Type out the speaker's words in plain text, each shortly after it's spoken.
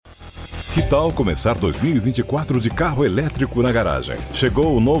Que tal começar 2024 de carro elétrico na garagem?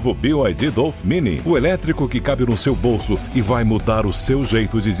 Chegou o novo BYD Dolph Mini, o elétrico que cabe no seu bolso e vai mudar o seu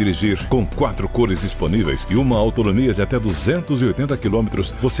jeito de dirigir. Com 4 cores disponíveis e uma autonomia de até 280 km,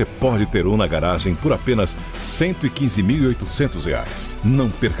 você pode ter um na garagem por apenas R$ 115.800. Não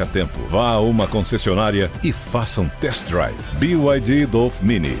perca tempo. Vá a uma concessionária e faça um test drive. BYD Dolph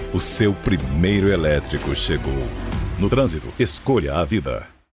Mini, o seu primeiro elétrico chegou. No trânsito, escolha a vida.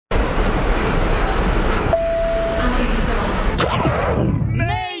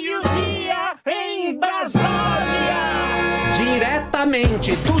 Meio-dia em Brasília!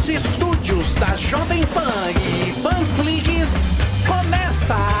 Diretamente dos estúdios da Jovem Pan e Panflix,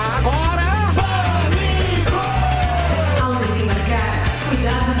 começa agora... Pânico! Ao desembarcar,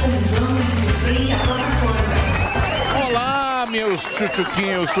 cuidado com o vão que vem a plataforma. Olá, meus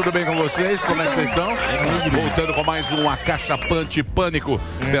chuchuquinhos, tudo bem com vocês? Como é que vocês estão? Voltando com mais um Acachapante Pânico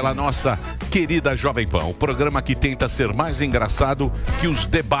pela nossa querida Jovem Pan, o programa que tenta ser mais engraçado que os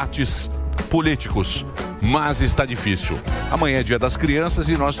debates políticos, mas está difícil. Amanhã é Dia das Crianças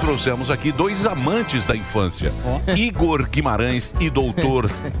e nós trouxemos aqui 2 amantes da infância, Igor Guimarães e doutor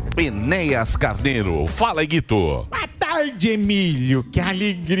Enéas Carneiro. Fala, Guito. Boa tarde, Emílio. Que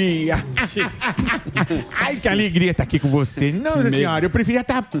alegria. Ai, que alegria estar aqui com você. Nossa senhora, eu preferia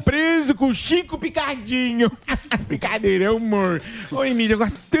estar preso com o Chico Picadinho. Brincadeira, é humor. Ô, Emílio, eu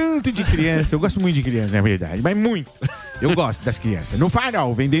gosto tanto de criança. Eu gosto muito de criança, na verdade, mas muito. Eu gosto das crianças. No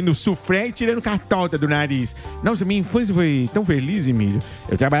farol, vendendo sufré e tirando catota do nariz. Nossa, minha infância foi tão feliz, Emílio.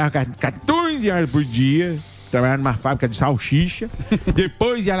 Eu trabalhava 14 horas por dia. Trabalhava numa fábrica de salsicha.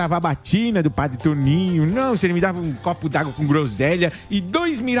 Depois ia lavar a batina do Padre Toninho. Não, você me dava um copo d'água com groselha e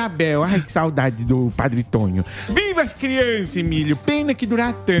 2 Mirabel. Ai, que saudade do Padre Tonho. Viva as crianças, Emílio. Pena que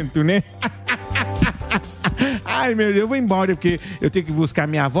durar tanto, né? Ai, meu Deus, eu vou embora porque eu tenho que buscar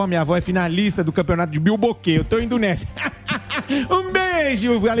minha avó. Minha avó é finalista do campeonato de Bilboquê. Eu tô indo nessa. Um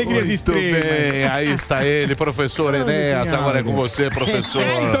beijo, alegrias extremas. Muito bem, aí está ele, professor Enéas. Agora é com você, professor.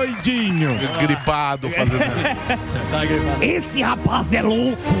 Ai, doidinho. Gripado, fazendo... Esse rapaz é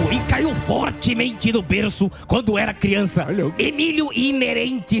louco e caiu fortemente do berço quando era criança. Emílio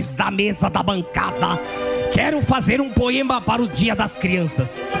Inerentes da mesa da bancada. Quero fazer um poema para o Dia das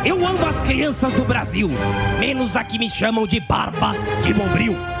Crianças. Eu amo as crianças do Brasil, menos a que me chamam de Barba de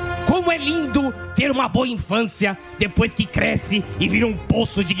Bombril. Como é lindo ter uma boa infância depois que cresce e vira um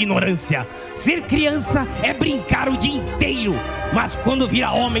poço de ignorância. Ser criança é brincar o dia inteiro, mas quando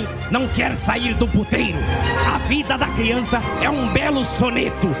vira homem não quer sair do puteiro. A vida da criança é um belo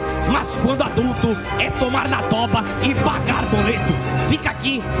soneto, mas quando adulto é tomar na toba e pagar boleto. Fica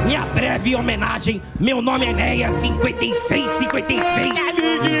aqui minha breve homenagem. Meu nome é Enéas 5656.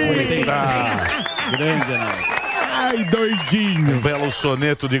 Grande, Enéas. Ai, doidinho. Um belo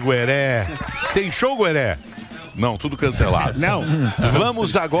soneto de Gueré. Tem show, Gueré? Não, tudo cancelado. Não.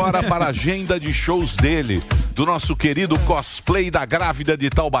 Vamos agora para a agenda de shows dele, do nosso querido cosplay da grávida de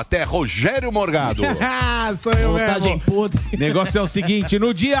Taubaté, Rogério Morgado. Sou eu mesmo. O negócio é o seguinte,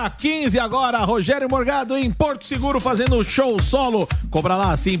 no dia 15 agora, Rogério Morgado em Porto Seguro fazendo show solo. Compra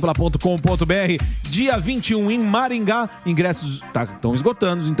lá, simpla.com.br. Dia 21 em Maringá, ingressos estão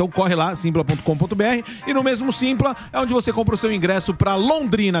esgotando, então corre lá, simpla.com.br. E no mesmo Simpla é onde você compra o seu ingresso para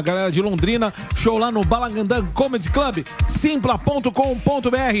Londrina, galera de Londrina, show lá no Balangandã Comedy Club,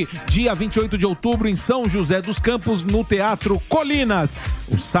 simpla.com.br. Dia 28 de outubro em São José dos Campos, no Teatro Colinas.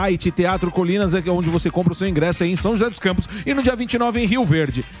 O site Teatro Colinas é onde você compra o seu ingresso aí em São José dos Campos. E no dia 29 em Rio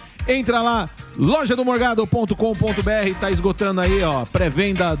Verde. Entra lá, lojadomorgado.com.br, tá esgotando aí, ó,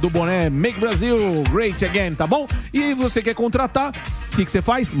 pré-venda do boné Make Brasil Great Again, tá bom? E você quer contratar, o que você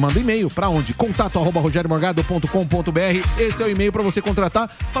faz? Manda um e-mail pra onde? contato@rogeriomorgado.com.br. Esse é o e-mail pra você contratar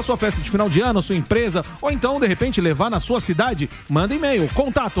pra sua festa de final de ano, sua empresa, ou então, de repente, levar na sua cidade. Manda e-mail,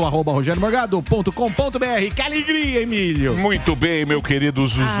 contato@rogeriomorgado.com.br. Que alegria, Emílio! Muito bem, meu querido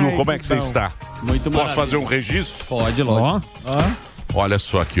Zuzu, Ai, como é que você está? Muito Posso fazer um registro? Pode, lógico. Olha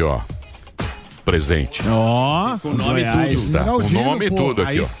só aqui, ó. Presente. Ó, Com o nome e tudo. Tá, o nome e tudo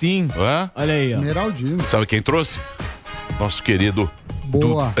aqui, aí ó. sim. Hã? Olha aí, ó. Esmeraldino. Sabe quem trouxe? Nosso querido...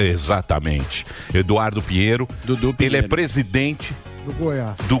 Boa. Exatamente. Eduardo Pinheiro. Dudu Ele Pinheiro. é presidente Do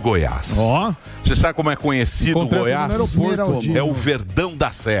Goiás. do Goiás. Ó. Você sabe como é conhecido o Encontrei Goiás? no aeroporto. Esmeraldino. É o Verdão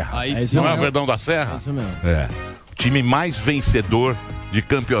da Serra. Aí É sim. Não é o mesmo. Verdão da Serra? É isso mesmo. É. O time mais vencedor de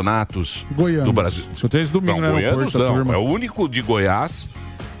campeonatos Goianos. do Brasil. Escutei esse domingo Não, no Goianos aeroporto, a não. turma. É o único de Goiás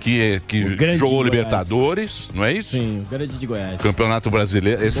que grande jogou Goiás. Libertadores, não é isso? Sim, o grande de Goiás. Campeonato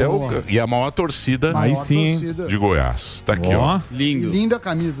Brasileiro. Esse é o Boa. e a maior torcida Aí Maior sim, hein? torcida. de Goiás. Tá aqui, Ó. ó. E Lindo. linda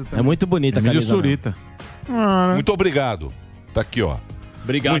camisa também. É muito bonita a Emílio camisa. Surita. Muito obrigado. Tá aqui, ó.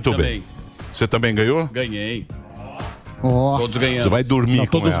 Obrigado Muito também. bem. Você também ganhou? Ganhei. Ó. Todos ganhamos. Você vai dormir Não,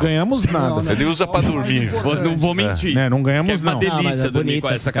 com todos ela. ganhamos nada. Ele usa pra dormir. Não vou mentir. Né, não ganhamos, Que é uma não. delícia mas é dormir bonita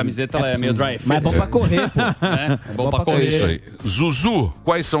com essa camiseta, ela é meio dry fit. Mas é bom pra correr, pô. É bom pra É correr. isso aí. Zuzu,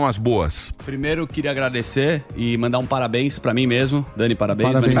 quais são as boas? Primeiro, eu queria agradecer e mandar um parabéns pra mim mesmo. Dani, parabéns.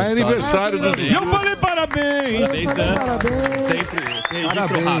 Parabéns. Meu É aniversário do E eu falei parabéns! Parabéns, Dan. Sempre.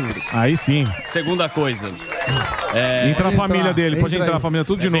 Registro rápido. Aí sim. Segunda coisa. Entra a família dele, pode entra entrar aí. a família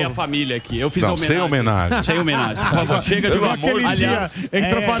tudo de Vem a novo. família aqui. Eu fiz Não, a homenagem. sem homenagem. Sem homenagem. Por favor, chega de Pelo uma amor de Aliás, Entrou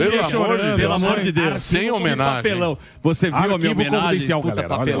a pelo família amor de chorando. Deus. pelo amor de Deus. Sem Arquivo homenagem. Papelão. Você viu a minha Arquivo homenagem? confidencial, Puta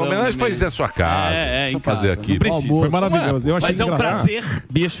galera. Olha, papelão. A homenagem faz a sua casa. É, em Vamos fazer casa. aqui. Não precisa. Foi maravilhoso. Eu achei Mas é um engraçado. prazer,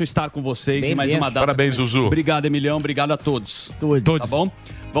 bicho, estar com vocês Bem em mais uma mesmo. data. Parabéns, Zuzu. Obrigado, Emilhão. Obrigado a todos. Todos. Tá bom?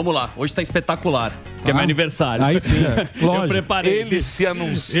 Vamos lá. Hoje tá espetacular, que é meu aniversário. Aí sim, Eu lógico. preparei. Ele se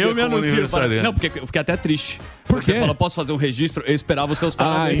anuncia Eu me como anuncio. aniversariante. Não, porque eu fiquei até triste. Por Porque quê? Você falou, posso fazer um registro? Eu esperava os seus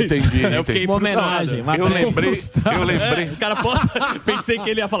parabéns. entendi, Eu fiquei Uma frustrado. homenagem, uma Eu lembrei. O cara pensei que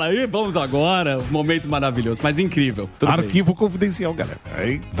ele ia falar, "Ih, vamos agora, um momento maravilhoso, mas incrível. Tudo bem. Arquivo confidencial, galera.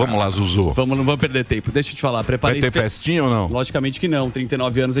 Aí. Vamos lá, Zuzu. Não vamos perder tempo. Deixa eu te falar, Vai preparei. ter festinha ou não? Logicamente que não.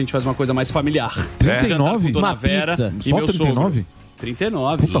 39 anos a gente faz uma coisa mais familiar. 39? Com Dona Uma Vera pizza. e Só meu 39? sogro.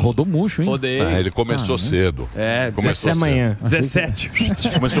 39. Puta, rodou murcho, hein? Rodei. Ah, ele começou cedo. É, Começou 17 amanhã. 17.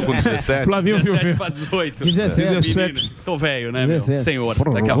 Começou com 17. Flavinho viu. 17 para 18. 17. Menino, tô velho, né, meu? 17. Senhor.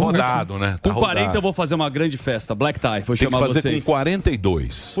 Tá que rodado, né? Tá Com 40 rodado. eu vou fazer uma grande festa. Black Tie. Vou Tem que chamar fazer vocês. com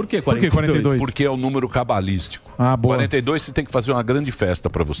 42. Por que Por que 42? 42? Porque é o número cabalístico. Ah, boa. 42 você tem que fazer uma grande festa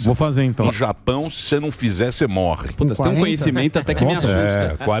pra você. Vou fazer então. No Japão, se você não fizer, você morre. Puta, você tem um 40? conhecimento até que me Nossa,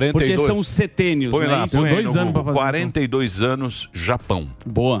 assusta. É, 42. Porque são setênios, Põe né? lá, Isso? põe aí Dois no anos pra Google. fazer, 42 anos, Japão.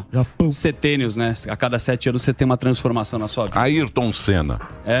 Boa. Japão. Setênios, né? A cada 7 anos você tem uma transformação na sua vida. Ayrton Senna.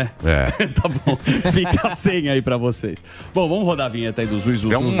 É? É. Tá bom. Fica a senha aí pra vocês. Bom, vamos rodar a vinheta aí do Zuzu.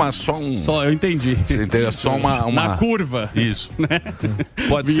 É só um. Só, eu entendi. Você entende? É só uma. Na curva. Isso.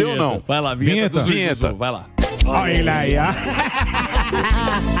 Pode ser ou Vinheta. não? Vai lá, vinheta, Vinheta. do Zuzu. Vinheta. Vai lá. Olha ele aí, ah.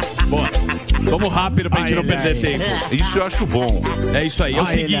 Boa. Vamos rápido pra gente não perder tempo. Isso eu acho bom. É isso aí. É o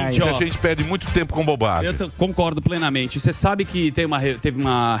seguinte, Porque ó. a gente perde muito tempo com bobagem. Concordo plenamente. Você sabe que teve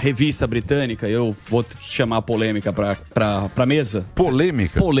uma revista britânica, eu vou chamar a polêmica pra mesa.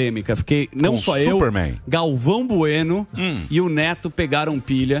 Polêmica? Polêmica. Fiquei, não Com só Superman. eu, Galvão Bueno e o Neto pegaram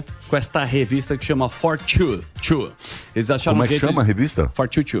pilha com esta revista que chama Fortune. Eles acharam Como é um que jeito chama a revista?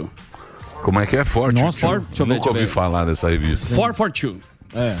 Fortune. Como é que é? Forte. Nossa. Deixa eu ver, Nunca ouvi falar dessa revista. Fortune.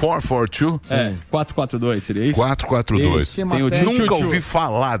 442? É, 442, seria isso? 442. Isso. Tem o Nunca Tchu-Tchu. ouvi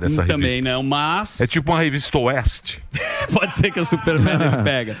falar dessa revista. Também não, mas... É tipo uma revista Oeste. Pode ser que a Superman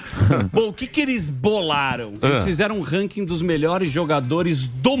pega. Bom, o que eles bolaram? Eles Ah. fizeram um ranking dos melhores jogadores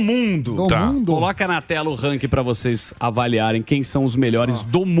do mundo. Do Tá. mundo. Coloca na tela o ranking pra vocês avaliarem quem são os melhores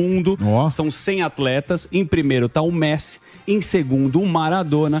do mundo. Ó. São 100 atletas. Em primeiro tá o Messi. Em segundo, o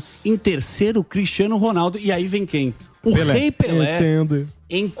Maradona. Em terceiro, o Cristiano Ronaldo. E aí vem quem? O Rei Pelé. Entendo.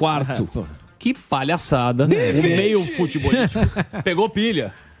 Em quarto. Que palhaçada. O meio futebolístico pegou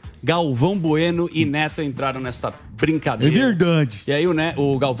pilha. Galvão Bueno e Neto entraram nesta brincadeira. É verdade. E aí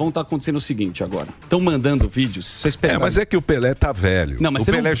o Galvão tá acontecendo o seguinte agora. Estão mandando vídeos. Vocês É, pegaram. mas é que o Pelé tá velho. Não, mas o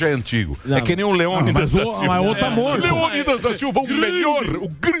você Pelé não- já é antigo. É que nem o Leônidas da Silva. Mas o outro tá morto. Leônidas da Silva, o melhor, o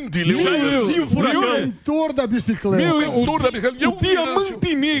grande Leônidas da Silva. O inventor da bicicleta. Inventor da bicicleta. O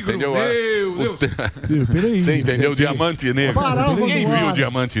diamante negro. Entendeu? Meu Deus. Peraí. Você entendeu? O diamante negro. Parava Ninguém do viu o lado.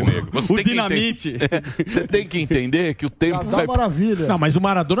 diamante negro. Você O tem que dinamite. entender- Você tem que entender que o tempo Dá vai... maravilha. Não, mas o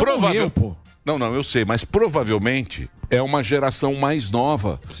Maradona morreu, pô. Não, eu sei, mas provavelmente é uma geração mais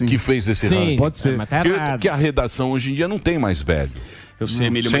nova que fez esse Sim, ranking. Pode ser. Mas tá Que, errado. que a redação hoje em dia não tem mais velho. Eu sei,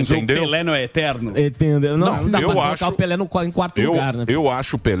 Emílio, Você mas entendeu? o Pelé não é eterno. Entendeu? Não, Não, dá eu pra colocar acho- o Pelé em quarto lugar, né? Eu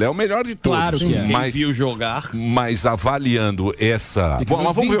acho o Pelé o melhor de todos. Claro que é. Quem Mas, viu jogar. mas avaliando essa... que Bom, ver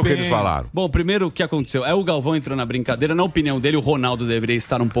mas vamos ver o que eles desempenho. falaram. Bom, primeiro o que aconteceu? O Galvão entrou na brincadeira. Na opinião dele, o Ronaldo deveria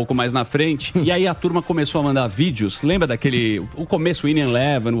estar um pouco mais na frente. E aí a turma começou a mandar vídeos. Lembra daquele... O começo, o Winning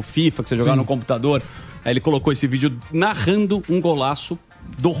Eleven, o FIFA, que você jogava no computador? Aí ele colocou esse vídeo narrando um golaço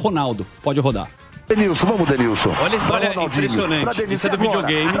do Ronaldo. Pode rodar. Denilson, vamos Denilson. Olha, Pra olha, Ronaldinho. impressionante. Pra Denilson, Isso é do agora.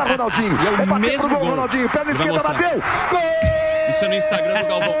 videogame. Pra Ronaldinho. E é o bateu mesmo pro gol. Ronaldinho, perna Ele vai esquerda, mostrar. bateu. Gol! Isso é no Instagram do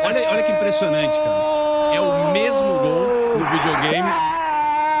Galvão. Olha que impressionante, cara. É o mesmo gol no videogame.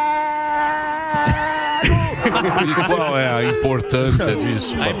 E qual é a importância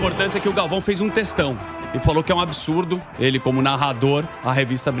disso? A importância é que o Galvão fez um textão. E falou que é um absurdo, ele como narrador, a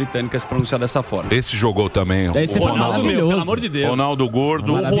revista britânica se pronunciar dessa forma. Esse jogou também. Esse O foi Ronaldo, meu, maravilhoso. pelo amor de Deus. Ronaldo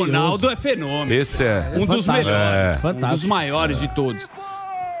Gordo. O Ronaldo é fenômeno. Esse é... Um dos fantástico. melhores. Um dos Fantástico. maiores de todos.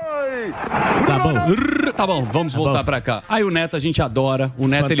 Tá bom. Tá bom, vamos voltar pra cá. Aí o Neto a gente adora. O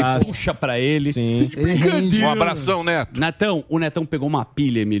Neto, ele puxa pra ele. Ele rende. Um abração, Neto. Netão, o Netão pegou uma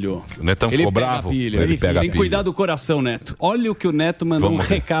pilha, Emílio. O Netão Ele ficou pega bravo. a pilha. Ele pega a Tem que pilha. cuidar do coração, Neto. Olha o que o Neto mandou Vamos um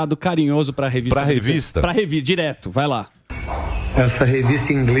ver. recado carinhoso pra revista. Pra revista? Pra revista, direto. Vai lá. Essa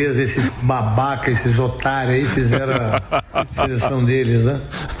revista inglesa, esses babaca, esses otários aí fizeram a seleção deles, né?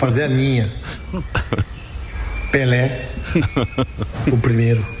 Fazer a minha. Pelé, o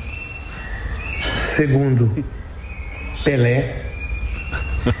primeiro. Segundo, Pelé.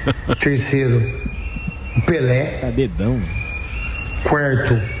 Terceiro, o Pelé. Tá dedão.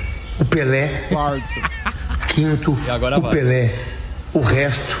 Quarto, o Pelé. Quinto, E agora o vai. Pelé. O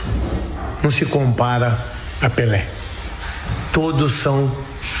resto não se compara a Pelé. Todos são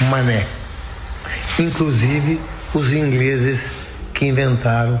mané. Inclusive os ingleses que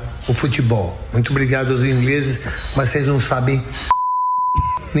inventaram o futebol. Muito obrigado aos ingleses, mas vocês não sabem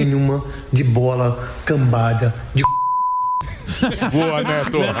nenhuma de bola cambada de Boa,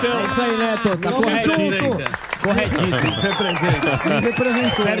 Neto. É isso aí, Neto. Tá corretíssimo. Corretíssimo.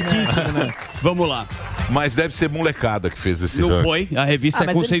 Representou. Certíssimo, né? Vamos lá. Mas deve ser molecada que fez esse Não ranking. foi. A revista é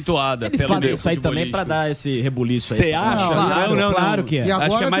mas conceituada. Eles pelo fazem meio isso aí também pra dar esse rebuliço aí. Você acha? Claro, Não. claro que é. E agora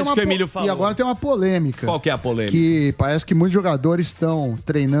Acho que é mais tem o que o uma Emílio falou. E agora tem uma polêmica. Qual que é a polêmica? Que parece que muitos jogadores estão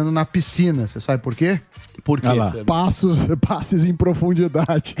treinando na piscina. Você sabe por quê? Por quê? lá. Sam? Passes em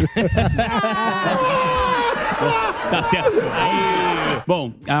profundidade. Tá certo.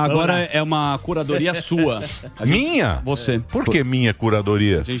 Bom, agora é uma curadoria sua. Minha? Você. Por que minha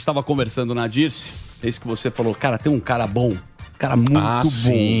curadoria? A gente estava conversando na Dirce, desde que você falou, cara, tem um cara bom. Cara muito bom.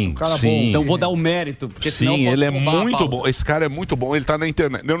 Sim, Cara sim. bom. Então vou dar o mérito, porque senão eu Sim, posso ele é roubar a muito pauta. bom. Esse cara é muito bom. Ele tá na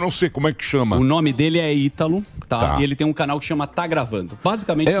internet. Eu não sei como é que chama. O nome dele é Ítalo, tá? Tá. E ele tem um canal que chama Tá Gravando.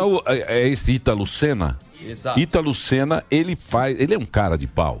 Basicamente... É esse Ítalo Senna? Exato. Ítalo Senna, ele é um cara de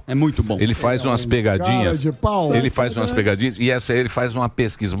pau. É muito bom. Ele faz umas pegadinhas. Cara de pau. Ele faz umas pegadinhas e essa aí ele faz uma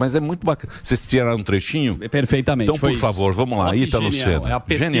pesquisa, mas é muito bacana. Vocês tiraram um trechinho? Perfeitamente. Então, por foi isso. favor, vamos lá, Olha que Ítalo genial. Senna. É a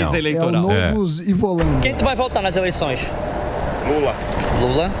pesquisa Genial. É o eleitoral. novo Ivolando. Quem tu vai votar nas eleições? Lula.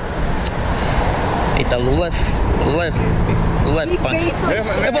 Lula? Eita, Lula é punk.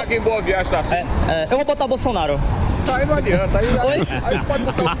 Mesmo aqui em Boa Viagem tá assim. Eu vou botar Bolsonaro. Tá, aí não adianta. Oi? Aí pode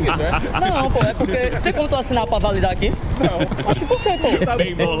botar o que quiser. Não, pô, é porque... Tem como tu assinar pra validar aqui? Não. Acho por quê, pô?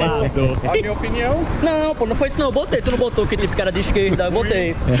 Bem bolado. A minha opinião. Não, pô, não foi isso não. Eu botei. Tu não botou que tipo que era de esquerda. Eu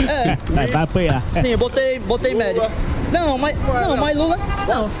botei. Vai apanhar. Sim, eu botei médio. Não, mas Lula...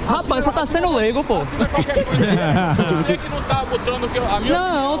 Não, rapaz, você tá sendo leigo, pô. Você que não tá botando a minha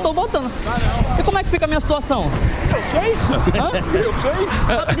Não, eu tô botando. E como é que fica a minha situação? Eu sei. Hã? Eu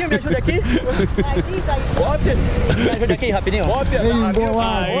sei. Rapidinho, me ajuda aqui. Pode. Me ajuda aqui, rapidinho. Pode.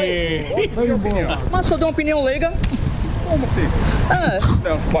 Mas se eu der uma opinião leiga... Como fica?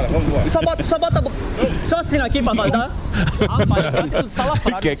 Não, bora, vamos embora. Só bota... Só assina aqui pra validar. Rapaz, tá tudo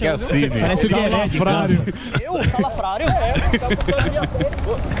salafrário. Quer que assine? Parece o Guilherme. Eu, salafrário?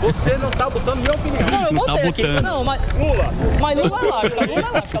 Você não tá botando minha opinião. Não, eu botei Tá aqui. botando. Não, mas... Lula. Mas Lula é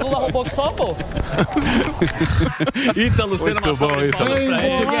lasca. Lula roubou que só, pô. Ítalo Senna, uma salva de palmas pra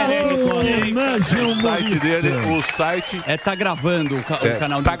ele. O site dele, o site... Tá gravando o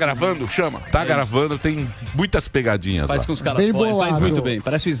canal Tá gravando? Chama. Tá gravando, tem muitas pegadinhas Faz lá. com os caras Bem fora, faz bolado. muito bem.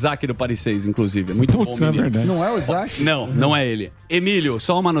 Parece o Isaac do Paris 6, inclusive. Muito bom, menino. Não é o Isaac? Não, não é ele. Emílio,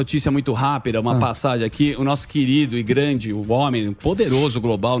 só uma notícia muito rápida, uma passagem aqui. O nosso querido e grande, o homem, o poderoso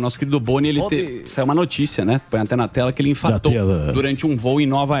global, o nosso querido Boni, ele saiu uma notícia, né? Põe até na tela que ele infartou durante um voo em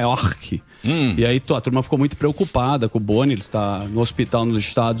Nova York. E aí a turma ficou muito preocupada com o Boni, ele está no hospital nos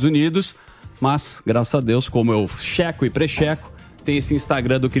Estados Unidos. Mas, graças a Deus, como eu checo e precheco, tem esse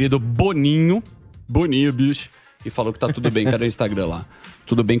Instagram do querido Boninho, bicho, e falou que tá tudo bem. Cadê o Instagram lá?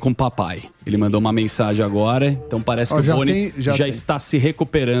 Tudo bem com o papai. Ele mandou uma mensagem agora, então parece que já o Boni tem- já tem. está se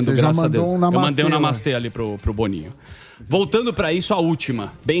recuperando, Você já graças a Deus. mandou um namastê, Eu mandei um né? namastê ali pro Boninho. Voltando pra isso, a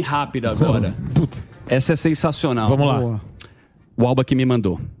última, bem rápida agora. Essa é sensacional. Vamos lá. Boa. O Alba que me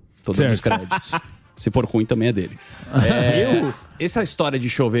mandou. Tô dando Certo. os créditos. Se for ruim, também é dele. Essa história de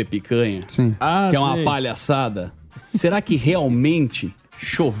chover picanha, Sim. que é uma sei. palhaçada, será que realmente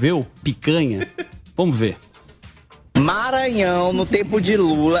choveu picanha? Vamos ver. Maranhão, no tempo de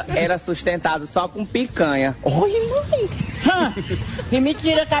Lula, era sustentado só com picanha. Oi, mãe. Que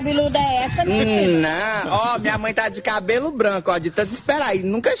mentira cabeluda é essa, menino? Não, ó, minha mãe tá de cabelo branco, ó, de tanto esperar. E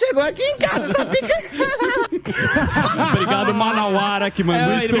nunca chegou aqui em casa essa picanha. Obrigado, Manauara, que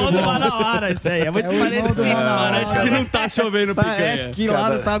mandou isso. irmão do Manauara, isso aí. É muito parecido. Parece que não tá chovendo picanha. Parece que lá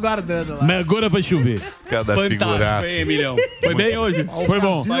não tá aguardando. Lá. Mas agora vai chover. Cada Fantástico, figuraça. hein, Emilhão? Foi bem hoje? Foi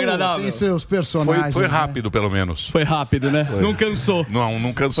bom. Foi agradável. Tem seus personagens. Foi rápido, pelo menos. Foi rápido, né? Não cansou.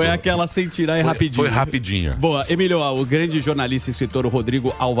 Não cansou. Foi aquela sem tirar e rapidinho. Foi rapidinho. Boa, Emílio, o grande jornalista e escritor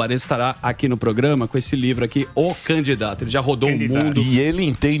Rodrigo Alvarez estará aqui no programa com esse livro aqui, O Candidato. Ele já rodou o mundo. E ele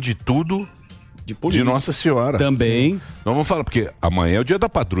entende tudo de Nossa Senhora. Também. Não vamos falar, porque amanhã é o dia da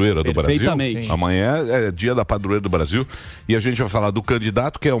padroeira do Brasil. Perfeitamente. Amanhã é dia da padroeira do Brasil. E a gente vai falar do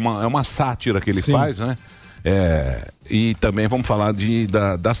candidato, que é uma sátira que ele faz, né? E também vamos falar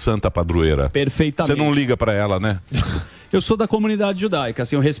da Santa Padroeira. Perfeitamente. Você não liga pra ela, né? Eu sou da comunidade judaica,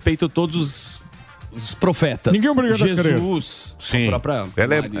 assim, eu respeito todos os profetas. Ninguém é obrigado a crer. Jesus. Sim. A própria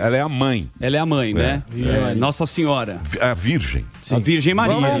Ela é a mãe. Ela é a mãe, né? Nossa Senhora. A Virgem. A Virgem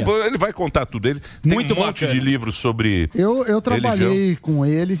Maria. Ele vai contar tudo dele. Tem Muito um monte bacana. de livros sobre Eu trabalhei religião. com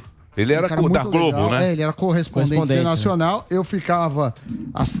ele. Ele era Um cara da muito Globo, legal. né? Ele era correspondente internacional. Eu ficava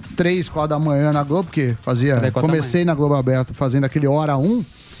às 3, 4 da manhã na Globo, porque comecei na Globo Aberta fazendo aquele Hora 1.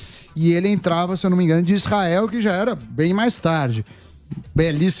 E ele entrava, se eu não me engano, de Israel, que já era bem mais tarde.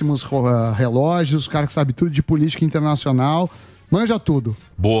 Belíssimos relógios, cara que sabe tudo de política internacional. Manja tudo.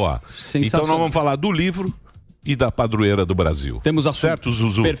 Boa. Sensacional. Então nós vamos falar do livro e da padroeira do Brasil. Temos assunto. Certo,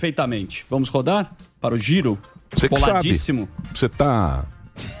 Zuzu? Perfeitamente. Vamos rodar para o giro? Você que Coladíssimo. sabe. Você tá...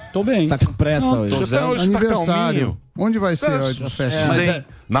 Tô bem. Tá com pressa hoje. Você tá Aniversário. calminho. Onde vai ser hoje a festa?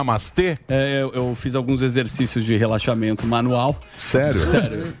 Namastê? Eu fiz alguns exercícios de relaxamento manual. Sério?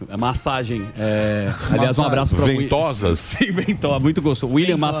 Sério. Massagem. Aliás, um abraço para o Ventosas? Sim, ventosa. Muito gostoso.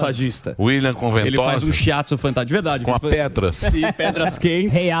 William Massagista. William com ventosa? Ele faz um shiatsu fantástico, de verdade. Com a pedras? Sim, pedras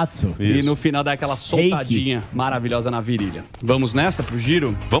quentes. Reiatsu. E no final dá aquela soltadinha maravilhosa na virilha. Vamos nessa pro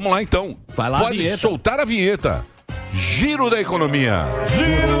giro? Vamos lá então. Vai lá, Pode vinheta. soltar a vinheta. Giro da economia.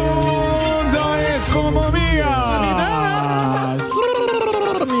 Giro da economia.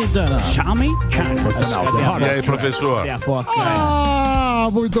 Chame. E aí, professor? É a foca.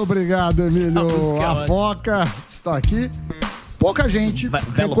 Muito obrigado, Emílio. música é A ótima. foca está aqui. Pouca gente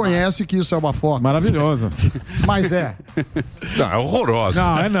reconhece que isso é uma foca. Maravilhosa. Mas é. Não, é horrorosa.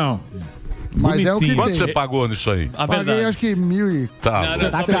 Não, é não. Mas é o que Quanto tem. você pagou nisso aí? Paguei acho que 1.000 Tá.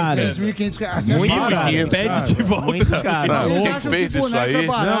 Tá caro. 1.500 reais. Muito Você acha caro. Pede Pede de volta. Muito caro. Não, Vocês quem acham fez que isso boneco aí? é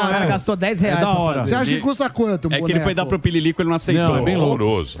barato? O cara gastou 10 reais. É da pra hora. fazer. Você acha que custa quanto um É que ele foi dar pro Pililico e ele não aceitou. Não, é bem louco.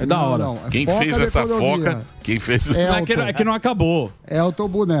 Horroroso. É da hora. É Quem foca fez da essa economia. foca? Quem fez... É que não acabou. Elton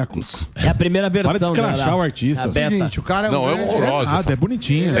Bonecos. É a primeira versão. Para de escrachar da- o artista. A beta. Seguinte, o cara é Não, é horrorosa. Ah, é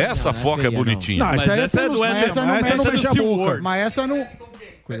bonitinha. Essa foca é feia, não. bonitinha. Não, Mas essa aí essa é do pelos- Emerson. não Essa é do fecha a Seal boca. World. Mas essa não...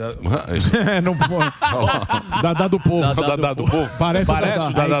 É, não pode. Dadá do povo. O Dadá do povo? Parece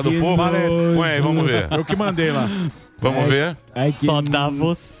o Dadá do povo? Parece. Põe aí, vamos ver. Eu que mandei lá. Vamos ver? Só dá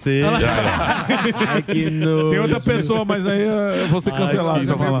você. Tem outra pessoa, mas aí eu vou ser cancelado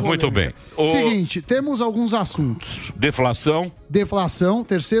se eu falar. Muito bem. Seguinte, temos alguns assuntos. Deflação. Deflação,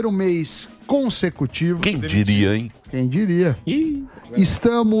 terceiro mês consecutivo. Quem diria, hein? Quem diria?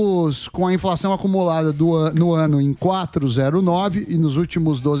 Estamos com a inflação acumulada no ano em 4,09 e nos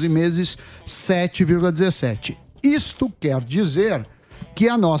últimos 12 meses 7,17. Isto quer dizer que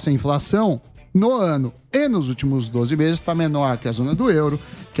a nossa inflação no ano e nos últimos 12 meses está menor que a zona do euro,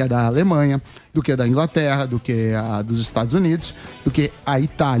 que a da Alemanha, do que a da Inglaterra, do que a dos Estados Unidos, do que a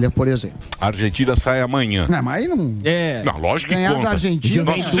Itália, por exemplo. A Argentina sai amanhã. Não, mas aí não... Não, lógico que Ganhar conta. da Argentina...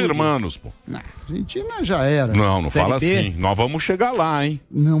 Nossos irmãos, pô. Não, a Argentina já era. Não fala Série B? assim. Nós vamos chegar lá, hein?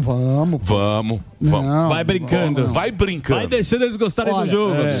 Não vamos. Vamos. Não, Vai brincando. Vai brincando. Vai deixando eles gostarem do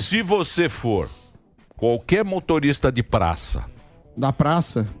jogo. Se você for qualquer motorista de praça, Da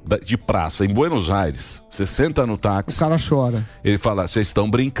praça, de praça, em Buenos Aires, você senta no táxi, o cara chora. ele fala, vocês estão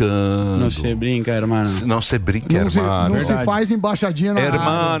brincando. Não se brinca, irmão. Não se brinca, Não se, hermano. não se faz embaixadinha na área.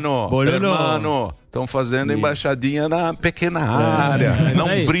 Hermano, estão fazendo embaixadinha na pequena área. Não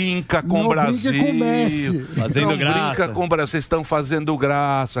aí. brinca com Não o Brasil. brinque com o Messi. Fazendo não graça. brinca com o Brasil. Vocês estão fazendo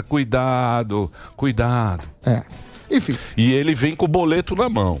graça. Cuidado, cuidado. É. Enfim. E ele vem com o boleto na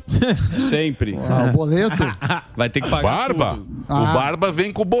mão. Sempre. Ah, o boleto? Vai ter que pagar Barba? tudo. O Barba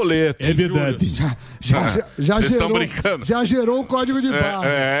vem com o boleto. É verdade. Já Vocês estão gerou, brincando. já gerou o código de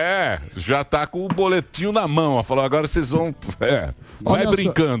barra. Já tá com o boletinho na mão. Ó. Falou, agora vocês vão... vai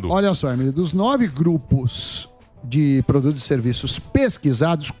brincando. Olha só, Emílio, dos 9 grupos de produtos e serviços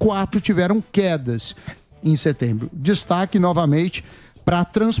pesquisados, 4 tiveram quedas em setembro. Destaque novamente para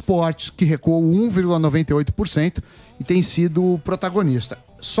transportes, que recuou 1,98% e tem sido o protagonista.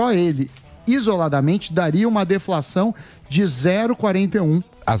 Só ele, isoladamente, daria uma deflação de 0,41%.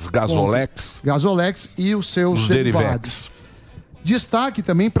 As Gasolex. Gasolex e os seus derivados. Destaque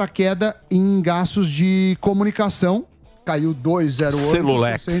também para queda em gastos de comunicação. Caiu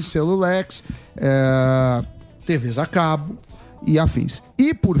 2,08%. Celulex. TVs a cabo e afins.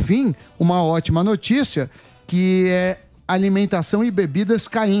 E, por fim, uma ótima notícia, que é alimentação e bebidas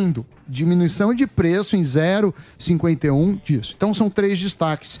caindo. Diminuição de preço em 0,51 disso. Então, são 3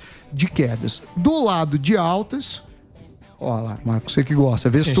 destaques de quedas. Do lado de altas... Olha lá, Marcos, você que gosta.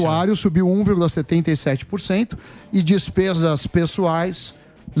 Vestuário subiu 1,77% e despesas pessoais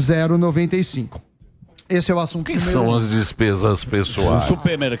 0,95%. Esse é o assunto. O que são as despesas pessoais?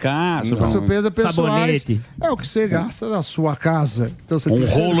 Supermercado. São despesas pessoais. Sabonete. É o que você gasta na sua casa. Então, você Um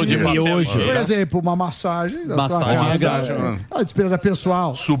rolo de miojo. papel. Por exemplo, uma massagem da sua Massagem. casa. A despesa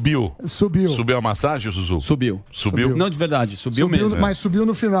pessoal. Subiu. Subiu A massagem, Zuzu? Subiu. Não, de verdade. Subiu mesmo. Mas subiu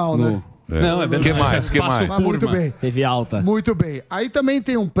no final, né? Não, é verdade. Que mais? Mas muito bem. Teve alta. Muito bem. Aí também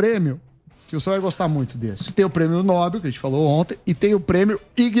tem um prêmio, que você vai gostar muito desse. Tem o prêmio Nobel, que a gente falou ontem, e tem o prêmio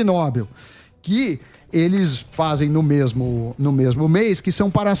Ig Nobel, que eles fazem no mesmo mês, que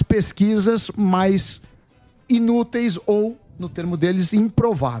são para as pesquisas mais inúteis ou, no termo deles,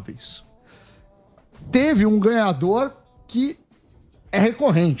 improváveis. Teve um ganhador que é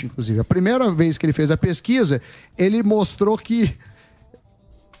recorrente, inclusive. A primeira vez que ele fez a pesquisa, ele mostrou que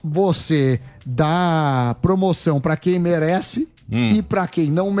você dá promoção para quem merece e para quem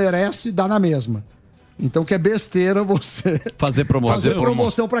não merece, dá na mesma. Então, que é besteira você fazer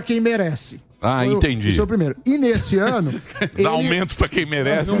promoção para quem merece. Entendi. Esse foi o primeiro. E nesse ano... Dá aumento para quem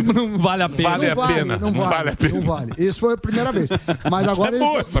merece. Não vale a pena. Não vale a pena. Não vale. Isso foi a primeira vez. Mas agora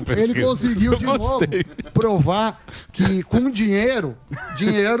ele conseguiu de novo provar que com dinheiro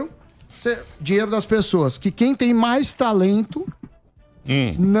das pessoas, que quem tem mais talento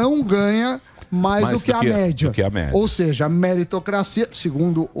não ganha mais do que a média. Ou seja, a meritocracia,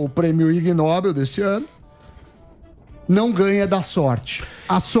 segundo o prêmio Ig Nobel desse ano, não ganha da sorte.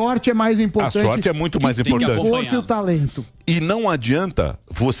 A sorte é mais importante. A sorte é muito mais importante. Que fosse o talento. E não adianta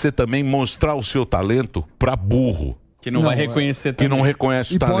você também mostrar o seu talento para burro. Que não vai reconhecer também. Que não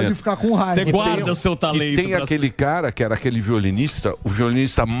reconhece o talento. E pode ficar com raiva. Você guarda o seu talento. E tem aquele cara que era aquele violinista, o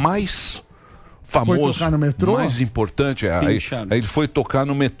violinista mais famoso, foi tocar no metrô? Mais importante. Aí ele foi tocar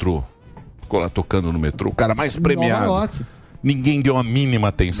no metrô. Ficou lá tocando no metrô. O cara mais premiado. Ninguém deu a mínima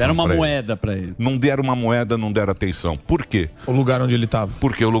atenção. Deram uma moeda pra ele. Não deram uma moeda, não deram atenção. Por quê? O lugar onde ele estava.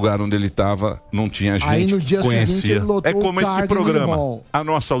 Porque o lugar onde ele estava não tinha gente aí, no dia que conhecia. Seguinte, ele lotou é como o esse programa. Hall. A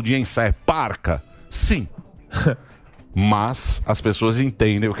nossa audiência é parca? Sim. Mas as pessoas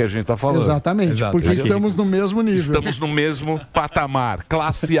entendem o que a gente está falando. Exatamente, porque estamos no mesmo nível. Estamos no mesmo patamar.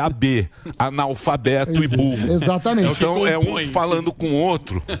 Classe AB, analfabeto e burro. Exatamente. Então é um falando com o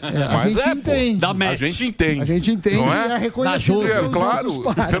outro. A gente entende. A gente entende. A gente entende não e é reconhecido pelos nossos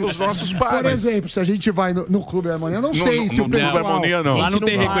pares. Pelos nossos pares. Por exemplo, se a gente vai no Clube Harmonia, eu não sei se o pessoal... Clube Harmonia não. Lá não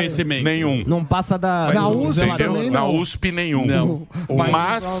tem reconhecimento. Nenhum. Não passa da... Na USP também não. Na USP nenhum. Não.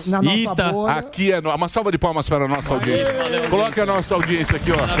 Mas na nossa bolha... aqui é... Uma salva de palmas para a nossa audiência. Coloque a nossa audiência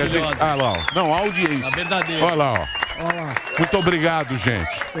aqui, ó. Que a gente... lá, ó. Não, a audiência. A verdadeira. Olha lá, ó. Muito obrigado, gente.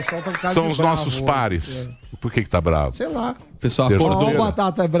 O pessoal tá São os nossos pares. Por que tá bravo? Sei lá. Pessoal, olha o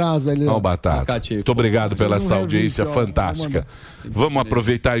Batata Brasa ali. Olha o Batata. Muito obrigado pela essa audiência fantástica. Vamos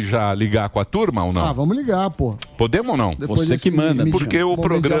aproveitar e já ligar com a turma ou não? Vamos ligar, pô. Podemos ou não? Você que manda. Porque o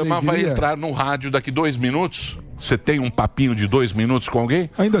programa vai entrar no rádio daqui 2 minutos. Você tem um papinho de 2 minutos com alguém?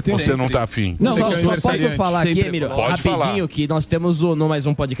 Ainda tem. Ou você não tá afim? Não, só posso falar aqui, Emílio, Pode rapidinho, que nós temos no mais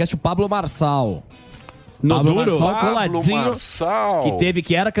um podcast o Pablo Marçal. No Pablo duro? Marçal, Pablo Marçal.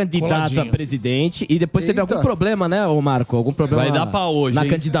 que era candidato a presidente e depois teve algum problema, né, ô Marco? Algum problema vai dar pra hoje, na hein?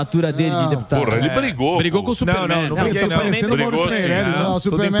 candidatura dele de deputado. Porra, ele brigou. Brigou com o Superman. Não briguei, não. Não, o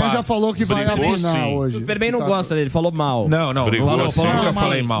Superman já falou que vai afinar hoje. O Superman não gosta dele, falou mal. Não. Falou que eu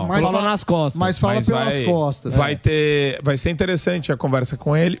falei mal. Falou nas costas. Mas fala pelas costas. Vai ser interessante a conversa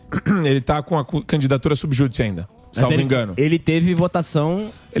com ele. Ele tá com a candidatura subjúdice ainda, salvo engano. Ele teve votação...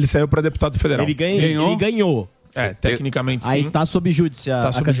 Ele saiu para deputado federal. Ele ganhou. Tecnicamente sim. Aí tá sob júdice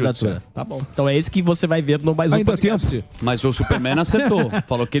a candidatura. Tá bom. Então é esse que você vai ver no mais um Ainda podcast. tempo. Mas o Superman acertou.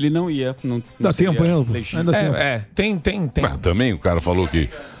 Falou que ele não ia. Dá tempo, hein? Ainda tempo. Tem. Também o cara falou que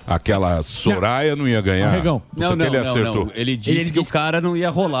aquela Soraya não ia ganhar. Não. Ele disse que o cara não ia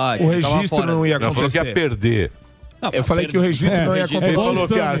rolar. O registro não ia acontecer. Ele falou que ia perder. Eu falei que o registro não ia acontecer. Ele falou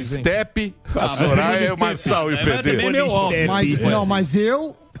que a Step, a Soraya e o Marçal iam perder. Mas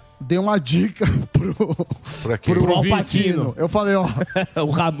eu dei uma dica pro Alpatino. Eu falei, ó,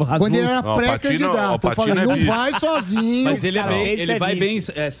 quando ele era pré-candidato, eu falei, não vai sozinho. Mas ele vai bem,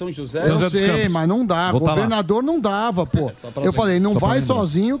 São José. Eu sei, mas não dá. Governador não dava, pô. Eu falei, não vai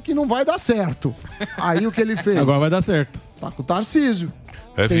sozinho que não vai dar certo. Aí o que ele fez? Agora vai dar certo. Tá com o Tarcísio.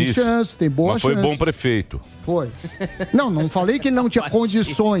 É tem vice. chance, tem boa Mas chance. foi bom prefeito. Foi. Não falei que ele não tinha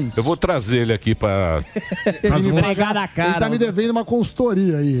condições. Eu vou trazer ele aqui para... Ele tá me devendo uma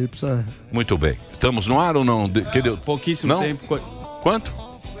consultoria aí. Precisa... Muito bem. Estamos no ar ou não? Pouquíssimo tempo. Quanto?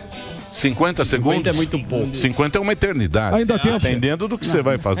 50 segundos? 50 é muito pouco. 50 é uma eternidade. Ainda tem dependendo do que você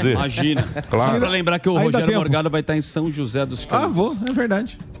vai fazer. Imagina. Claro. Só pra lembrar que o Ainda Rogério tempo. Morgado vai estar em São José dos Campos. Vou, é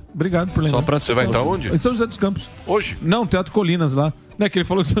verdade. Obrigado por lembrar. Só pra Você vai estar onde? Em São José dos Campos. Hoje? Não, Teatro Colinas lá. Não é que ele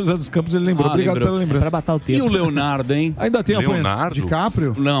falou São José dos Campos, ele lembrou. Obrigado lembrou. pela lembrança. Pra matar o tempo. E o Leonardo, hein? Ainda tem Leonardo?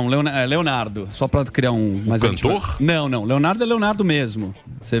 DiCaprio? Não, Leonardo. Só pra criar um... Mas cantor? Não. Leonardo é Leonardo mesmo.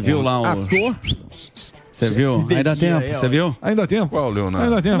 Você viu lá o... Ator? Você viu? Ainda tempo. Você viu? Ainda tempo. Qual Leonardo?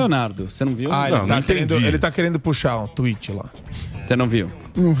 Ainda tempo. Leonardo. Você não viu? Não Ele tá querendo puxar um tweet lá. Você não viu?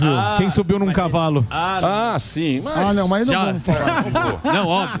 Não viu. Quem subiu num cavalo? Sim. Mas... Não, mas não vamos falar. Não,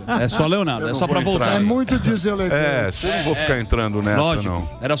 óbvio. É só Leonardo. É só pra voltar. É muito deselegante. Eu não vou ficar entrando nessa, Lógico. não.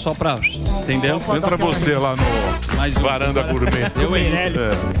 Era só pra... Entendeu? Entra você lá no Mais um. Varanda Gourmet. Eu,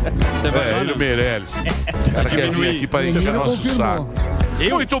 Meirelles. Você vai lá, ele não? o Meirelles. O cara quer vir aqui para encher nosso saco.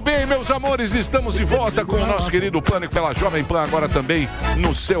 Muito bem, meus amores, estamos de volta com o nosso querido Pânico pela Jovem Pan, agora também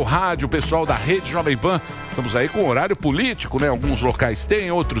no seu rádio, pessoal da Rede Jovem Pan. Estamos aí com horário político, né? Alguns locais têm,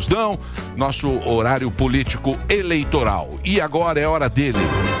 outros não. Nosso horário político eleitoral. E agora é hora dele,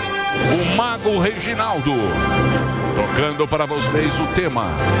 o Mago Reginaldo. Tocando para vocês o tema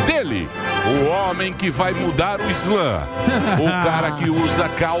dele, o homem que vai mudar o Islã, o cara que usa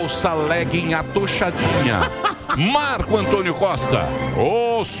calça legging atochadinha, Marco Antônio Costa,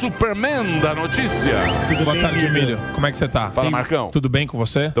 o Superman da notícia. Boa tarde, Emílio. Como é que você tá? Fala, Marcão. Tudo bem com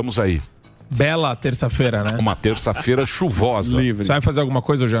você? Estamos aí. Bela terça-feira, né? Uma terça-feira chuvosa. Livre. Você vai fazer alguma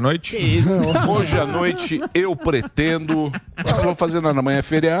coisa hoje à noite? Que isso? Hoje à noite eu pretendo... Não vou fazer nada, amanhã é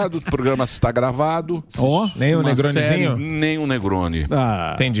feriado, o programa está gravado. Nem o Negronezinho? Nem o Negrone.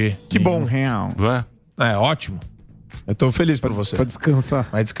 Entendi. Que bom. Não é? É, ótimo. Eu tô feliz por você. Pra descansar.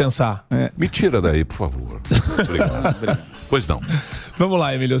 Vai descansar. Me tira daí, por favor. Obrigado. Pois não. Vamos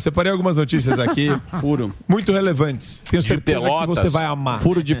lá, Emílio. Eu separei algumas notícias aqui. Furo. Muito relevantes. Tenho certeza que você vai amar.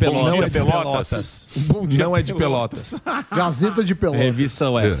 Furo de Pelotas. Não é de Pelotas. Não é de Pelotas. Gazeta de Pelotas. Revista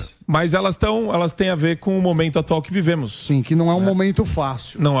Oeste. Mas elas têm a ver com o momento atual que vivemos. Sim, que não é um momento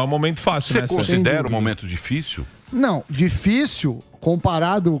fácil. Não é um momento fácil, Você né? considera um momento difícil? Não, difícil,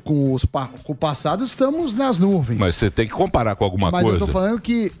 comparado com o passado, estamos nas nuvens. Mas você tem que comparar com alguma coisa. Mas eu tô falando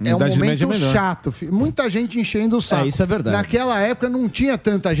que é um momento chato. Muita gente enchendo o saco. Isso é verdade. Naquela época não tinha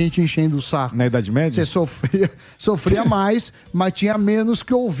tanta gente enchendo o saco. Na Idade Média? Você sofria mais, mas tinha menos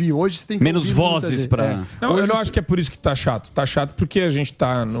que ouvir. Hoje você tem que menos ouvir vozes pra... Não, eu não acho que é por isso que tá chato. Tá chato porque a gente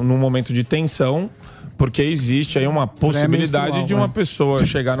tá num momento de tensão, porque existe aí uma possibilidade de uma pessoa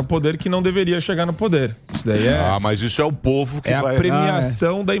chegar no poder que não deveria chegar no poder. Isso daí é... mas isso é o povo que vai... a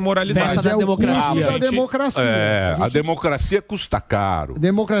premiação da imoralidade. Mas é o custo da democracia. A democracia custa caro.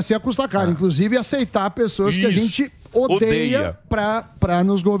 Democracia custa caro. Inclusive aceitar pessoas que a gente odeia pra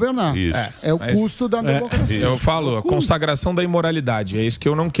nos governar. Isso. É o custo da democracia. Eu falo, a consagração da imoralidade. É isso que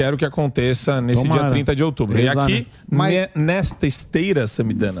eu não quero que aconteça nesse dia 30 de outubro. E aqui, nesta esteira,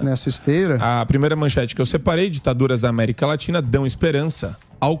 Samidana. Nessa esteira? A primeira manchete que eu separei, ditaduras da América Latina dão esperança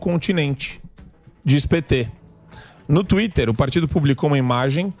ao continente. Diz PT. No Twitter, o partido publicou uma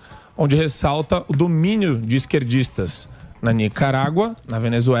imagem onde ressalta o domínio de esquerdistas na Nicarágua, na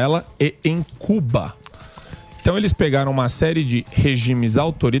Venezuela e em Cuba. Então eles pegaram uma série de regimes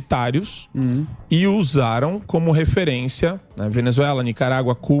autoritários e usaram como referência, né, Venezuela,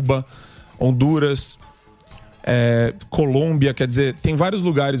 Nicarágua, Cuba, Honduras, Colômbia, quer dizer, tem vários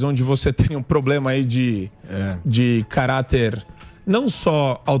lugares onde você tem um problema aí de caráter não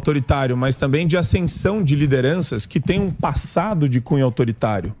só autoritário, mas também de ascensão de lideranças que têm um passado de cunho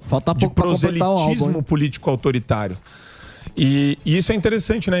autoritário, Falta de pouco pra completar o álbum, proselitismo hein? político autoritário. E isso é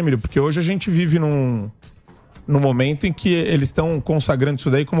interessante, né, Emílio? Porque hoje a gente vive num momento em que eles estão consagrando isso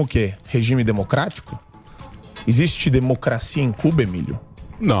daí como o quê? Regime democrático? Existe democracia em Cuba, Emílio?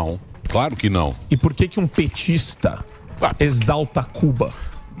 Não, claro que não. E por que um petista exalta Cuba?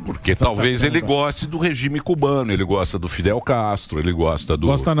 Porque talvez ele goste do regime cubano, ele gosta do Fidel Castro, ele gosta do...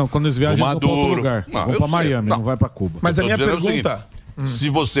 Gosta não, quando eles viajam do vão pra outro Maduro. lugar. Não, Vão eu pra sei, Miami, não vai pra Cuba. Mas a minha dizendo o pergunta Se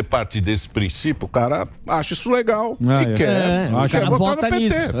você partir desse princípio, o cara acha isso legal Ah, e é. quer, O cara votar vota no PT.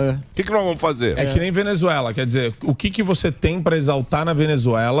 nisso, O que nós vamos fazer? É que nem Venezuela, quer dizer, o que você tem pra exaltar na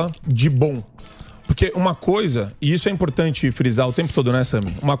Venezuela de bom? Porque uma coisa, e isso é importante frisar o tempo todo, né,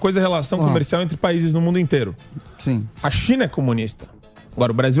 Sami? Uma coisa é a relação comercial entre países no mundo inteiro. Sim. A China é comunista.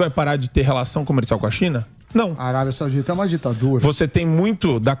 Agora, o Brasil vai parar de ter relação comercial com a China? Não. A Arábia Saudita é uma ditadura. Você tem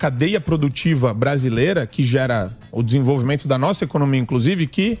muito da cadeia produtiva brasileira, que gera o desenvolvimento da nossa economia, inclusive,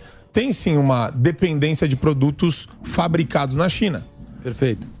 que tem sim uma dependência de produtos fabricados na China.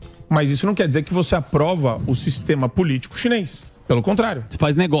 Perfeito. Mas isso não quer dizer que você aprova o sistema político chinês. Pelo contrário. Você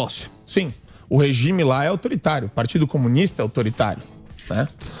faz negócio. Sim. O regime lá é autoritário. O Partido Comunista é autoritário. Né?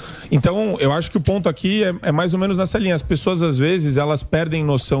 Então, eu acho que o ponto aqui é mais ou menos nessa linha. As pessoas, às vezes, elas perdem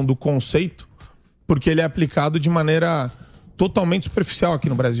noção do conceito porque ele é aplicado de maneira totalmente superficial aqui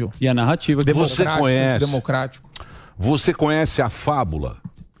no Brasil. E a narrativa que Você conhece, democrático. Você conhece a fábula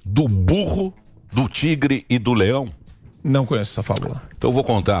do burro, do tigre e do leão? Não conheço essa fábula. Então eu vou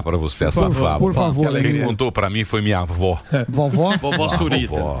contar pra você essa fábula. por favor, Quem alegria. contou pra mim foi minha avó. Vovó? Vovó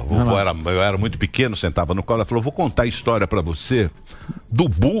Surita. Vovó eu era muito pequeno, sentava no colo, ela falou, vou contar a história pra você do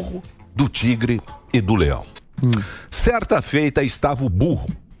burro, do tigre e do leão. Certa feita estava o burro.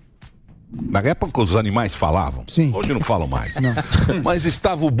 Na época os animais falavam. Sim. Hoje não falam mais. Mas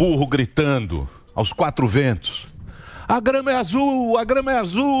estava o burro gritando aos quatro ventos. A grama é azul, a grama é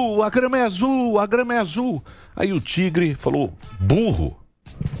azul, a grama é azul, a grama é azul. Aí o tigre falou, burro,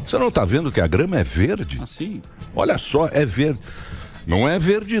 você não tá vendo que a grama é verde? Assim? Olha só, é verde. Não é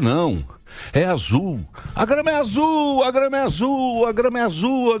verde não, é azul. A grama é azul, a grama é azul, a grama é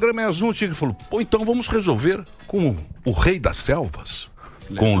azul, a grama é azul. O tigre falou, pô, então vamos resolver com o rei das selvas,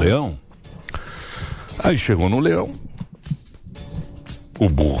 com o leão. Aí chegou no leão, o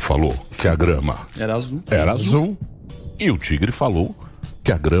burro falou que a grama Era azul. era azul e o tigre falou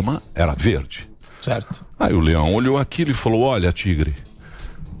que a grama era verde. Certo. Aí o leão olhou aquilo e falou, olha, tigre,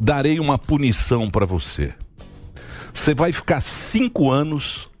 darei uma punição pra você. Você vai ficar 5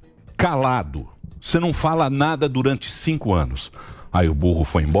 anos calado. Você não fala nada durante 5 anos. Aí o burro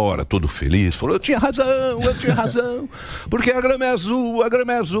foi embora, todo feliz, falou, eu tinha razão, porque a grama é azul, a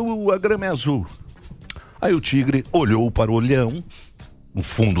grama é azul, a grama é azul. Aí o tigre olhou para o leão, no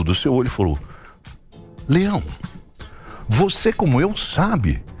fundo do seu olho, e falou, leão, você como eu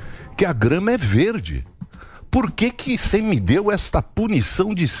sabe que a grama é verde. Por que você me deu esta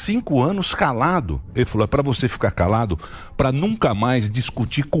punição de 5 anos calado? Ele falou, é para você ficar calado, para nunca mais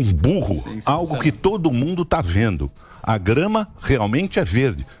discutir com burro, algo que todo mundo tá vendo. A grama realmente é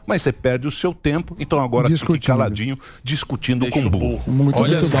verde, mas você perde o seu tempo, então agora fique caladinho, discutindo com o burro.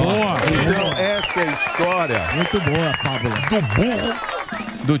 Olha só. boa. Então essa é a história Muito boa a fábula. do burro,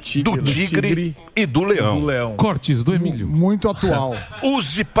 do tigre e do leão. Cortes do Emílio. Muito atual.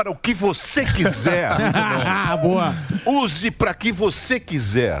 Use para o que você quiser. Boa. Use para que você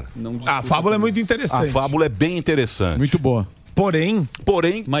quiser. A fábula é muito interessante. A fábula é bem interessante. Muito boa. Porém,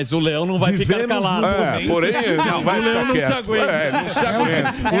 mas o leão não vai ficar calado. Porém, não vai o leão ficar não se quieto. aguenta. Não se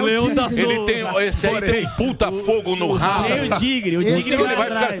aguenta. O leão tá Ele tem, esse aí tem um puta fogo no rabo. O tigre Então ele vai vai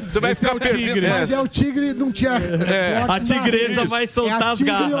ficar, você vai ficar perdendo. Mas é o tigre, não tinha. A tigresa vai soltar as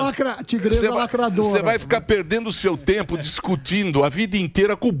garras. Tigresa lacradora. Você vai ficar perdendo o seu tempo discutindo a vida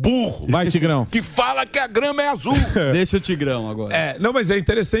inteira com o burro. Vai, Tigrão. Que fala que a grama é azul. Deixa o Tigrão agora. não, mas é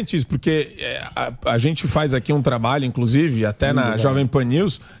interessante isso, porque a gente faz aqui um trabalho, inclusive, até na Jovem Pan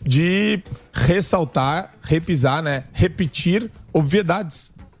News, de ressaltar, repisar, né? Repetir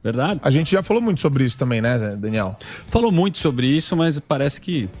obviedades. Verdade. A gente já falou muito sobre isso também, né, Daniel? Falou muito sobre isso, mas parece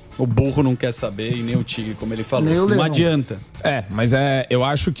que o burro não quer saber e nem o tigre, como ele falou. Nem o Não leão. adianta. Mas eu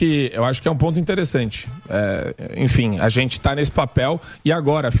acho que é um ponto interessante. Enfim, a gente tá nesse papel e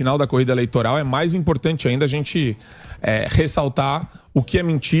agora, final da corrida eleitoral, é mais importante ainda a gente ressaltar o que é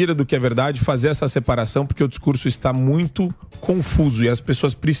mentira do que é verdade, fazer essa separação, porque o discurso está muito confuso e as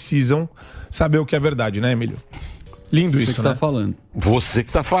pessoas precisam saber o que é verdade, né, Emílio? Lindo Você isso, que né? tá falando. Você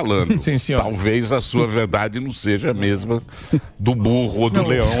que tá falando. Sim, senhor. Talvez a sua verdade não seja a mesma do burro ou do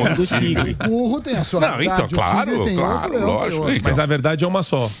leão ou do tigre. O burro tem a sua Não, verdade, então, o tigre claro, tem claro, outra, leão tem lógico. outra. Mas a verdade é uma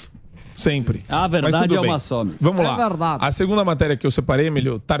só. Sempre. A Mas verdade tudo é bem. uma só. amigo. Vamos É lá. verdade. A segunda matéria que eu separei,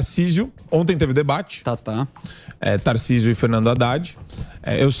 Emílio, Tarcísio. Ontem teve debate. Tá. Tarcísio e Fernando Haddad.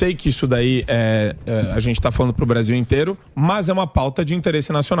 Eu sei que isso daí a gente está falando para o Brasil inteiro, mas é uma pauta de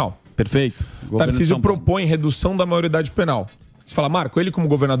interesse nacional. Perfeito. Tarcísio propõe redução da maioridade penal. Você fala, Marco, ele como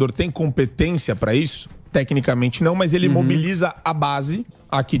governador tem competência para isso? tecnicamente não, mas ele mobiliza a base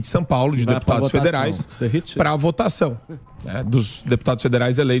aqui de São Paulo, de Vai deputados pra votação. federais, para a votação, né, dos deputados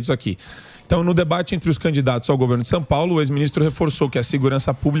federais eleitos aqui. Então, no debate entre os candidatos ao governo de São Paulo, o ex-ministro reforçou que a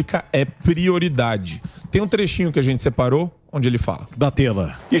segurança pública é prioridade. Tem um trechinho que a gente separou, onde ele fala. Da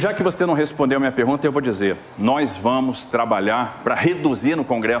tela. E já que você não respondeu a minha pergunta, eu vou dizer. Nós vamos trabalhar para reduzir no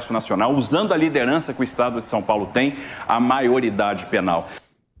Congresso Nacional, usando a liderança que o Estado de São Paulo tem, a maioridade penal.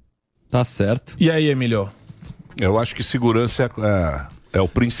 Tá certo. E aí, Emílio? Eu acho que segurança é o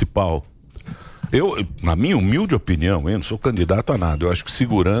principal. Eu, na minha humilde opinião, eu não sou candidato a nada. Eu acho que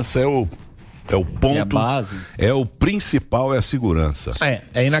segurança é o ponto. É a base. É o principal, é a segurança.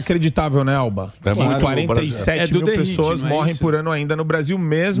 É inacreditável, né, Alba? É muito 47 mil pessoas morrem por ano ainda no Brasil,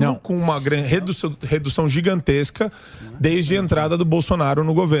 mesmo com uma redução gigantesca desde a entrada do Bolsonaro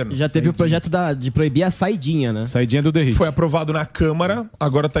no governo. Já teve o projeto de proibir a saidinha, né? Saidinha do derrite. Foi aprovado na Câmara,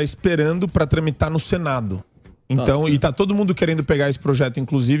 agora está esperando para tramitar no Senado. Então, e tá todo mundo querendo pegar esse projeto,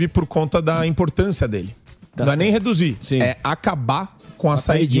 inclusive, por conta da importância dele. Não é nem reduzir, é acabar com a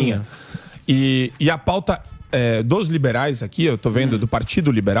saidinha. E a pauta dos liberais aqui, eu tô vendo do Partido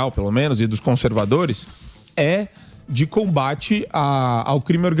Liberal, pelo menos, e dos conservadores, é de combate ao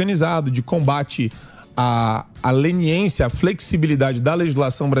crime organizado, de combate à leniência, à flexibilidade da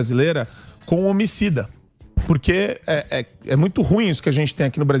legislação brasileira com o homicida. Porque é muito ruim isso que a gente tem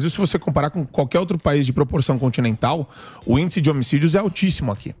aqui no Brasil. Se você comparar com qualquer outro país de proporção continental, o índice de homicídios é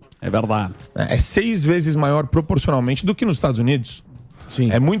altíssimo aqui. É verdade. É 6 vezes maior proporcionalmente do que nos Estados Unidos. Sim.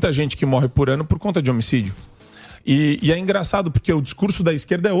 É muita gente que morre por ano por conta de homicídio. E é engraçado porque o discurso da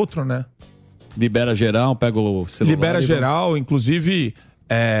esquerda é outro, né? Libera geral, pega o celular. Libera geral, inclusive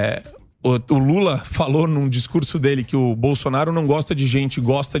o Lula falou num discurso dele que o Bolsonaro não gosta de gente,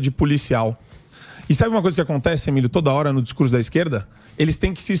 gosta de policial. E sabe uma coisa que acontece, Emílio, toda hora no discurso da esquerda? Eles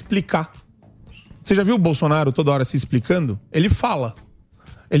têm que se explicar. Você já viu o Bolsonaro toda hora se explicando? Ele fala.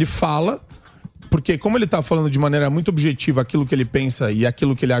 Ele fala, porque como ele tá falando de maneira muito objetiva aquilo que ele pensa e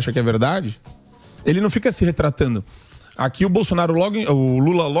aquilo que ele acha que é verdade, ele não fica se retratando. Aqui o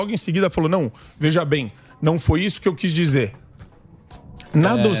Lula logo em seguida falou, não, veja bem, não foi isso que eu quis dizer.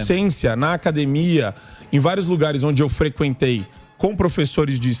 Na docência, na academia, em vários lugares onde eu frequentei com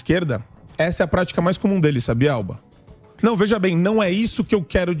professores de esquerda, essa é a prática mais comum deles, sabia, Alba? Não, veja bem, não é isso que eu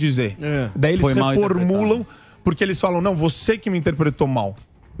quero dizer. Daí eles reformulam, porque eles falam, não, você que me interpretou mal.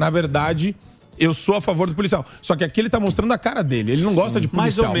 Na verdade, eu sou a favor do policial. Só que aqui ele tá mostrando a cara dele, ele não gosta de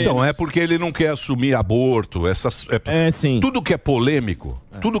policial. Então, é porque ele não quer assumir aborto, sim. Tudo que é polêmico,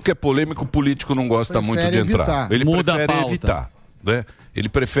 o político não gosta muito de entrar. evitar. Ele Muda a prefere pauta. evitar. Né? Ele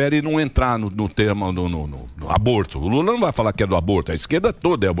prefere não entrar no tema no aborto. O Lula não vai falar que é do aborto. A esquerda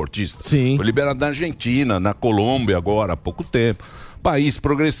toda é abortista. Sim. Foi liberado na Argentina, na Colômbia agora, há pouco tempo. País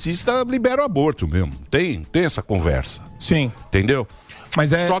progressista libera o aborto mesmo. Tem essa conversa. Sim. Entendeu? Mas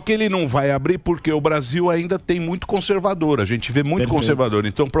Só que ele não vai abrir porque o Brasil ainda tem muito conservador. A gente vê muito conservador.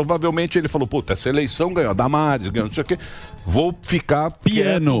 Então, provavelmente, ele falou, puta, essa eleição ganhou a Damares, ganhou não sei o quê. Vou ficar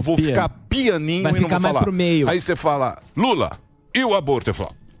Piano, quieto, ficar pianinho Vai e não ficar vou mais falar. pro meio. Aí você fala, Lula, e o aborto? Eu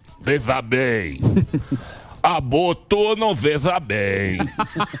falo, veja bem. Aborto não veja bem.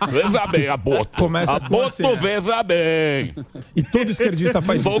 Veja bem, aborto. Começa com aborto, assim, né? veja bem. E todo esquerdista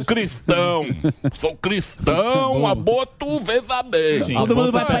faz Sou isso. cristão. Sou cristão, aborto, veja bem. Sim. Todo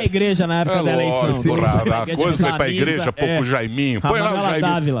mundo vai pra igreja na época da eleição. A coisa foi pra igreja, pouco Jaiminho. Põe lá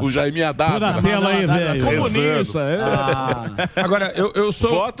o Jaiminho Põe na Dávila. tela aí, velho. Rezando. Agora, eu sou...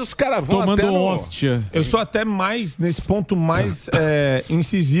 Vota os caras vão Tomando até no... hóstia. Eu sou até mais, nesse ponto, mais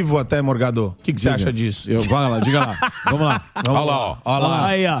incisivo até, Morgado. O que você acha disso? Vai lá, diga lá. Vamos lá. Olha lá, ó. Olha lá,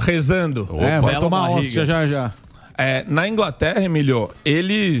 Aí, ó. rezando. Vai bela tomar barriga. hóstia já. Na Inglaterra, Emílio,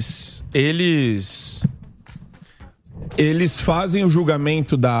 eles fazem o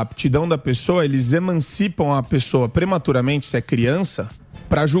julgamento da aptidão da pessoa, eles emancipam a pessoa prematuramente, se é criança,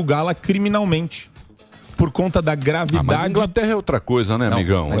 pra julgá-la criminalmente. Por conta da gravidade. Mas a Inglaterra é outra coisa, né,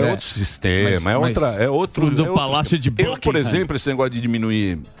 amigão? mas É outro sistema, é outro... Do Palácio de Eu, Buckingham. por exemplo, esse negócio de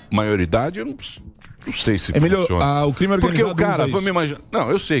diminuir maioridade, eu não sei se Emílio, funciona. o crime Porque organizado o cara, usa vamos isso. imaginar...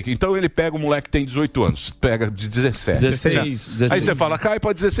 Não, eu sei. Então ele pega o moleque que tem 18 anos, pega de 17. 16. Aí você fala, cai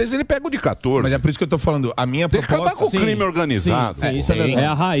pra 16, ele pega o de 14. Mas é por isso que eu tô falando. A minha Tem que proposta... acabar com o crime organizado. Sim, isso é verdade. É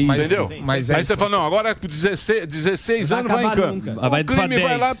a raiz. Entendeu? Mas Aí você fala, não, agora 16 Vai anos vai em acabar campo. nunca. Vai O crime pra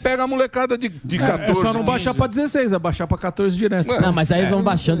vai lá, 10. pega a molecada de 14. É só não baixar 15. pra 16, é baixar pra 14 direto. Não, mas aí eles vão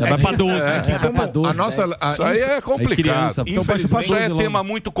baixando. Vai pra 12. Vai pra 12. A nossa... Isso aí é complicado. criança. Então baixa pra Isso aí 12 é logo. tema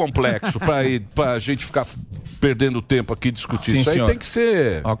muito complexo pra gente ficar perdendo tempo aqui discutir. Sim, Isso aí senhor. tem que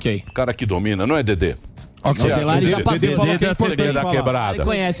ser Ok. o cara que domina, não é, Dedê? Ok. Delari já passou. Você quer dar quebrada? Ele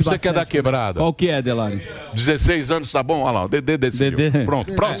conhece Você quer dar quebrada? Qual que é, Delari? 16 anos, tá bom? Olha lá, o Dedê decidiu.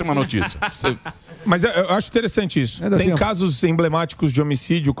 Pronto, próxima notícia. Mas eu acho interessante isso. Tem casos emblemáticos de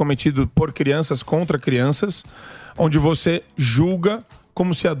homicídio cometido por crianças contra crianças, onde você julga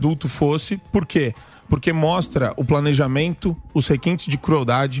como se adulto fosse. Por quê? Porque mostra o planejamento, os requintes de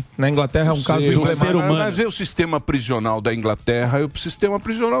crueldade. Na Inglaterra é um caso emblemático. Mas é o sistema prisional da Inglaterra e o sistema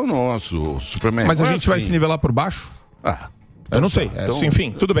prisional nosso, Superman. Mas a gente vai se nivelar por baixo? Eu não sei. então- enfim,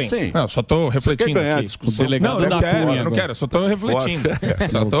 tudo bem. Sim. Não, só tô refletindo Você quer ganhar aqui. a discussão? O delegado Não, da eu quero, Cunha, eu não quero. Só tô refletindo.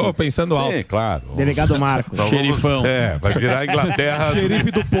 Só tô pensando alto. Sim, claro. Delegado Marcos. Então Xerifão. Vai virar Inglaterra.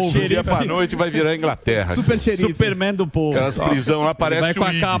 Xerife do povo. Do dia pra noite vai virar Inglaterra. Super xerife. Superman do povo. Aquelas prisão lá parece Vai com o a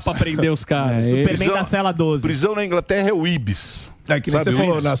Ibis. capa prender os caras. Superman da cela 12. Prisão na Inglaterra é o Ibis. É que nem Sabe você o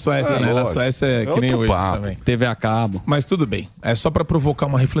falou Ibis? na Suécia, né? Na lógico. Suécia é que nem outro o Ibis papo. também. TV a cabo. Mas tudo bem. É só pra provocar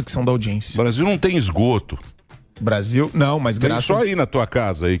uma reflexão da audiência. O Brasil não tem esgoto. Brasil, não, mas Tem graças... só aí na tua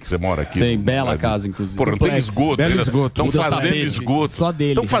casa aí que você mora aqui. Tem no bela Brasil. casa, inclusive. Porra, não tem Complexo. esgoto. Belo esgoto. Estão Muda fazendo tapete. esgoto. Só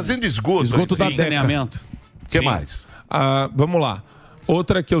dele. Estão fazendo esgoto. Esgoto da Sim. saneamento. O que mais? Vamos lá.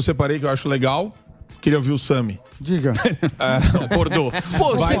 Outra que eu separei que eu acho legal. Queria ouvir o Sami. Diga. Acordou.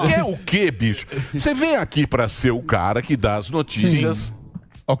 Pô, você quer o quê, bicho? Você vem aqui pra ser o cara que dá as notícias.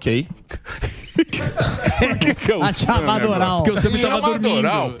 Ok. Por que é o A chamada Sami, oral. mano? Porque o Sami tava Chamada dormindo.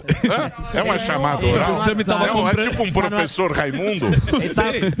 oral? Hã? É uma chamada oral? O Sami tava é comprando- tipo um professor Raimundo?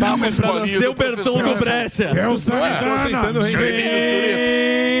 Tá uma escolinha Seu do Berton professor do Brecha. tentando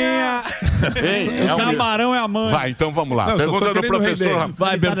O Chamarão é a mãe. Vai, então vamos lá. Não, só tô Pergunta do querendo professor. render.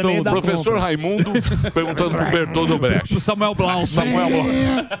 Vai, Berton. Professor Raimundo perguntando pro Bertoldo Brecht. O Samuel Blau. Samuel Blau.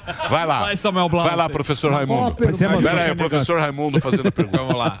 Vai lá. Vai, Samuel Blau. Vai lá, professor Raimundo. Pera aí, o professor Raimundo fazendo a pergunta.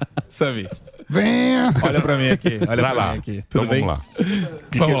 Vamos lá. Sami, Venha. olha pra mim aqui. Olha Vai pra lá. mim aqui. Então Tudo bem? vamos lá.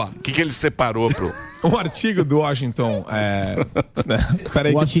 Vamos lá. O que ele separou pro... Um artigo do Washington.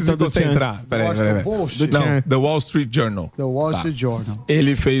 Peraí, que eu preciso Washington do concentrar. Peraí. Washington Post. Não, The Wall Street Journal. The Wall Tá. Street Journal.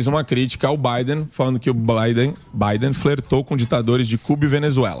 Ele fez uma crítica ao Biden, falando que o Biden flertou com ditadores de Cuba e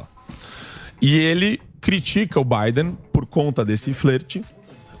Venezuela. E ele critica o Biden por conta desse flerte,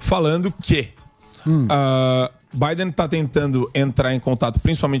 falando que Biden está tentando entrar em contato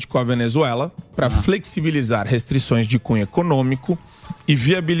principalmente com a Venezuela para flexibilizar restrições de cunho econômico e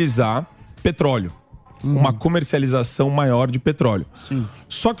viabilizar petróleo. Uma comercialização maior de petróleo.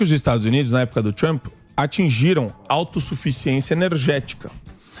 Só que os Estados Unidos, na época do Trump, atingiram autossuficiência energética.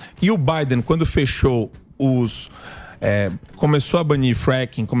 E o Biden, quando fechou começou a banir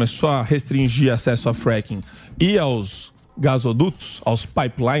fracking, começou a restringir acesso a fracking e aos gasodutos, aos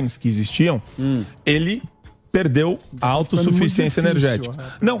pipelines que existiam, ele perdeu a autossuficiência energética.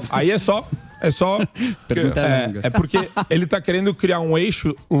 Não, aí é só porque ele está querendo criar um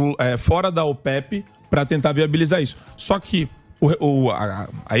eixo fora da OPEP para tentar viabilizar isso. Só que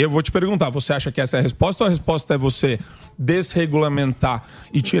aí eu vou te perguntar, você acha que essa é a resposta ou a resposta é você desregulamentar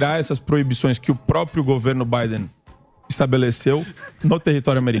e tirar essas proibições que o próprio governo Biden estabeleceu no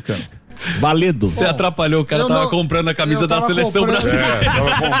território americano? Valedo. Você atrapalhou, o cara Eu tava não- comprando a camisa eu da tava seleção comprando- brasileira.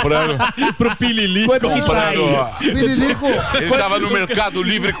 Tava comprando... Pro Pililico. Quanto que tá aí? Pirilico. Ele tava no Mercado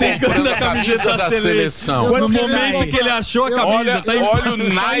Livre comprando a camisa da seleção. No Quanto que momento tá? que ele achou a camisa, Olha, tá em olha o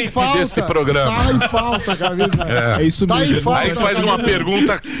naipe desse programa. Tá em falta, camisa. É isso Tá mesmo. em falta. Aí faz uma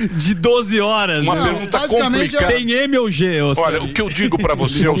pergunta, de 12 horas. uma né? pergunta basicamente complicada. Tem M ou G? Ô, Olha, Sami? o que eu digo pra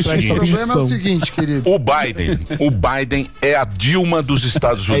você é o O seguinte. problema é o seguinte, querido. O Biden é a Dilma dos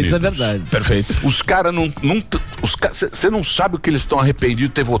Estados Unidos. Isso é verdade. Perfeito. Os caras não. Você não sabe o que eles estão arrependidos de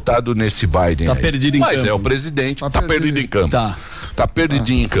ter votado nesse Biden. Tá aí. perdido em Mas campo. é o presidente. Tá Tá perdido em campo. Tá. Tá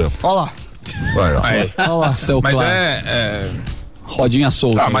perdidinho em campo. Olha lá. Vai, ó. Olha lá. Seu Mas claro. Rodinha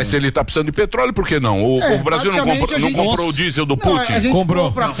solta. Ah, mas se ele tá precisando de petróleo, por que não? O Brasil não basicamente, comprou, a não gente- comprou o diesel do Putin? A gente Comprou.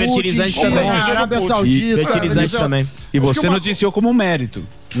 compra Não, fertilizante Putin, também. Arábia E Saudita. fertilizante também. E Acho você que uma- noticiou como mérito.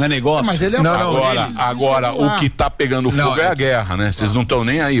 Não é negócio? Mas ele é Não, Agora, o que tá pegando fogo é a guerra, né? Vocês não estão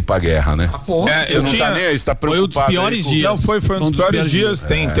nem aí pra guerra, né? Porra. Você não tá nem aí, você tá Foi um dos preocupado. piores aí com- dias. Não, foi um dos piores dias.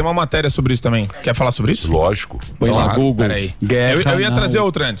 Tem uma matéria sobre isso também. Quer falar sobre isso? Lógico. Põe lá Claro. Google. Peraí. Guerra Eu ia não. trazer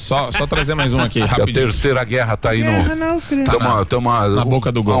outra antes. Só trazer mais uma aqui, Que a rapidinho. terceira guerra tá aí no. Estamos na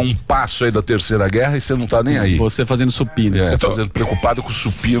boca do gol. a um passo aí da terceira guerra e você não tá nem aí. Você fazendo supino. É, fazendo preocupado com o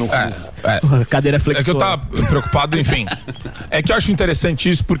supino. Cadeira É que eu flexora. tava preocupado, enfim. É que eu acho interessante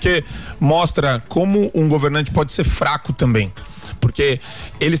isso porque mostra como um governante pode ser fraco também. Porque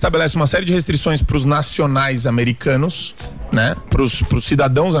ele estabelece uma série de restrições para os nacionais americanos, né? Para os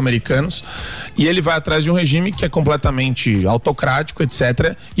cidadãos americanos. E ele vai atrás de um regime que é completamente autocrático,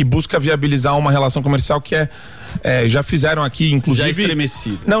 etc. E busca viabilizar uma relação comercial que já fizeram aqui, inclusive. Já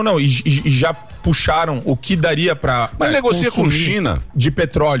estremecido. Não, e já puxaram o que daria para Mas negocia com China. de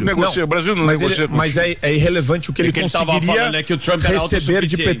petróleo. Negocia, o Brasil não negocia com mas China. é irrelevante o que ele ele tava conseguiria falando é que o Trump era receber de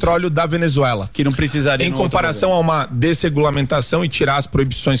autossuficiente. petróleo da Venezuela. Que não precisaria. Em no outro comparação a uma desregulamentação e tirar as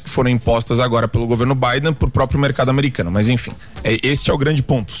proibições que foram impostas agora pelo governo Biden pro próprio mercado americano. Mas enfim, este é o grande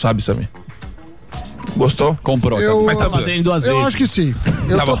ponto, sabe, Samir? Gostou? Comprou. Mas tá fazendo duas Eu vezes. acho que sim.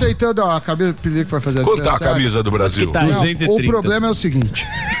 Eu Tá tô bom. tentando a camisa do Pilico vai fazer Quanto tá a aniversário. camisa do Brasil? Que tá? Não, 230. o problema é o seguinte: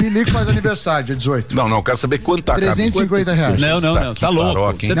 Pilico faz aniversário, dia 18. Não, quero saber quanto tá a camisa. 350 reais. Não, tá louco.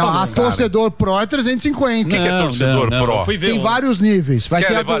 Taroca, hein? Você tá Não, a louco. torcedor pro é 350. Quem que é torcedor pro? Fui ver Tem um. vários níveis. Vai Quer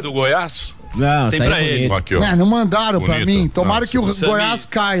ter levar do Goiás? Não, Tem isso aí pra é ele. bonito. Aqui, ó. É, não mandaram pra Bonito. mim. Tomara Nossa, que o você Goiás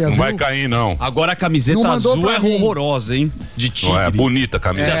caia, Não viu? vai cair, não. Agora a camiseta Não mandou azul pra é mim. horrorosa, hein? De tigre. Não é bonita a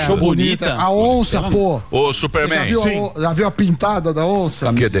camisa. Você achou bonita? A onça, pô. Ô, Você Superman. já viu a pintada da onça?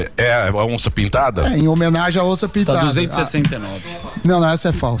 É a onça pintada? É, em homenagem à onça pintada. Tá 269. Não, essa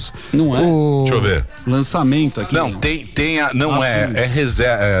é falsa. Não é? Deixa eu ver. Lançamento aqui. Não, tem a. Não Azul. é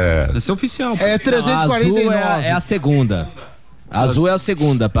reserva. Esse é oficial. É A azul 349. é a segunda. A azul é a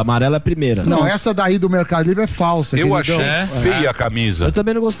segunda, a amarela é a primeira. Não, essa daí do Mercado Livre é falsa. Eu queridão. achei feia a camisa. Eu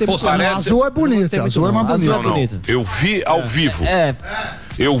também não gostei muito. A azul é bonita, a azul é mais Azul bonita. é bonita. Eu vi ao vivo. É,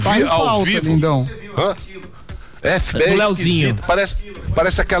 Eu Tá vi em ao falta, vivo. lindão. Hã? É do Leozinho. esquisito.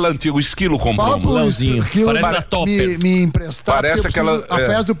 Parece aquela antiga. O Esquilo comprou Fala pro Leozinho. Esquilo Parece da Topper. me emprestar. Parece porque eu aquela- preciso- A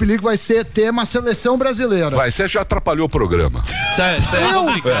festa do Pelico vai ser tema seleção brasileira. Vai, você já atrapalhou o programa. Sério,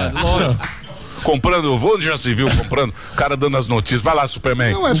 complicado. Lógico. Comprando, onde já se viu comprando? O cara dando as notícias. Vai lá,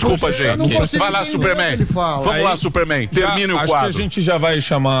 Superman. Não, é Desculpa, porque eu não gente. consigo Vai lá, entender Superman. o que ele fala. Vamos lá, Aí, Superman. Termine o acho quadro. que a gente já vai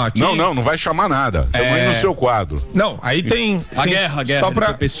chamar aqui. Não vai chamar nada. Estamos aí no seu quadro. Não, aí tem. A guerra, Só ele foi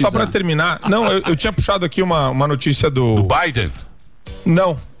pra, pesquisar. só pra terminar. Não, eu tinha puxado aqui uma notícia do. Biden?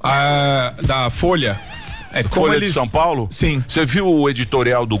 Não, da Folha. É como Folha eles... de São Paulo? Sim. Você viu o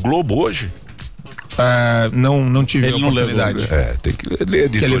editorial do Globo hoje? Não tive Ele a não leu, oportunidade. Tem que ler editorial.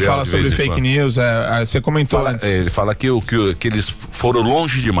 Que ele fala de sobre vez em fake quando. news. Você comentou antes. Ele fala que eles foram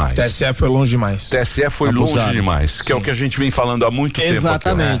longe demais. TSE foi longe demais. TSE foi Abusado. longe demais, que é o que a gente vem falando há muito tempo aqui.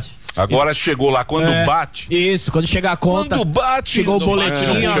 Exatamente. Agora chegou lá, quando É, bate. Isso, quando chegar a conta. Quando bate, chegou o boletim,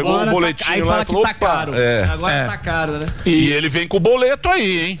 chegou agora o boletim tá, aí lá fala e falou, que tá opa, caro. é. Agora tá caro, né? E ele vem com o boleto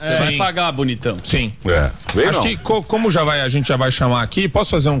aí, hein? Você vai pagar, bonitão. Sim. Vem Acho não. que como a gente já vai chamar aqui,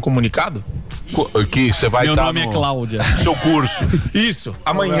 posso fazer um comunicado? Que você vai Meu estar nome é Cláudia. seu curso. Isso.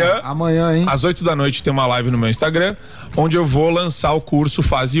 Amanhã, hein? às 8 da noite, tem uma live no meu Instagram, onde eu vou lançar o curso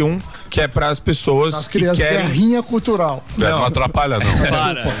Fase 1, que é para as pessoas As que crianças, querem... guerrinha cultural. Não atrapalha não.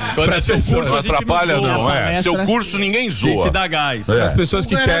 Para. Quando Pra é seu pessoas- curso, Não a gente atrapalha zoa. não, é. Seu curso ninguém Tem que zoa. se dar gás. É. As pessoas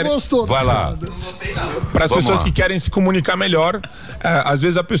que O Guerra querem... gostou. Vai lá. Para as Vamos pessoas lá. que querem se comunicar melhor, às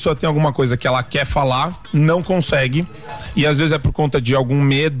vezes a pessoa tem alguma coisa que ela quer falar, não consegue, e às vezes é por conta de algum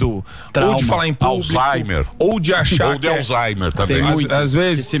medo, Trauma, ou de falar em público, Alzheimer. ou de achar Ou de que é- Alzheimer também. Tem Às- muito às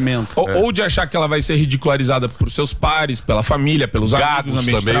vezes, esquecimento. ou de achar que ela vai ser ridicularizada por seus pares, pela família, pelos amigos, no Gados ambiente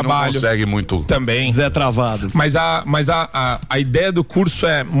de também não trabalho. consegue muito. Também. Zé Travado. Mas a ideia do curso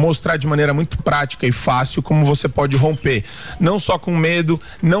é mostrar de maneira muito prática e fácil como você pode romper. Não só com medo,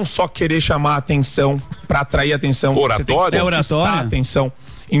 não só querer chamar a atenção para atrair atenção. Você tem que Oratória? É conquistar oratória? a atenção.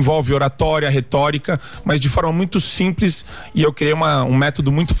 Envolve oratória, retórica, mas de forma muito simples, e eu criei um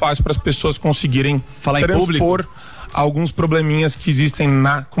método muito fácil para as pessoas conseguirem Falar em transpor alguns problemminhas que existem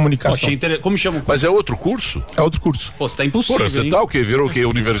na comunicação. Como chama o curso? Mas é outro curso? É outro curso. Pô, você tá impossível, Porra, você hein? tá o quê? Virou o quê?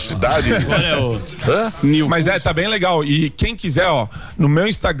 Universidade? Agora é o... Hã? Mas tá bem legal. E quem quiser, no meu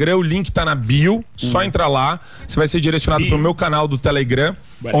Instagram, o link tá na bio, só entrar lá. Você vai ser direcionado pro meu canal do Telegram,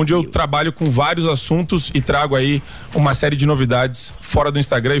 onde eu trabalho com vários assuntos e trago aí uma série de novidades fora do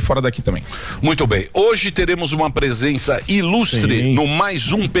Instagram e fora daqui também. Muito bem. Hoje teremos uma presença ilustre Sim. no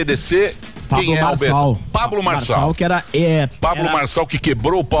mais um PDC. Pablo Quem é, Marçal. Alberto? Pablo Marçal. que era... Pablo era- Marçal que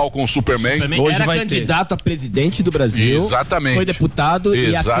quebrou o pau com o Superman. Superman era candidato a presidente do Brasil. Exatamente. Foi deputado e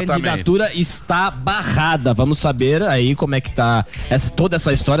a Exatamente. candidatura está barrada. Vamos saber aí como é que tá toda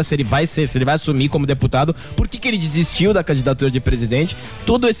essa história, se ele vai assumir como deputado, por que ele desistiu da candidatura de presidente.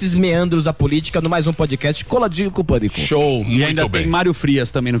 Todos esses meandros da política no mais um podcast coladinho com o Pânico. Show. E ainda bem. tem Mário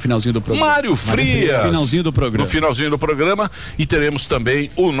Frias também no finalzinho do programa. Mário Frias. Finalzinho do programa. No finalzinho do programa. E teremos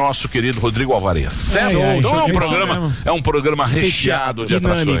também o nosso querido Rodrigo Alvarez. Certo? Então é um programa recheado de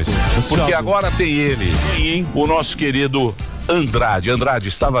atrações. Porque agora tem ele, o nosso querido Andrade. Andrade,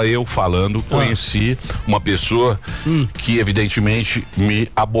 estava eu falando, conheci uma pessoa que evidentemente me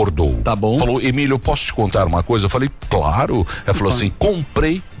abordou. Tá bom. Falou, Emílio, eu posso te contar uma coisa? Eu falei, claro. Ela falou assim,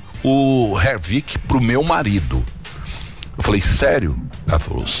 comprei o Hervik pro meu marido. Eu falei, sério? Ela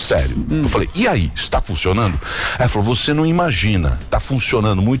falou, sério. Eu falei, e aí, está funcionando? Ela falou, você não imagina, tá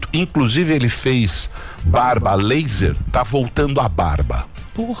funcionando muito. Inclusive ele fez barba laser, tá voltando a barba.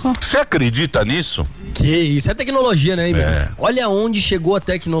 Porra. Você acredita nisso? Que isso, é tecnologia, né, Emílio? Olha onde chegou a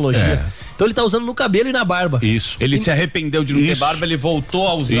tecnologia. Então ele tá usando no cabelo e na barba. Isso. Ele se arrependeu de não ter barba, ele voltou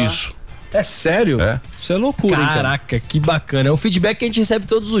a usar. Isso. É sério? Isso é loucura, Caraca, que bacana. É o feedback que a gente recebe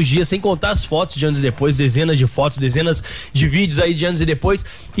todos os dias, sem contar as fotos de antes e depois, dezenas de fotos, dezenas de vídeos aí de antes e depois.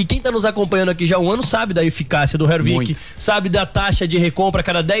 E quem tá nos acompanhando aqui já há um ano sabe da eficácia do Hervik, sabe da taxa de recompra.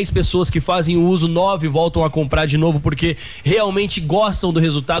 Cada 10 pessoas que fazem o uso, 9 voltam a comprar de novo porque realmente gostam do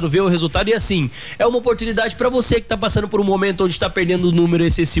resultado, vê o resultado. E assim, é uma oportunidade pra você que tá passando por um momento onde tá perdendo o número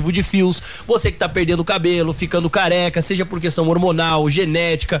excessivo de fios, você que tá perdendo o cabelo, ficando careca, seja por questão hormonal,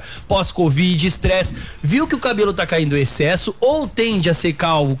 genética, pós-Covid, estresse, viu que o cabelo tá caindo em excesso ou tende a ser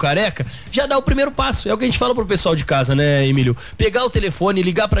calvo, careca, já dá o primeiro passo. É o que a gente fala pro pessoal de casa, né, Emílio? Pegar o telefone e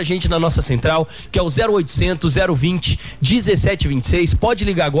ligar pra gente na nossa central, que é o 0800 020 1726. Pode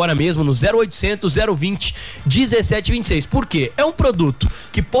ligar agora mesmo no 0800 020 1726. Por quê? É um produto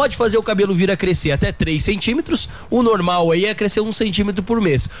que pode fazer o cabelo vir a crescer até 3 centímetros. O normal aí é crescer 1 centímetro por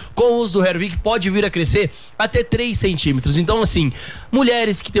mês. Com o uso do Hervik pode vir a crescer até 3 centímetros. Então, assim,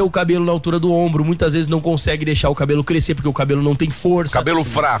 mulheres que têm o cabelo na altura do ombro, muitas vezes não consegue deixar o cabelo crescer porque o cabelo não tem força. Cabelo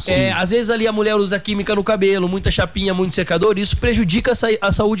fraco. Às vezes ali a mulher usa química no cabelo, muita chapinha, muito secador, isso prejudica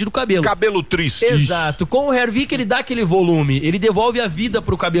a saúde do cabelo. Cabelo triste. Exato. Com o Hervik ele dá aquele volume, ele devolve a vida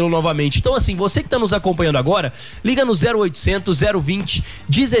pro cabelo novamente. Então assim, você que tá nos acompanhando agora, liga no 0800 020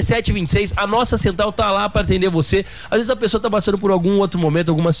 1726, a nossa central tá lá pra atender você. Às vezes a pessoa tá passando por algum outro momento,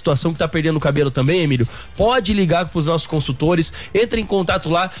 alguma situação que tá perdendo o cabelo também, Emílio, pode ligar pros nossos consultores, entre em contato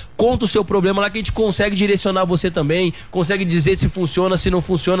lá, conta o seu problema lá que a gente consegue direcionar você também, consegue dizer se funciona, se não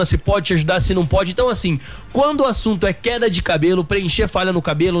funciona, se pode te ajudar, se não pode. Então assim, quando o assunto é queda de cabelo, preencher falha no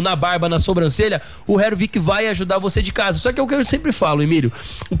cabelo, na barba, na sobrancelha, o Hervik vai ajudar você de casa. Só que é o que eu sempre falo, Emílio,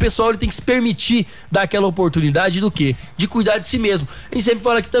 o pessoal ele tem que se permitir dar aquela oportunidade do quê? De cuidar de si mesmo. A gente sempre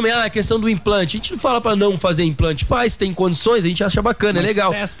fala aqui também, a questão do implante, a gente não fala pra não fazer implante, faz, tem condições, a gente acha bacana, é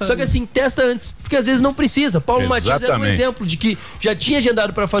legal. Só que assim, testa antes, porque às vezes não precisa. Paulo Matias era um exemplo de que já tinha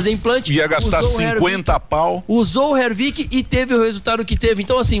agendado pra fazer implante, ia gastar 50 pau. Usou o Hervik e teve o resultado que teve.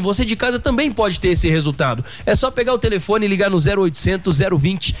 Então assim, você de casa também pode ter esse resultado. É só pegar o telefone e ligar no 0800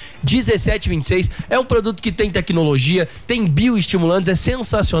 020 1726. É um produto que tem tecnologia, tem bioestimulantes, é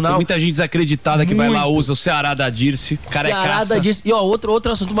sensacional. Tem muita gente desacreditada que vai lá, usa o Ceará da Dirce, Ceará da Dirce. E ó,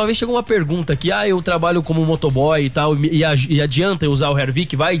 outro assunto, uma vez chegou uma pergunta que, eu trabalho como motoboy e tal, e adianta eu usar o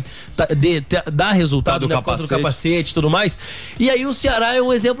Hervik, vai dar resultado, né, contra o capacete e tudo mais. E aí o Ceará é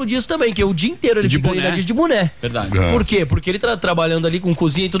um exemplo disso também, que o dia inteiro ele fica ali na de boné. Verdade. Por quê? Porque ele tá trabalhando ali com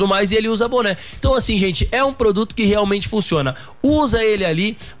cozinha e tudo mais e ele usa boné. Então assim, gente, é um produto que realmente funciona. Usa ele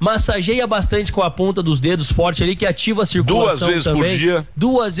ali, massageia bastante com a ponta dos dedos forte ali, que ativa a circulação 2 vezes também. por dia.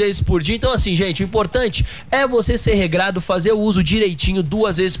 2 vezes por dia. Então assim, gente, o importante é você ser regrado, fazer o uso direitinho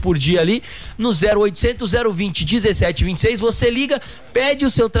 2 vezes por dia ali, no 0800 020 1726. Você liga, pede o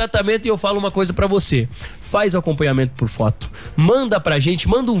seu tratamento e eu falo uma coisa pra você. Faz o acompanhamento por foto, manda pra gente,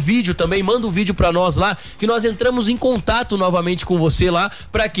 manda um vídeo também, manda um vídeo pra nós lá, que nós entramos em contato novamente com você lá,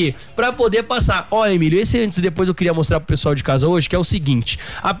 pra quê? Pra poder passar. Olha, Emílio, esse antes e depois eu queria mostrar pro pessoal de casa hoje, que é o seguinte,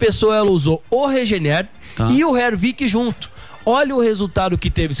 a pessoa ela usou o Regener e o Hervik junto. Olha o resultado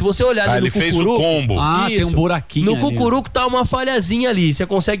que teve. Se você olhar ali no Cucuruco... Ele fez o combo. Tem um buraquinho no Cucuruco tá uma falhazinha ali, você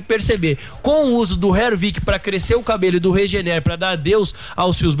consegue perceber. Com o uso do Hervik pra crescer o cabelo e do Regener pra dar adeus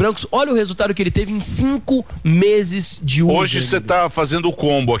aos fios brancos, olha o resultado que ele teve em 5 meses de uso. Hoje você tá fazendo o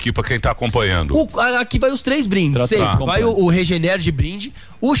combo aqui pra quem tá acompanhando. Aqui vai os 3 brindes. Vai o Regener de brinde,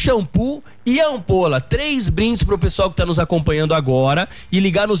 o shampoo e a ampola. 3 brindes pro pessoal que tá nos acompanhando agora e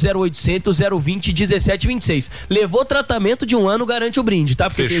ligar no 0800 020 1726. Levou tratamento de 1 ano, garante o brinde, tá?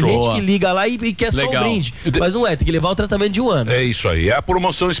 Porque Fechou. tem gente que liga lá e quer só o brinde. Mas não é, tem que levar o tratamento de 1 ano. É isso aí. É a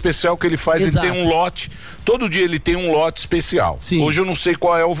promoção especial que ele faz. Exato. Ele tem um lote. Todo dia ele tem um lote especial. Sim. Hoje eu não sei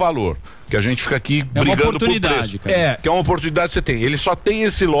qual é o valor. Que a gente fica aqui brigando por preço. Que é uma oportunidade que você tem. Ele só tem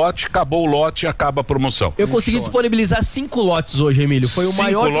esse lote, acabou o lote e acaba a promoção. Eu consegui disponibilizar 5 lotes hoje, Emílio. Foi o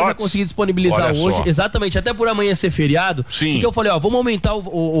maior que eu já consegui disponibilizar hoje. Exatamente, até por amanhã ser feriado. Sim. Porque eu falei, vamos aumentar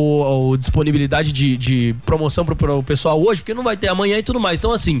a disponibilidade de promoção pro pessoal hoje, porque não vai ter amanhã e tudo mais.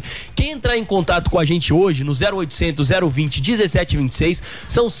 Então assim, quem entrar em contato com a gente hoje no 0800 020 1726,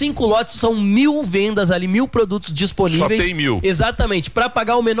 são 5 lotes, são 1000 vendas ali, 1000 produtos disponíveis. Só tem 1000. Exatamente, pra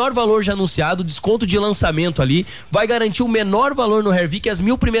pagar o menor valor já anunciado, desconto de lançamento ali, vai garantir o menor valor no Hervik, as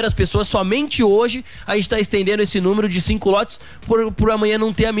 1.000 primeiras pessoas, somente hoje a gente tá estendendo esse número de 5 lotes por amanhã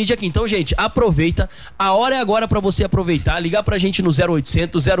não ter a mídia aqui. Então, gente, aproveita, a hora é agora pra você aproveitar, ligar pra gente no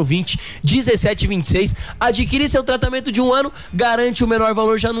 0800 020 1726, adquire seu tratamento de 1 ano, garante o menor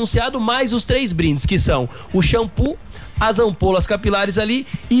valor já anunciado, mais os 3 brindes, que são o shampoo, as ampolas capilares ali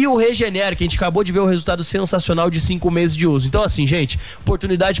e o Regener, que a gente acabou de ver o resultado sensacional de 5 meses de uso. Então assim, gente,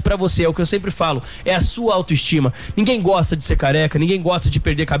 oportunidade pra você, é o que eu sempre falo, é a sua autoestima. Ninguém gosta de ser careca, ninguém gosta de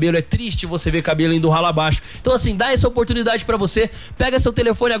perder cabelo, é triste você ver cabelo indo ralo abaixo. Então assim, dá essa oportunidade pra você, pega seu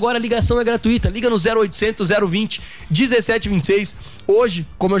telefone agora, a ligação é gratuita, liga no 0800 020 1726. Hoje,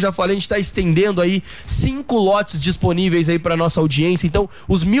 como eu já falei, a gente tá estendendo aí 5 lotes disponíveis aí pra nossa audiência, então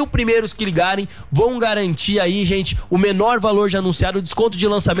os 1.000 primeiros que ligarem vão garantir aí, gente, o menor valor já anunciado, desconto de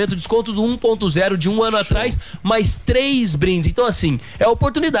lançamento, desconto do 1.0 de 1 ano atrás, mais 3 brindes. Então assim, é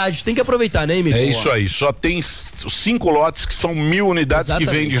oportunidade, tem que aproveitar, né, Emílio? É isso aí, só tem 5 lotes que são 1.000 unidades.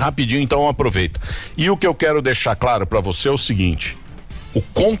 Exatamente. Que vende rapidinho, então aproveita. E o que eu quero deixar claro pra você é o seguinte: o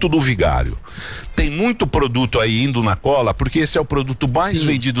conto do vigário. Tem muito produto aí indo na cola, porque esse é o produto mais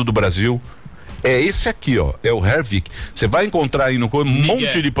vendido do Brasil. É esse aqui, ó, é o Hervik. Você vai encontrar aí no um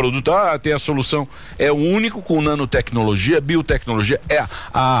monte de produto. Ah, tem a solução. É o único com nanotecnologia, biotecnologia. É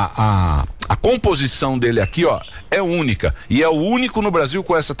a composição dele aqui, ó, é única. E é o único no Brasil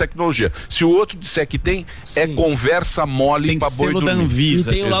com essa tecnologia. Se o outro disser que tem, é conversa mole tem pra boi selo dormir. da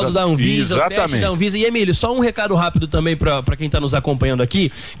Anvisa. E tem o laudo da Anvisa, Exatamente. o teste da Anvisa. E Emílio, só um recado rápido também pra quem tá nos acompanhando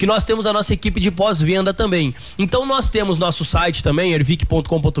aqui, que nós temos a nossa equipe de pós-venda também. Então nós temos nosso site também,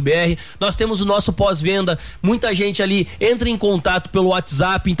 hervik.com.br, nós temos o nosso pós-venda, muita gente ali entra em contato pelo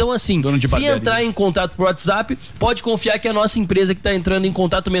WhatsApp, então assim, se entrar em contato por WhatsApp, pode confiar que é a nossa empresa que tá entrando em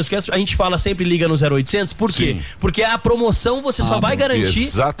contato mesmo, porque a gente fala sempre liga no 0800, por quê? Porque a promoção você só vai garantir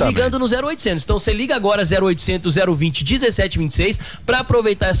ligando no 0800, então você liga agora 0800 020 1726 pra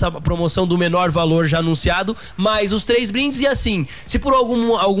aproveitar essa promoção do menor valor já anunciado, mais os 3 brindes. E assim, se por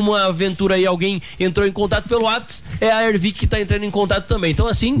alguma aventura aí alguém entrou em contato pelo WhatsApp, é a Hervik que tá entrando em contato também, então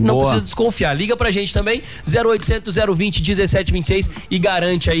assim, não precisa desconfiar, liga pra gente também, 0800 020 1726 e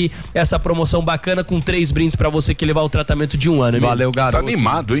garante aí essa promoção bacana com 3 brindes pra você que levar o tratamento de 1 ano. Valeu, garoto. Tá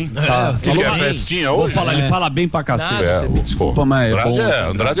animado, hein? Tá. Falou a festinha hoje. Vou falar, ele fala bem pra cacete. Desculpa, mas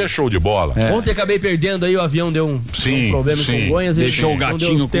Andrade é show de bola. Ontem acabei perdendo aí, o avião deu um problema em Congonhas. Deixou o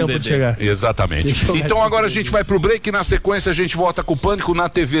gatinho com tempo de chegar. Exatamente. Então agora a gente vai pro break, na sequência a gente volta com o Pânico na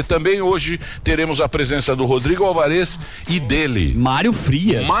TV também. Hoje teremos a presença do Rodrigo Alvarez e dele, Mário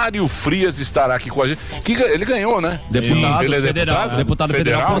Frias. Mário Frias estará aqui com a gente. Ele ganhou, né? Deputado ele é federal. Deputado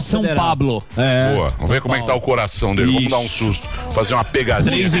federal por São Pablo. Boa. Vamos ver como é que tá o coração dele. Vamos dar um susto. Fazer uma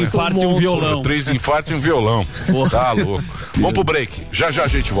pegadinha. 3 infartos e um violão. 3 infartos e um violão. Tá louco. Vamos pro break. Já a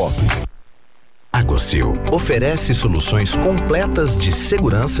gente volta. A Gocil oferece soluções completas de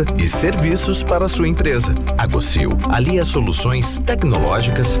segurança e serviços para a sua empresa. A Gocil alia soluções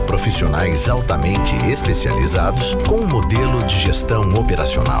tecnológicas, profissionais altamente especializados com um modelo de gestão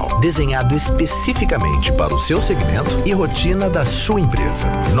operacional desenhado especificamente para o seu segmento e rotina da sua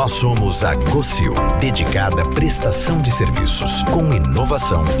empresa. Nós somos a Gocil, dedicada à prestação de serviços com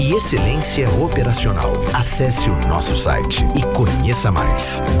inovação e excelência operacional. Acesse o nosso site e conheça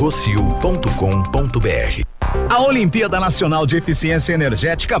mais. gocil.com.br. A Olimpíada Nacional de Eficiência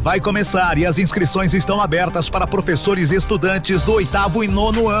Energética vai começar e as inscrições estão abertas para professores e estudantes do 8º e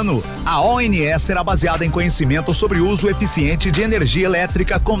 9º ano. A ONS será baseada em conhecimento sobre o uso eficiente de energia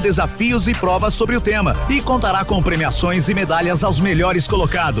elétrica, com desafios e provas sobre o tema, e contará com premiações e medalhas aos melhores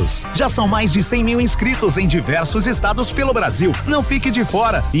colocados. Já são mais de 100 mil inscritos em diversos estados pelo Brasil. Não fique de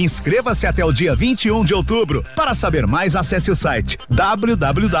fora. Inscreva-se até o dia 21 de outubro. Para saber mais, acesse o site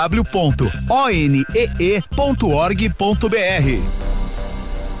www.onee.org.br.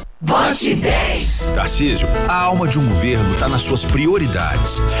 Vote 10. Tarcísio, a alma de um governo está nas suas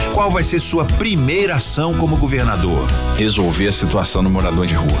prioridades. Qual vai ser sua primeira ação como governador? Resolver a situação do morador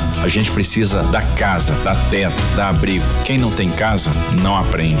de rua. A gente precisa dar casa, dar teto, dar abrigo. Quem não tem casa, não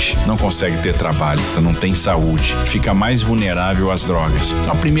aprende, não consegue ter trabalho, não tem saúde, fica mais vulnerável às drogas.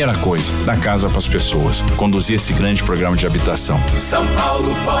 Então, a primeira coisa, dar casa para as pessoas. Conduzir esse grande programa de habitação. São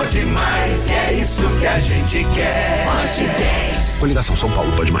Paulo pode mais, e é isso que a gente quer. Vote 10. Coligação São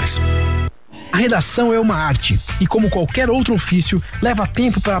Paulo pode mais. A redação é uma arte e, como qualquer outro ofício, leva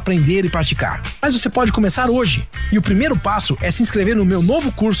tempo para aprender e praticar. Mas você pode começar hoje. E o primeiro passo é se inscrever no meu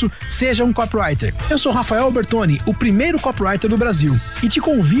novo curso Seja um Copywriter. Eu sou Rafael Bertoni, o primeiro copywriter do Brasil, e te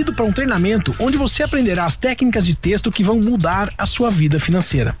convido para um treinamento onde você aprenderá as técnicas de texto que vão mudar a sua vida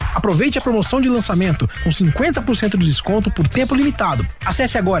financeira. Aproveite a promoção de lançamento com 50% de desconto por tempo limitado.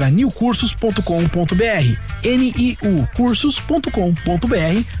 Acesse agora newcursos.com.br, NIU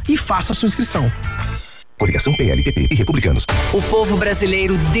cursos.com.br e faça sua inscrição. Coligação PLPP e Republicanos. O povo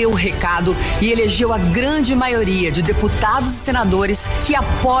brasileiro deu o recado e elegeu a grande maioria de deputados e senadores que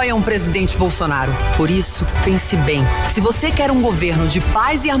apoiam o presidente Bolsonaro. Por isso, pense bem. Se você quer um governo de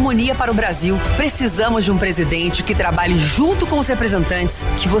paz e harmonia para o Brasil, precisamos de um presidente que trabalhe junto com os representantes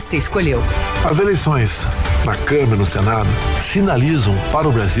que você escolheu. As eleições na Câmara e no Senado sinalizam para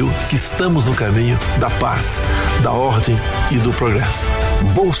o Brasil que estamos no caminho da paz, da ordem e do progresso.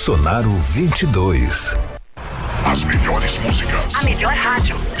 Bolsonaro 22. As melhores músicas. A melhor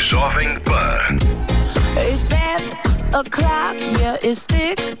rádio. Jovem Pan. It's bad o'clock, yeah, it's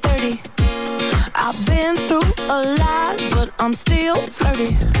thick 30. I've been through a lot, but I'm still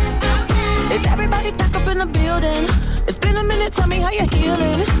flirty. Is everybody back up in the building? It's been a minute, tell me how you're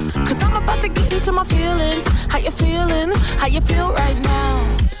healing. Cause I'm about to get into my feelings. How you feeling? How you feel right now?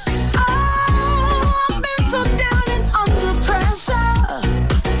 Oh, I've been so down and under pressure.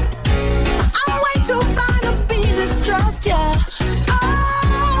 I'm way too fine to be distressed, yeah.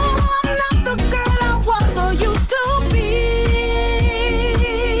 Oh, I'm not the girl I was or used to be.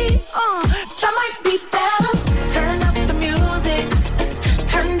 I might be better. Turn up the music,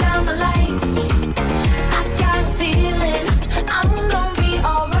 turn down the lights. I got a feeling I'm gonna be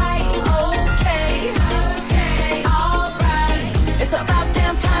alright, okay, alright. It's about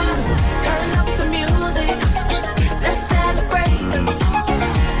damn time. Turn up the music, let's celebrate.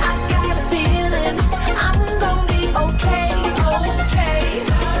 I got a feeling I'm gonna be okay,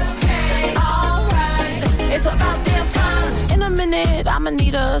 alright. It's about damn time. In a minute, I'ma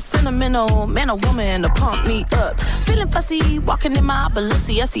need a sentimental man or woman to pump me up. Feeling fussy, walking in my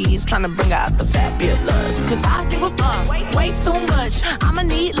Balenciennes, trying to bring out the fabulous. Cause I give a fuck, way too much. I'ma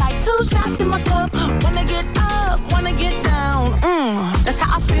need like 2 shots in my cup. Wanna get up, wanna get down. That's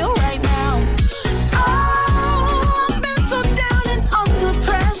how I feel right now. Oh, I've been so down and under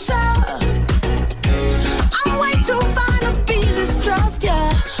pressure. I'm way too fine to be distressed,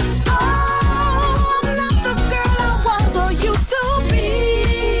 yeah. Oh, I'm not the girl I was or used to be.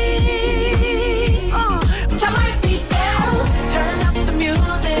 But I might be better. Turn up the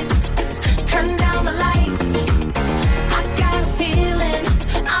music, turn down the lights. I got a feeling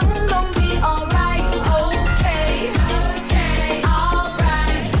I'm gonna be alright, okay,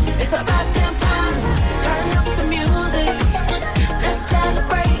 alright. It's about damn time. Turn up the music, let's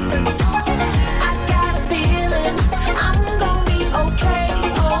celebrate. I got a feeling I'm gonna be okay,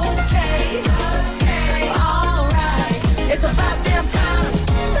 alright. It's about damn time.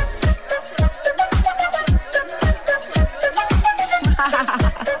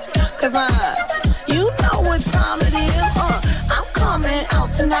 Cause you know what time it is. I'm coming out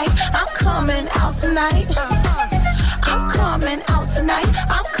tonight. I'm coming out tonight. I'm coming out tonight.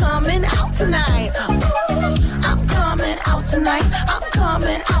 I'm coming out tonight. I'm coming out tonight. I'm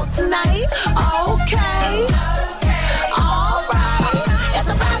coming out tonight. Okay. Alright. It's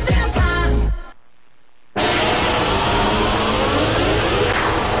about damn time.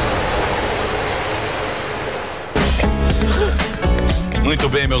 Muito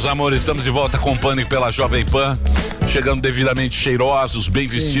bem, meus amores, estamos de volta com o Pânico pela Jovem Pan. Chegando devidamente cheirosos, bem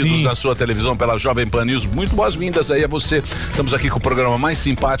vestidos na sua televisão pela Jovem Pan News. Muito boas-vindas aí a você. Estamos aqui com o programa mais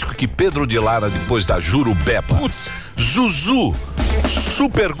simpático que Pedro de Lara depois da Jurubepa. Zuzu,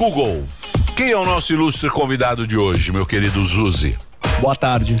 Super Google. Quem é o nosso ilustre convidado de hoje, meu querido Zuzi? Boa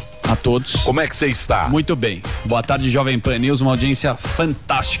tarde a todos. Como é que você está? Muito bem. Boa tarde, Jovem Pan News, uma audiência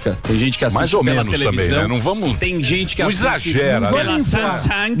fantástica. Tem gente que assiste mais ou pela menos televisão. Também, né? Não vamos... Tem gente que assiste... Não exagera, pela né?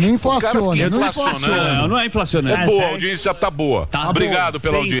 Samsung. Não inflaciona, não inflaciona. Não é inflacionante. É boa, a audiência tá boa. Obrigado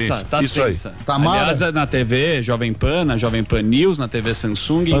pela audiência. Tá isso sensa. aí. Tá Aliás, na TV Jovem Pan, na Jovem Pan News, na TV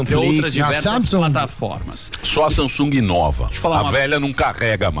Samsung, entre outras diversas plataformas. Só a Samsung nova. Deixa eu falar a velha não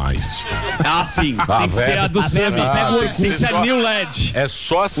carrega mais. Ah, sim. Tem que ser a do Sammy. Tem que ser a New LED. É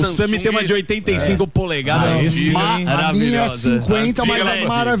só a Samsung. O Sammy tem uma de 85 polegadas maravilhosa. A minha é 50, mas é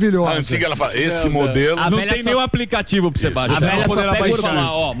maravilhosa. A antiga ela fala, esse modelo... Não tem nenhum aplicativo pra você baixar. A velha poderá só pega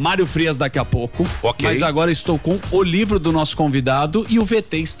falar, ó, Mário Frias daqui a pouco. Ok. Mas agora estou com o livro do nosso convidado e o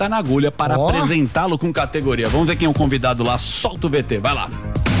VT está na agulha para apresentá-lo com categoria. Vamos ver quem é o convidado lá. Solta o VT, vai lá.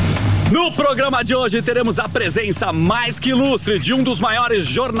 No programa de hoje teremos a presença mais que ilustre de um dos maiores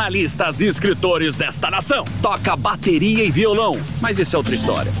jornalistas e escritores desta nação. Toca bateria e violão, mas isso é outra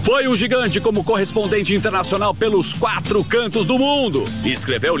história. Foi um gigante como correspondente internacional pelos 4 cantos do mundo.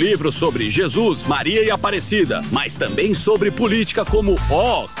 Escreveu livros sobre Jesus, Maria e Aparecida, mas também sobre política como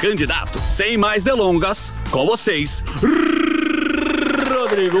candidato. Sem mais delongas, com vocês,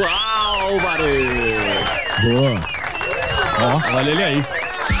 Rodrigo Álvares. Boa. Olha ele aí.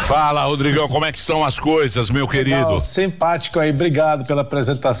 Fala, Rodrigão, como é que são as coisas, meu querido? Legal, simpático aí, obrigado pela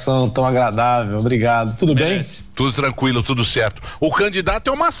apresentação tão agradável, obrigado. Tudo bem? Tudo tranquilo, tudo certo. O candidato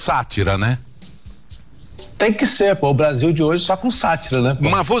é uma sátira, né? Tem que ser, pô, o Brasil de hoje só com sátira, né? Pô?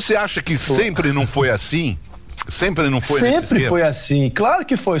 Mas você acha que sempre não foi assim? Sempre não foi nesse esquema? Sempre foi assim, claro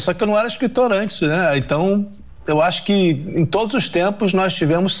que foi, só que eu não era escritor antes, né? Então, eu acho que em todos os tempos nós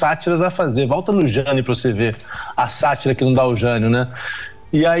tivemos sátiras a fazer. Volta no Jânio pra você ver a sátira que não dá o Jânio, né?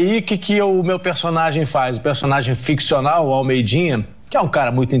 E aí, o que o meu personagem faz? O personagem ficcional, o Almeidinha, que é um cara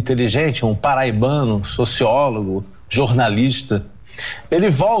muito inteligente, um paraibano, sociólogo, jornalista, ele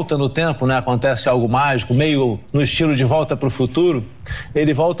volta no tempo, né? Acontece algo mágico, meio no estilo de Volta para o Futuro.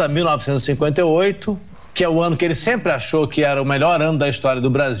 Ele volta a 1958, que é o ano que ele sempre achou que era o melhor ano da história do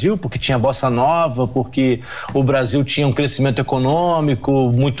Brasil, porque tinha bossa nova, porque o Brasil tinha um crescimento econômico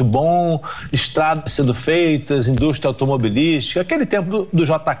muito bom, estradas sendo feitas, indústria automobilística, aquele tempo do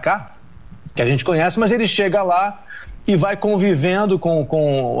JK, que a gente conhece, mas ele chega lá e vai convivendo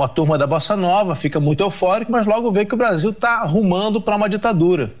com a turma da bossa nova, fica muito eufórico, mas logo vê que o Brasil está arrumando para uma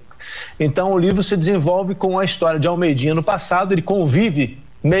ditadura. Então o livro se desenvolve com a história de Almeidinha no passado, ele convive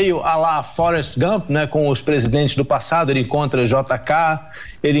meio à la Forrest Gump, né, com os presidentes do passado. Ele encontra JK,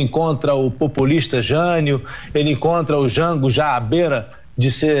 ele encontra o populista Jânio, ele encontra o Jango já à beira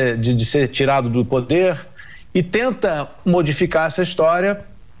de ser tirado do poder e tenta modificar essa história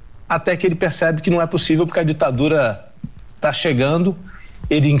até que ele percebe que não é possível porque a ditadura está chegando.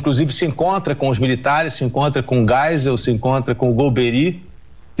 Ele inclusive se encontra com os militares, se encontra com o Geisel, se encontra com o Golbery,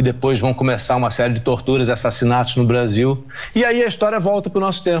 e depois vão começar uma série de torturas e assassinatos no Brasil. E aí a história volta para o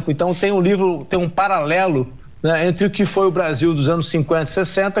nosso tempo. Então tem um livro, tem um paralelo, né, entre o que foi o Brasil dos anos 50 e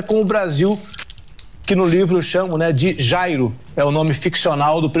 60 com o Brasil que no livro eu chamo, né, de Jairo. É o nome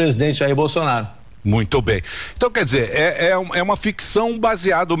ficcional do presidente Jair Bolsonaro. Muito bem. Então, quer dizer, é uma ficção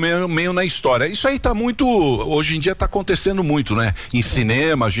baseada meio na história. Isso aí tá muito... Hoje em dia tá acontecendo muito, né? Em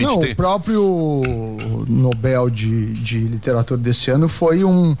cinema, a gente tem... O próprio Nobel de literatura desse ano foi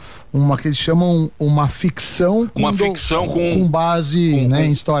uma que eles chamam uma ficção com base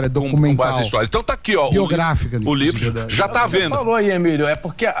em história documental. Com base em história. Então tá aqui, ó. Biográfica. O livro já tá vendo. Você falou aí, Emílio, é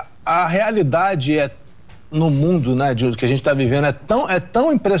porque a realidade no mundo, né, que a gente está vivendo é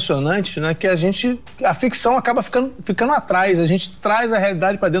tão impressionante, né, que a ficção acaba ficando atrás. A gente traz a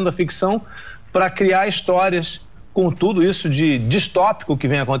realidade para dentro da ficção para criar histórias com tudo isso de distópico que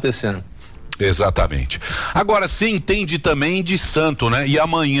vem acontecendo. Exatamente. Agora, você entende também de santo, né? E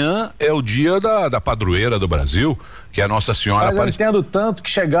amanhã é o dia da padroeira do Brasil, que é a Nossa Senhora. Mas eu entendo tanto que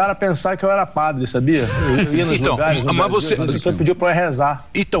chegaram a pensar que eu era padre, sabia? Eu ia nos lugares no Brasil, mas você pediu para eu rezar.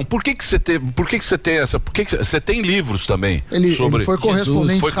 Então, por que você tem essa? Por que você tem livros também? Ele foi correspondente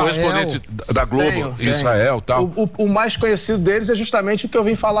Jesus, foi correspondente da Globo, Israel e tal. O mais conhecido deles é justamente o que eu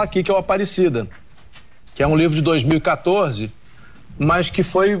vim falar aqui, que é o Aparecida, que é um livro de 2014, mas que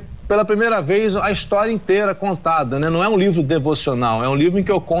foi pela primeira vez a história inteira contada, né? Não é um livro devocional, é um livro em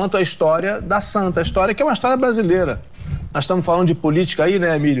que eu conto a história da santa, a história que é uma história brasileira. Nós estamos falando de política aí,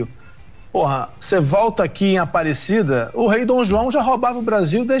 né, Emílio? Porra, você volta aqui em Aparecida, o rei Dom João já roubava o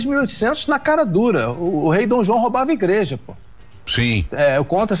Brasil desde 1800 na cara dura. O rei Dom João roubava a igreja, pô. Sim. Eu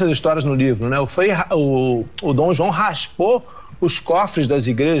conto essas histórias no livro, né? O Dom João raspou os cofres das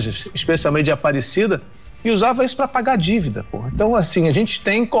igrejas, especialmente de Aparecida, e usava isso para pagar dívida, pô. Então, assim, a gente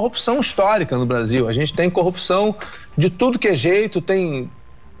tem corrupção histórica no Brasil, a gente tem corrupção de tudo que é jeito, tem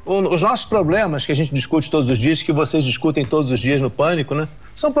os nossos problemas que a gente discute todos os dias, que vocês discutem todos os dias no Pânico, né?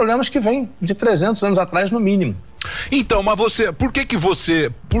 São problemas que vêm de 300 anos atrás, no mínimo. Então, mas por que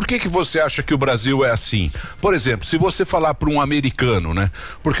você acha que o Brasil é assim? Por exemplo, se você falar para um americano, né?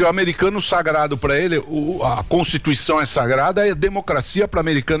 Porque o americano sagrado para ele, a Constituição é sagrada, a democracia para o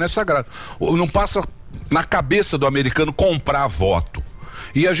americano é sagrada. Não passa na cabeça do americano comprar voto.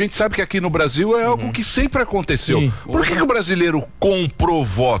 E a gente sabe que aqui no Brasil é algo que sempre aconteceu. Sim. Por que o brasileiro comprou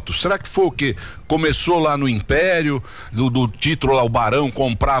votos? Será que foi o quê? Começou lá no Império, do título lá, o Barão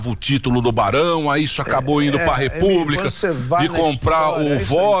comprava o título do Barão, aí isso acabou indo para a República, de comprar o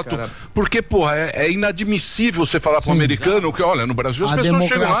voto. Porque, porra, é inadmissível você falar para um americano que, olha, no Brasil as pessoas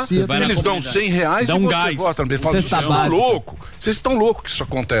chegam lá, eles dão R$100 e você vota. Ele fala, vocês estão loucos. Vocês estão loucos que isso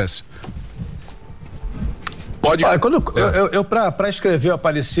acontece. Pode. Olha, eu para escrever o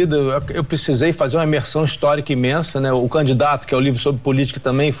Aparecida, eu precisei fazer uma imersão histórica imensa, né? O Candidato, que é o livro sobre política,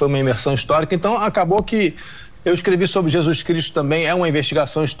 também foi uma imersão histórica. Então, acabou que eu escrevi sobre Jesus Cristo também, é uma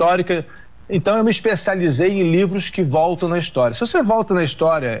investigação histórica. Então, eu me especializei em livros que voltam na história. Se você volta na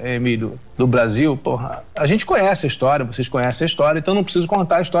história, Emílio, do Brasil, porra, a gente conhece a história, vocês conhecem a história, então não preciso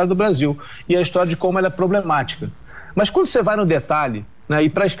contar a história do Brasil e a história de como ela é problemática. Mas quando você vai no detalhe, né, e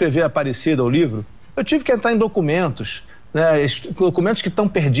para escrever Aparecida, o livro, eu tive que entrar em documentos, né, documentos que estão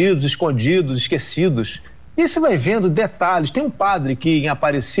perdidos, escondidos, esquecidos. E você vai vendo detalhes. Tem um padre que em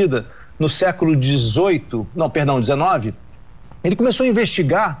Aparecida, no século XIX, ele começou a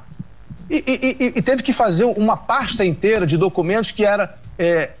investigar e teve que fazer uma pasta inteira de documentos que era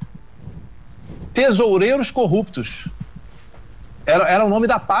tesoureiros corruptos. Era o nome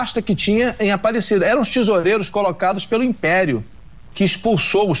da pasta que tinha em Aparecida. Eram os tesoureiros colocados pelo Império, que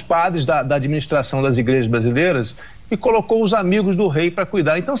expulsou os padres da administração das igrejas brasileiras e colocou os amigos do rei para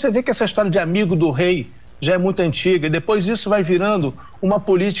cuidar. Então você vê que essa história de amigo do rei já é muito antiga, e depois isso vai virando uma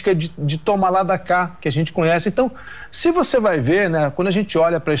política de toma lá da cá, que a gente conhece. Então, se você vai ver, né, quando a gente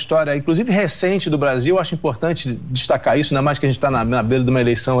olha para a história, inclusive recente do Brasil, eu acho importante destacar isso, ainda mais que a gente está na beira de uma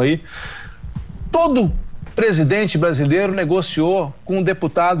eleição aí, todo presidente brasileiro negociou com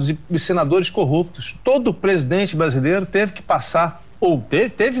deputados e senadores corruptos. Todo presidente brasileiro teve que passar, ou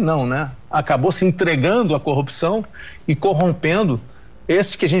teve não, né? Acabou se entregando à corrupção e corrompendo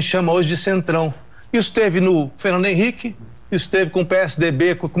esse que a gente chama hoje de centrão. Isso teve no Fernando Henrique, isso teve com o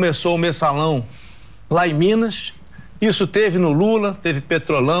PSDB, quando começou o mensalão lá em Minas, isso teve no Lula, teve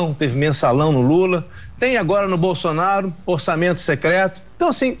petrolão, teve mensalão no Lula, tem agora no Bolsonaro, orçamento secreto. Então,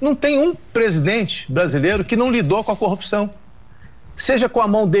 assim, não tem um presidente brasileiro que não lidou com a corrupção. Seja com a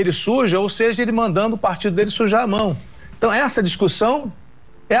mão dele suja, ou seja, ele mandando o partido dele sujar a mão. Então, essa discussão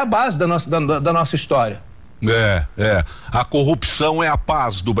é a base da nossa história. A corrupção é a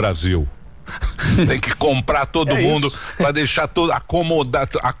paz do Brasil. Tem que comprar todo mundo para deixar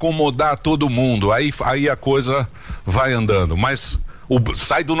acomodar todo mundo. Aí a coisa vai andando. Mas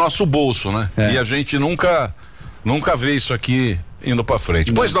sai do nosso bolso, né? E a gente nunca vê isso aqui indo pra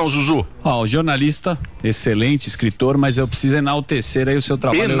frente. Pois não, Zuzu? O jornalista, excelente escritor, mas eu preciso enaltecer aí o seu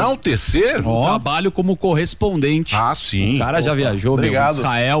trabalho. Enaltecer? Trabalho como correspondente. Sim. O cara já viajou,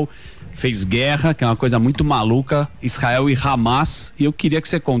 Israel, fez guerra, que é uma coisa muito maluca, Israel e Hamas, e eu queria que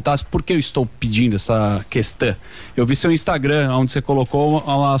você contasse por que eu estou pedindo essa questão. Eu vi seu Instagram, onde você colocou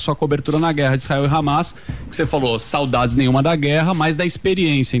a sua cobertura na guerra de Israel e Hamas, que você falou, saudades nenhuma da guerra, mas da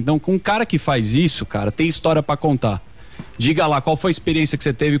experiência. Então, com um cara que faz isso, cara, tem história pra contar. Diga lá, qual foi a experiência que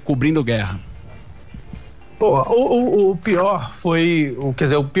você teve cobrindo guerra? O pior foi, quer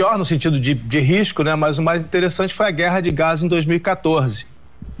dizer, o pior no sentido de risco, né? Mas o mais interessante foi a guerra de Gaza em 2014.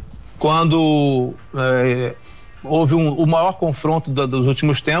 Quando houve o maior confronto dos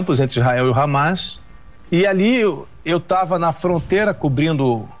últimos tempos entre Israel e o Hamas, e ali eu estava na fronteira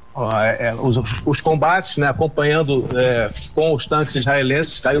cobrindo os combates, né, acompanhando com os tanques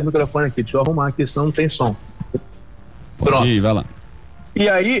israelenses. Caiu o microfone aqui, deixa eu arrumar aqui, senão não tem som. Pronto. Vai lá. E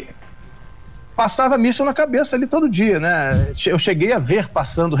aí passava míssil na cabeça ali todo dia, né? Eu cheguei a ver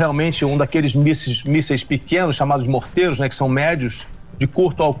passando realmente um daqueles mísseis pequenos, chamados morteiros, né, que são médios, de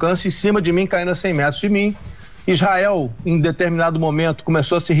curto alcance, em cima de mim, caindo a 100 metros de mim. Israel, em determinado momento,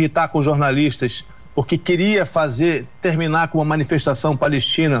 começou a se irritar com os jornalistas, porque queria terminar com uma manifestação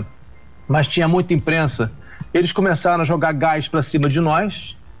palestina, mas tinha muita imprensa. Eles começaram a jogar gás para cima de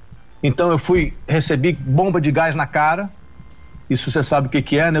nós. Então recebi bomba de gás na cara. Isso você sabe o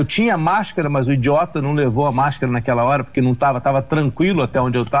que é, né? Eu tinha máscara, mas o idiota não levou a máscara naquela hora, porque não estava tranquilo até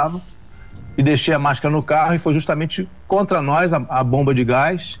onde eu estava. E deixei a máscara no carro, e foi justamente contra nós a bomba de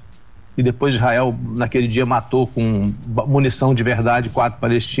gás. E depois Israel, naquele dia, matou com munição de verdade 4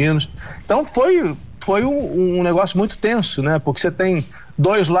 palestinos. Então foi um negócio muito tenso, né? Porque você tem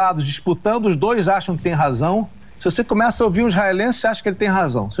dois lados disputando, os dois acham que tem razão. Se você começa a ouvir o israelense, você acha que ele tem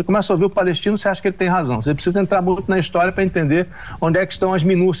razão. Se você começa a ouvir o palestino, você acha que ele tem razão. Você precisa entrar muito na história para entender onde é que estão as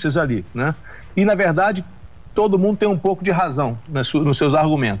minúcias ali, né? E, na verdade, todo mundo tem um pouco de razão nos seus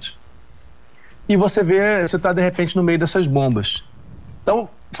argumentos. E você está de repente no meio dessas bombas. Então,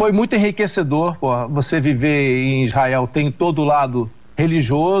 foi muito enriquecedor, você viver em Israel, tem todo lado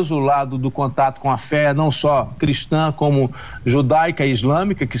religioso, o lado do contato com a fé, não só cristã, como judaica e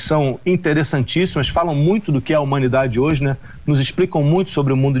islâmica, que são interessantíssimas, falam muito do que é a humanidade hoje, né? Nos explicam muito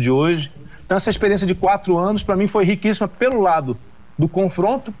sobre o mundo de hoje. Então, essa experiência de 4 anos, para mim, foi riquíssima pelo lado do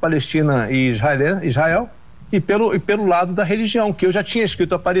confronto Palestina e Israel e pelo lado da religião, que eu já tinha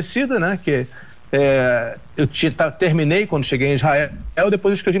escrito Aparecida, né? Que eu terminei quando cheguei em Israel,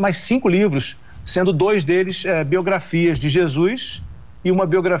 depois eu escrevi mais 5 livros, sendo 2 deles biografias de Jesus e uma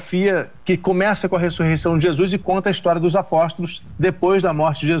biografia que começa com a ressurreição de Jesus e conta a história dos apóstolos depois da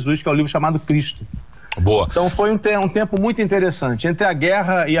morte de Jesus, que é o livro chamado Cristo. Boa. Então foi um tempo muito interessante, entre a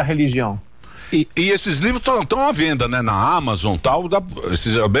guerra e a religião. E esses livros estão à venda, né? Na Amazon e tal.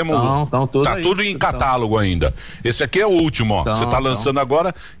 Tá tudo em catálogo ainda. Esse aqui é o último, ó. Você tá lançando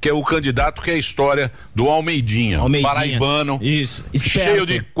agora, que é o candidato, que é a história do Almeidinha. Paraibano. Isso. Cheio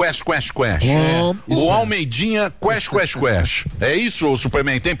de quest. O Almeidinha, quest. É isso, o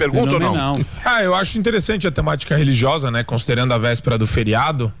Superman? Tem pergunta ou não? Eu acho interessante a temática religiosa, né? Considerando a véspera do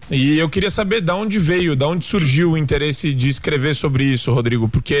feriado. E eu queria saber de onde surgiu o interesse de escrever sobre isso, Rodrigo,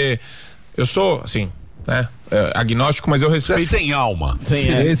 porque eu sou, assim, né, agnóstico, mas eu respeito... Você é sem alma.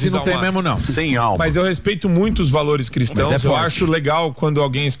 Esse não tem mesmo, não. Sem alma. Mas eu respeito muito os valores cristãos. Eu acho legal quando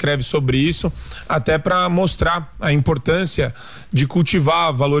alguém escreve sobre isso, até para mostrar a importância de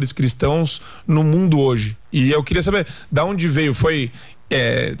cultivar valores cristãos no mundo hoje. E eu queria saber de onde veio. Foi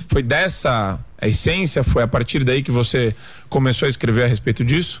dessa a essência? Foi a partir daí que você começou a escrever a respeito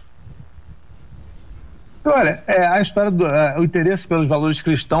disso? Olha, a história o interesse pelos valores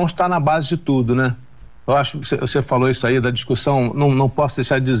cristãos está na base de tudo, né? Eu acho que você falou isso aí da discussão, não posso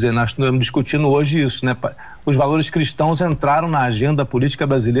deixar de dizer, nós estamos discutindo hoje isso, né? Os valores cristãos entraram na agenda política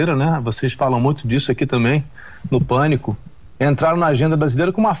brasileira, né? Vocês falam muito disso aqui também, no Pânico. Entraram na agenda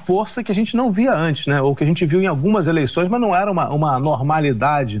brasileira com uma força que a gente não via antes, né? Ou que a gente viu em algumas eleições, mas não era uma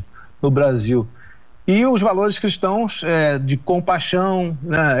normalidade no Brasil. E os valores cristãos de compaixão,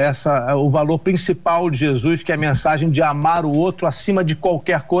 né? O valor principal de Jesus, que é a mensagem de amar o outro acima de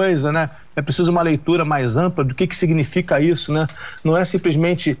qualquer coisa, né? É preciso uma leitura mais ampla do que significa isso, né? Não é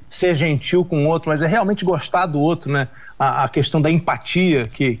simplesmente ser gentil com o outro, mas é realmente gostar do outro, né? A questão da empatia,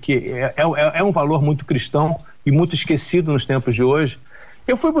 que é um valor muito cristão e muito esquecido nos tempos de hoje.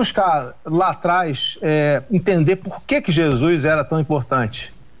 Eu fui buscar lá atrás entender por que Jesus era tão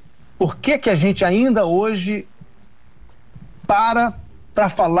importante. Por que a gente ainda hoje para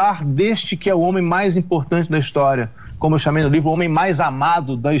falar deste que é o homem mais importante da história, como eu chamei no livro, o homem mais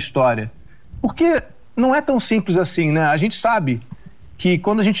amado da história? Porque não é tão simples assim, né? A gente sabe que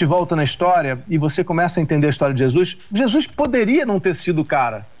quando a gente volta na história e você começa a entender a história de Jesus, Jesus poderia não ter sido o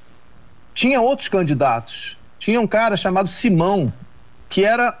cara. Tinha outros candidatos. Tinha um cara chamado Simão, que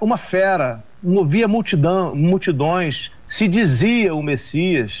era uma fera, movia multidões, se dizia o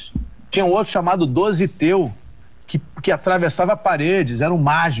Messias. Tinha um outro chamado Dositeu, que atravessava paredes, era um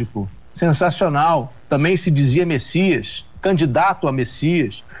mágico, sensacional, também se dizia Messias, candidato a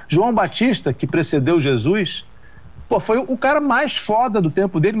Messias. João Batista, que precedeu Jesus, foi o cara mais foda do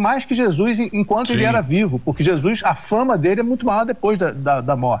tempo dele, mais que Jesus enquanto ele era vivo, porque Jesus, a fama dele é muito maior depois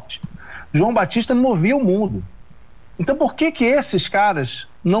da morte. João Batista movia o mundo. Então por que esses caras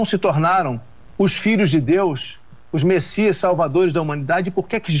não se tornaram os filhos de Deus, os messias salvadores da humanidade, e por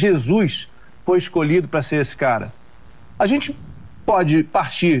que Jesus foi escolhido para ser esse cara? A gente pode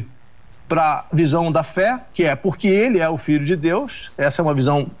partir para a visão da fé, que é porque ele é o filho de Deus. Essa é uma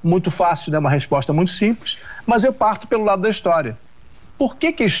visão muito fácil, né? Uma resposta muito simples, mas eu parto pelo lado da história. Por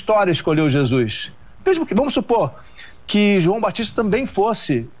que a história escolheu Jesus? Mesmo que, vamos supor que João Batista também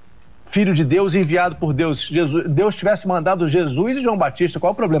fosse filho de Deus, enviado por Deus. Deus tivesse mandado Jesus e João Batista,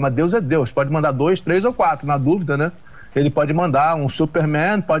 qual o problema? Deus é Deus, pode mandar 2, 3 ou 4, na dúvida, né? Ele pode mandar um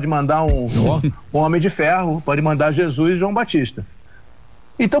Superman, pode mandar um Homem de Ferro, pode mandar Jesus e João Batista.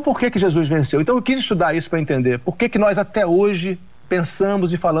 Então por que Jesus venceu? Então eu quis estudar isso para entender. Por que nós até hoje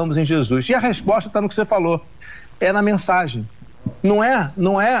pensamos e falamos em Jesus? E a resposta está no que você falou. É na mensagem. Não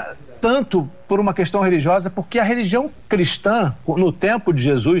é tanto por uma questão religiosa, porque a religião cristã, no tempo de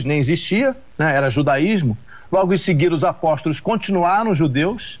Jesus, nem existia, né? Era judaísmo. Logo em seguida, os apóstolos continuaram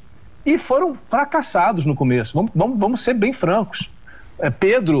judeus e foram fracassados no começo. Vamos ser bem francos.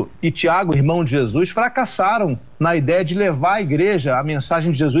 Pedro e Tiago, irmão de Jesus, fracassaram na ideia de levar a igreja, a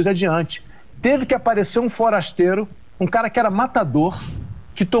mensagem de Jesus adiante. Teve que aparecer um forasteiro, um cara que era matador,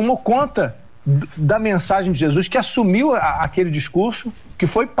 que tomou conta da mensagem de Jesus, que assumiu aquele discurso, que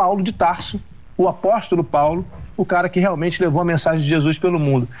foi Paulo de Tarso, o apóstolo Paulo, o cara que realmente levou a mensagem de Jesus pelo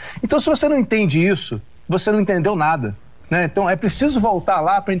mundo. Então, se você não entende isso, você não entendeu nada, né? Então, é preciso voltar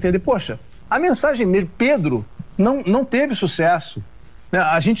lá para entender, poxa, a mensagem mesmo, Pedro não teve sucesso. né,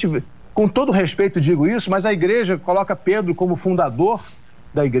 a gente, com todo respeito digo isso, mas a igreja coloca Pedro como fundador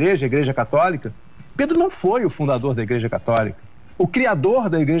da igreja, a igreja católica. Pedro não foi o fundador da igreja católica. O criador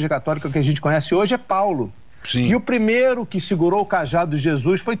da igreja católica que a gente conhece hoje é Paulo. Sim. E o primeiro que segurou o cajado de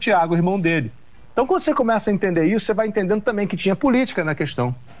Jesus foi Tiago, irmão dele. Então, quando você começa a entender isso, você vai entendendo também que tinha política na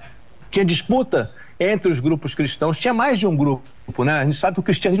questão. Tinha disputa entre os grupos cristãos, tinha mais de um grupo, né? A gente sabe que o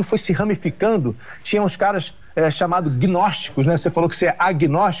cristianismo foi se ramificando, tinha uns caras chamados gnósticos, né? Você falou que você é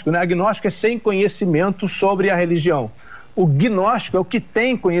agnóstico, né? Agnóstico é sem conhecimento sobre a religião. O gnóstico é o que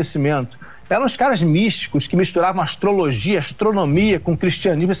tem conhecimento. Eram os caras místicos que misturavam astrologia, astronomia com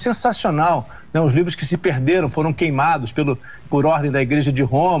cristianismo, é sensacional, né? Os livros que se perderam foram queimados por ordem da Igreja de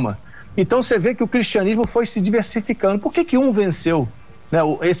Roma. Então você vê que o cristianismo foi se diversificando. Por que um venceu? Né,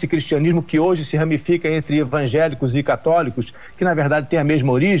 esse cristianismo que hoje se ramifica entre evangélicos e católicos, que na verdade tem a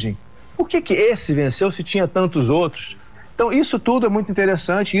mesma origem, por que esse venceu se tinha tantos outros? Então isso tudo é muito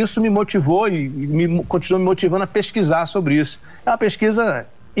interessante, e isso me motivou e continua me motivando a pesquisar sobre isso. É uma pesquisa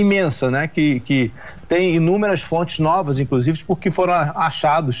imensa, né, que tem inúmeras fontes novas, inclusive porque foram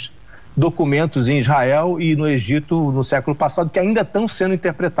achados documentos em Israel e no Egito no século passado que ainda estão sendo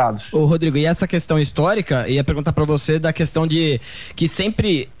interpretados. Ô Rodrigo, e essa questão histórica, ia perguntar para você da questão de que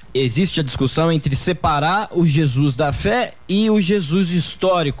sempre existe a discussão entre separar o Jesus da fé e o Jesus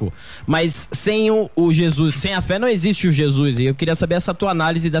histórico, mas sem o Jesus, sem a fé não existe o Jesus, e eu queria saber essa tua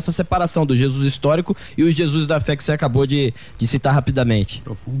análise dessa separação do Jesus histórico e o Jesus da fé que você acabou de citar rapidamente.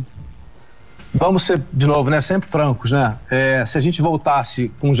 Vamos ser, de novo, né, sempre francos, né? Se a gente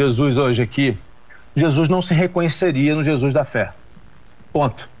voltasse com Jesus hoje aqui, Jesus não se reconheceria no Jesus da fé.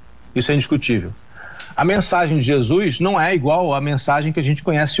 Ponto. Isso é indiscutível. A mensagem de Jesus não é igual à mensagem que a gente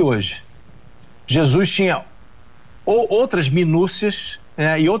conhece hoje. Jesus tinha outras minúcias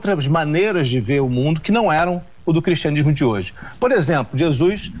e outras maneiras de ver o mundo que não eram o do cristianismo de hoje. Por exemplo,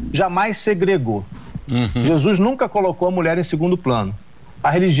 Jesus jamais segregou. Jesus nunca colocou a mulher em segundo plano. A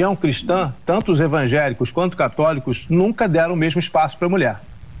religião cristã, tanto os evangélicos quanto católicos, nunca deram o mesmo espaço para a mulher.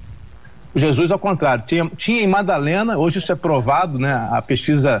 Jesus, ao contrário, tinha em Madalena, hoje isso é provado, né? A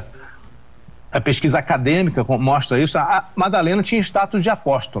pesquisa acadêmica mostra isso, a Madalena tinha status de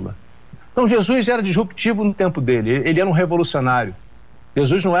apóstola. Então Jesus era disruptivo no tempo dele, ele era um revolucionário.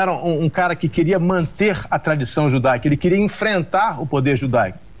 Jesus não era um cara que queria manter a tradição judaica, ele queria enfrentar o poder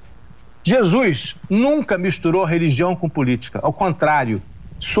judaico. Jesus nunca misturou religião com política, ao contrário,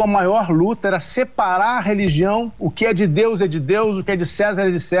 sua maior luta era separar a religião, o que é de Deus, o que é de César é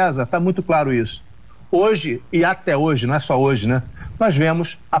de César, está muito claro isso. Hoje, e até hoje, não é só hoje, né? Nós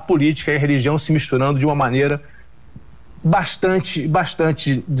vemos a política e a religião se misturando de uma maneira bastante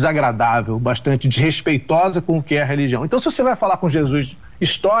desagradável, bastante desrespeitosa com o que é a religião. Então, se você vai falar com Jesus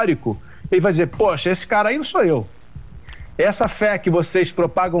histórico, ele vai dizer, poxa, esse cara aí não sou eu. Essa fé que vocês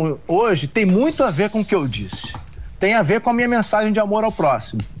propagam hoje tem muito a ver com o que eu disse. Tem a ver com a minha mensagem de amor ao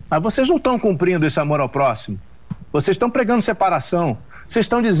próximo. Mas vocês não estão cumprindo esse amor ao próximo. Vocês estão pregando separação. Vocês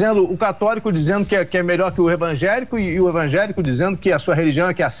estão dizendo, o católico dizendo que é melhor que o evangélico e o evangélico dizendo que a sua religião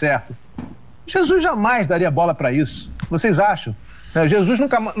é que é certa. Jesus jamais daria bola para isso. Vocês acham? Jesus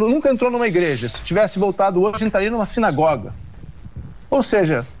nunca entrou numa igreja. Se tivesse voltado hoje, entraria numa sinagoga. Ou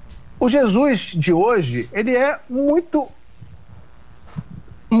seja, o Jesus de hoje, ele é muito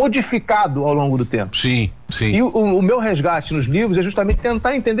modificado ao longo do tempo. Sim. E o meu resgate nos livros é justamente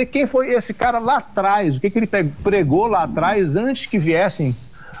tentar entender quem foi esse cara lá atrás, o que ele pregou lá atrás antes que viessem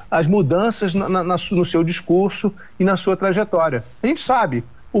as mudanças no seu discurso e na sua trajetória. A gente sabe,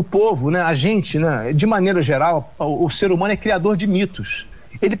 o povo, né, a gente, né, de maneira geral, o ser humano é criador de mitos.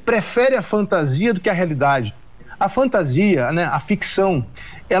 Ele prefere a fantasia do que a realidade. A fantasia, né, a ficção,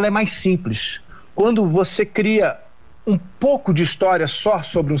 ela é mais simples. Quando você cria um pouco de história só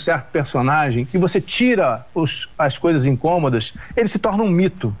sobre um certo personagem e você tira as coisas incômodas, ele se torna um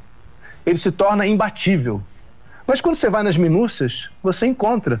mito, ele se torna imbatível. Mas quando você vai nas minúcias, você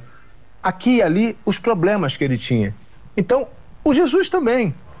encontra aqui e ali os problemas que ele tinha. Então, o Jesus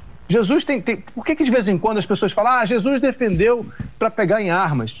também. Jesus tem... Por que de vez em quando as pessoas falam, Jesus defendeu para pegar em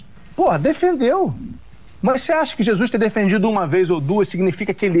armas? Pô, defendeu. Mas você acha que Jesus ter defendido uma vez ou duas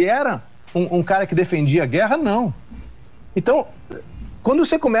significa que ele era um cara que defendia a guerra? Não. Então, quando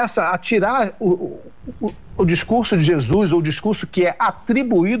você começa a tirar o discurso de Jesus, ou o discurso que é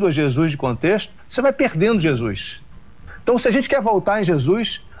atribuído a Jesus de contexto, você vai perdendo Jesus. Então, se a gente quer voltar em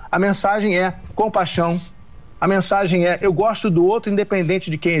Jesus, a mensagem é compaixão, a mensagem é eu gosto do outro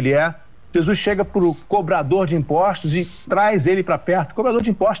independente de quem ele é. Jesus chega para o cobrador de impostos e traz ele para perto. O cobrador de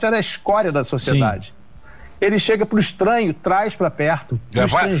impostos era a escória da sociedade. Sim. Ele chega pro estranho, traz para perto, pro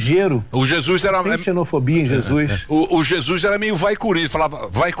estrangeiro. O Jesus era... Tem xenofobia em Jesus. O Jesus era meio vai Corinthians, falava,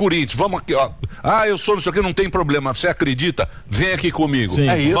 vai Corinthians, vamos aqui, ó. Ah, eu sou não sei o que, não tem problema, você acredita? Vem aqui comigo,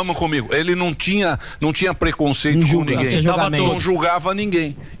 vamos comigo. Ele não tinha preconceito com ninguém, não julgava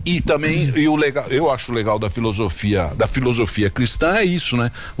ninguém. E também, o legal, eu acho legal da filosofia cristã é isso,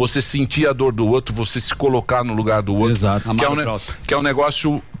 né? Você sentir a dor do outro, você se colocar no lugar do outro. Exato. Que é um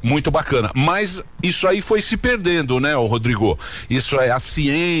negócio muito bacana. Mas isso aí foi se perdendo, né, Rodrigo? Isso é a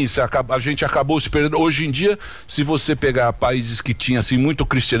ciência, a gente acabou se perdendo. Hoje em dia, se você pegar países que tinham assim muito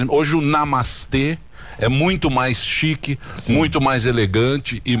cristianismo, hoje o namastê é muito mais chique, muito mais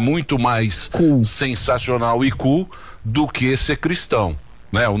elegante e muito mais sensacional e cool do que ser cristão.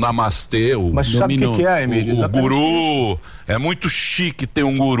 Né, o namastê, Mas sabe o que é, Emílio? O guru, é muito chique ter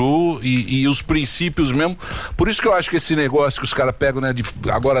um guru e os princípios mesmo. Por isso que eu acho que esse negócio que os caras pegam, né,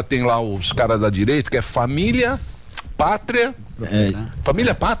 agora tem lá os caras da direita, que é família, pátria,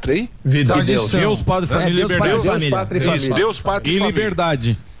 família, pátria, hein? Vida de Deus. Deus, Padre, Família, Liberdade. Deus, Pátria e Família.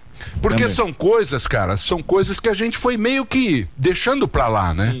 Liberdade. Porque são coisas, cara, que a gente foi meio que deixando pra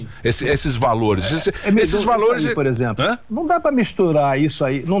lá, né? Esses valores. Esses valores, aí, por exemplo, não dá pra misturar isso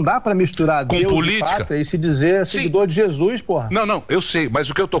aí, não dá pra misturar com Deus política e pátria e se dizer seguidor de Jesus, porra. Não, eu sei, mas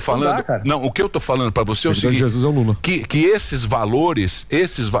o que eu tô falando, o que eu tô falando pra você é o seguinte, Jesus é o Lula. Que esses valores,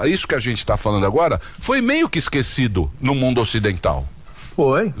 isso que a gente tá falando agora, foi meio que esquecido no mundo ocidental.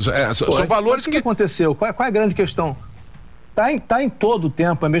 Foi. São valores que aconteceu? Qual é a grande questão? Tá em todo o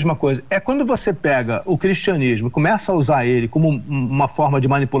tempo a mesma coisa. É quando você pega o cristianismo e começa a usar ele como uma forma de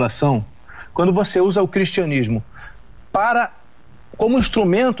manipulação, quando você usa o cristianismo como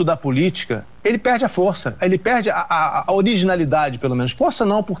instrumento da política, ele perde a força, ele perde a originalidade, pelo menos. Força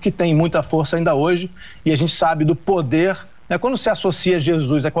não, porque tem muita força ainda hoje e a gente sabe do poder, né? Quando se associa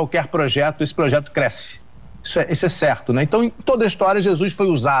Jesus a qualquer projeto, esse projeto cresce. Isso é certo, né? Então, em toda a história, Jesus foi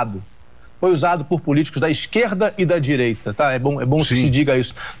usado por políticos da esquerda e da direita, tá? É bom que se diga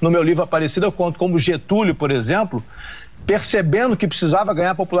isso. No meu livro Aparecida eu conto como Getúlio, por exemplo, percebendo que precisava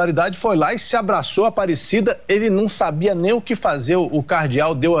ganhar popularidade, foi lá e se abraçou a Aparecida. Ele não sabia nem o que fazer. O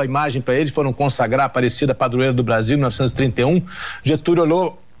cardeal deu a imagem para ele, foram consagrar a Aparecida, padroeira do Brasil, em 1931. Getúlio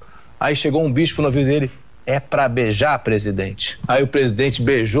olhou, aí chegou um bispo no ouvido dele: é para beijar, presidente. Aí o presidente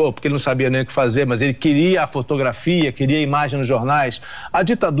beijou, porque ele não sabia nem o que fazer, mas ele queria a fotografia, queria a imagem nos jornais. A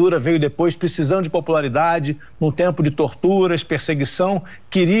ditadura veio depois, precisando de popularidade, num tempo de torturas, perseguição,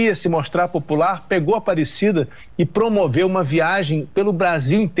 queria se mostrar popular, pegou a Aparecida e promoveu uma viagem pelo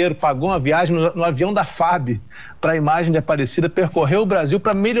Brasil inteiro, pagou uma viagem no avião da FAB para a imagem de Aparecida, percorreu o Brasil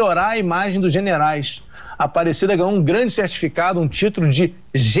para melhorar a imagem dos generais. A Aparecida ganhou um grande certificado, um título de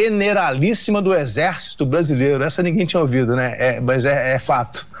generalíssima do Exército Brasileiro. Essa ninguém tinha ouvido, né? Mas é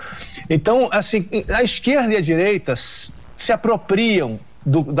fato. Então, assim, a esquerda e a direita se apropriam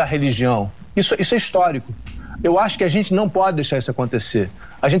da religião. Isso é histórico. Eu acho que a gente não pode deixar isso acontecer.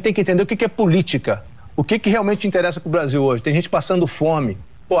 A gente tem que entender o que é política, o que realmente interessa para o Brasil hoje. Tem gente passando fome.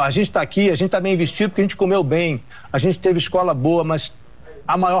 Pô, a gente está aqui, a gente está bem vestido porque a gente comeu bem, a gente teve escola boa, mas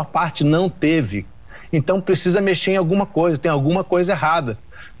a maior parte não teve. Então precisa mexer em alguma coisa, tem alguma coisa errada.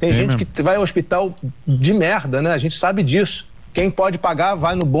 Tem gente mesmo que vai ao hospital de merda, né? A gente sabe disso. Quem pode pagar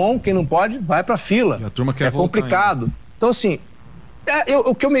vai no bom, quem não pode vai pra fila. E a turma quer complicado. Ainda. Então assim,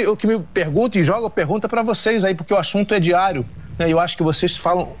 o que me pergunto e jogo a pergunta para vocês aí, porque o assunto é diário, né? Eu acho que vocês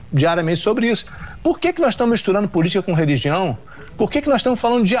falam diariamente sobre isso. Por que nós estamos misturando política com religião? Por que nós estamos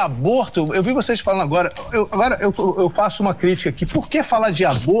falando de aborto? Eu vi vocês falando agora. Eu faço uma crítica aqui. Por que falar de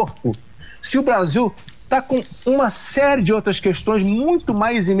aborto se o Brasil está com uma série de outras questões muito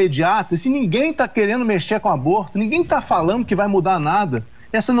mais imediatas e ninguém está querendo mexer com aborto, ninguém está falando que vai mudar nada?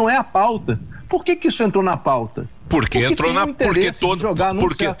 Essa não é a pauta. Por que isso entrou na pauta? Porque entrou na... Porque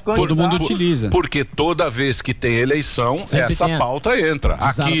todo mundo utiliza. Porque toda vez que tem eleição, essa pauta entra.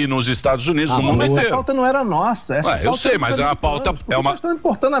 Exato. Aqui nos Estados Unidos, no mundo inteiro. Essa pauta não era nossa. Eu sei, mas é uma pauta... Nós estamos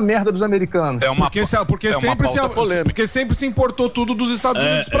importando a merda dos americanos. Porque sempre se importou tudo dos Estados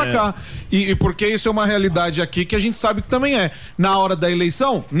Unidos pra cá. E porque isso é uma realidade aqui que a gente sabe que também é. Na hora da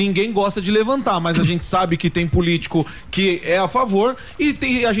eleição, ninguém gosta de levantar, mas a gente sabe que tem político que é a favor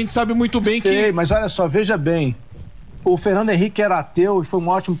e a gente sabe muito bem que... Mas olha só, veja bem. O Fernando Henrique era ateu e foi um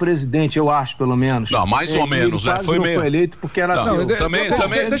ótimo presidente, eu acho, pelo menos. Não, mais ou menos, né? Foi meio... foi eleito porque era ateu. Também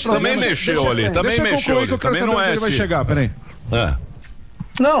mexeu ali, também mexeu ali. Também não é ele vai chegar, peraí.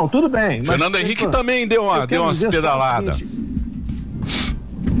 Não, tudo bem. Fernando Henrique também deu umas pedaladas.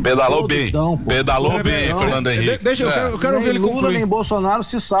 Pedalou bem, Fernando Henrique. Eu quero ver ele concluir. Lula nem Bolsonaro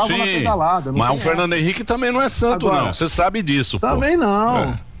se salvam na pedalada. Mas o Fernando Henrique também não é santo, não. Você sabe disso. Também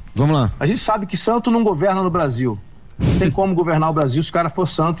não. Vamos lá. A gente sabe que santo não governa no Brasil. Não tem como governar o Brasil se o cara for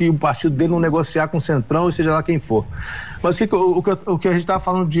santo e o partido dele não negociar com o Centrão e seja lá quem for. Mas o que a gente estava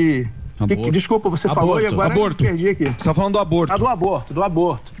falando de... desculpa, você falou e agora eu perdi aqui. Você está falando do aborto. Do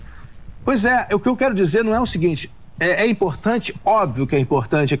aborto. Pois é, o que eu quero dizer não é o seguinte... É importante, óbvio que é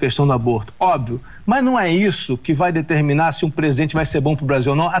importante a questão do aborto, óbvio, mas não é isso que vai determinar se um presidente vai ser bom para o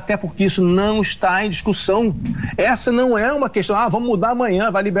Brasil ou não, até porque isso não está em discussão. Essa não é uma questão, vamos mudar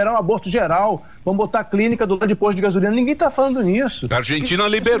amanhã, vai liberar o aborto geral, vamos botar a clínica do lado de posto de gasolina, ninguém está falando nisso. A Argentina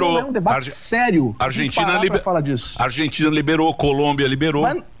liberou. Isso não é um debate sério. Argentina liberou, Colômbia liberou.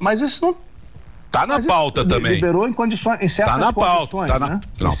 Mas isso não... Tá na pauta também. Liberou em condições, em certas condições.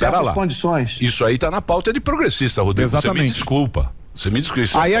 Não, pera lá. Condições. Isso aí tá na pauta de progressista, Rodrigo. Exatamente. Você me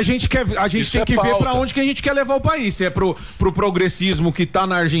desculpa. Aí a gente tem que ver pra onde que a gente quer levar o país. Se é pro progressismo que tá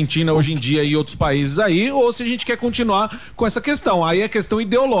na Argentina hoje em dia e outros países aí, ou se a gente quer continuar com essa questão. Aí é questão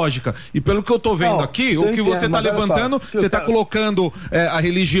ideológica. E pelo que eu tô vendo aqui, o que você tá levantando, você tá colocando a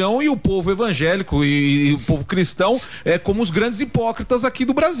religião e o povo evangélico e o povo cristão como os grandes hipócritas aqui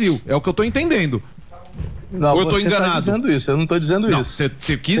do Brasil. É o que eu tô entendendo. Não, ou eu tô enganado? Tá dizendo isso, eu não tô dizendo isso.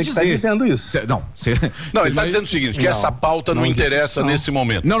 Você quis dizer. Tá dizendo isso. Ele está dizendo o seguinte, que essa pauta não interessa nesse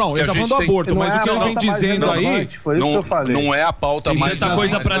momento. Não, ele tá falando do aborto, mas o que ele vem dizendo aí... Foi isso que eu falei. Não é a pauta mais... Tem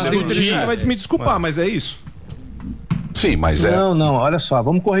coisa pra discutir. Você vai me desculpar, mas é isso. Sim, mas é... Não, olha só,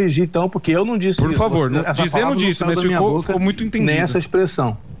 vamos corrigir então, porque eu não disse isso. Por favor, dizer não disse, mas ficou muito entendido. Nem essa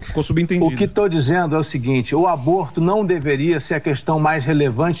expressão. Ficou subentendido. O que estou dizendo é o seguinte, o aborto não deveria ser a questão mais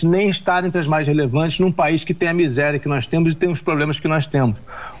relevante, nem estar entre as mais relevantes num país que tem a miséria que nós temos e tem os problemas que nós temos.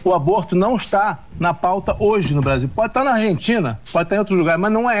 O aborto não está na pauta hoje no Brasil. Pode estar na Argentina, pode estar em outros lugares,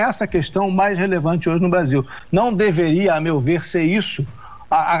 mas não é essa a questão mais relevante hoje no Brasil. Não deveria, a meu ver, ser isso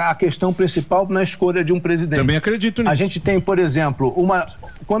a questão principal na escolha de um presidente. Também acredito nisso. A gente tem, por exemplo,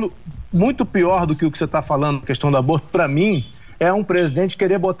 muito pior do que o que você está falando, a questão do aborto, para mim, é um presidente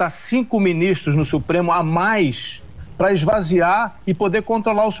querer botar 5 ministros no Supremo a mais para esvaziar e poder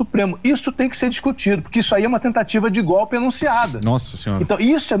controlar o Supremo. Isso tem que ser discutido, porque isso aí é uma tentativa de golpe anunciada. Nossa Senhora. Então,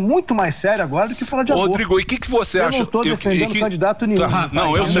 isso é muito mais sério agora do que falar de aborto. Rodrigo, e o que você acha? Eu não estou defendendo candidato nenhum.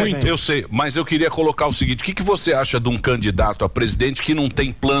 Não, eu sei, mas eu queria colocar o seguinte, o que você acha de um candidato a presidente que não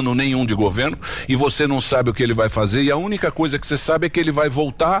tem plano nenhum de governo e você não sabe o que ele vai fazer e a única coisa que você sabe é que ele vai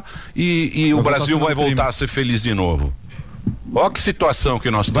voltar e o Brasil vai voltar a ser feliz de novo? Olha que situação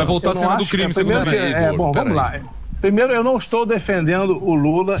que nós estamos. Vai voltar a cena do crime, segundo o presidente. Bom, vamos lá. Primeiro, eu não estou defendendo o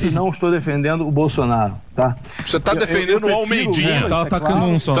Lula e não estou defendendo o Bolsonaro, tá? Você está defendendo o Almeidinha. Tá atacando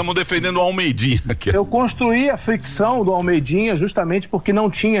um só. Estamos defendendo o Almeidinha aqui. Eu construí a fricção do Almeidinha justamente porque não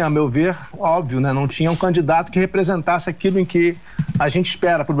tinha, a meu ver, óbvio, né? Não tinha um candidato que representasse aquilo em que a gente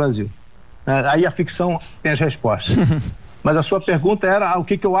espera para o Brasil. Aí a ficção tem as respostas. Mas a sua pergunta era o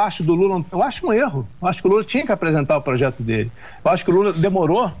que eu acho do Lula. Eu acho um erro. Eu acho que o Lula tinha que apresentar o projeto dele. Eu acho que o Lula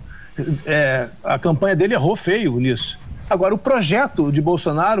demorou. A campanha dele errou feio nisso. Agora, o projeto de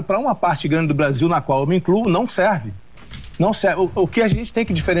Bolsonaro, para uma parte grande do Brasil, na qual eu me incluo, não serve. Não serve. O que a gente tem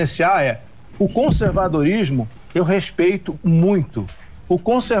que diferenciar é o conservadorismo, eu respeito muito. O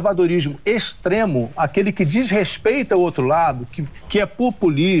conservadorismo extremo, aquele que desrespeita o outro lado, que é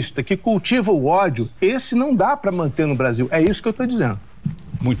populista, que cultiva o ódio, esse não dá para manter no Brasil. É isso que eu estou dizendo.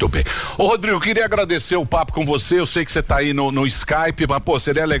 Muito bem. Ô, Rodrigo, queria agradecer o papo com você. Eu sei que você está aí no Skype, mas,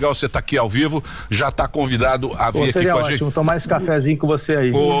 seria legal você estar aqui ao vivo. Já está convidado a vir aqui com a gente. Seria tomar esse cafezinho com você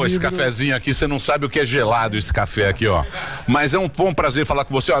aí. Esse cafezinho aqui, você não sabe o que é gelado esse café aqui, ó. Mas é um prazer falar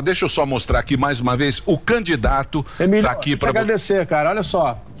com você. Ó, deixa eu só mostrar aqui mais uma vez o candidato tá aqui para agradecer, cara. Olha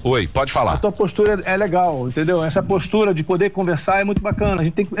só. Oi, pode falar. A tua postura é legal, entendeu? Essa postura de poder conversar é muito bacana. A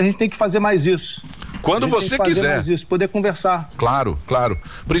gente tem que fazer mais isso. Quando você quiser. Mais isso, poder conversar. Claro.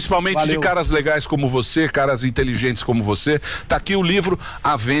 Principalmente Valeu. de caras legais como você, caras inteligentes como você. Tá aqui o livro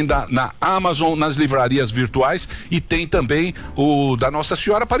à venda na Amazon, nas livrarias virtuais e tem também o da Nossa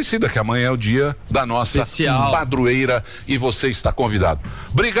Senhora Aparecida, que amanhã é o dia da nossa padroeira e você está convidado.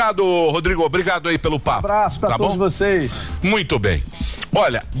 Obrigado, Rodrigo. Obrigado aí pelo papo. Abraço para todos vocês. Muito bem.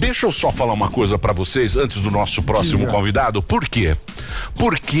 Olha, deixa eu só falar uma coisa pra vocês antes do nosso próximo convidado. Por quê?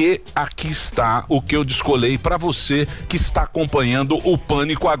 Porque aqui está o que eu descolei pra você que está acompanhando o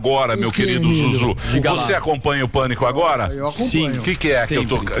Pânico Agora, meu querido Zuzu. Você acompanha o Pânico Agora? Eu acompanho. Sim. O que é sempre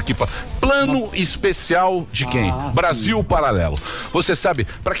que eu tô aqui? Plano especial de quem? Brasil Paralelo. Você sabe,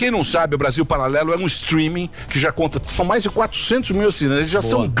 pra quem não sabe, o Brasil Paralelo é um streaming que já conta, são mais de 400 mil assinantes, já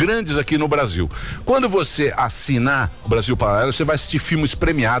são grandes aqui no Brasil. Quando você assinar o Brasil Paralelo, você vai assistir filme filmes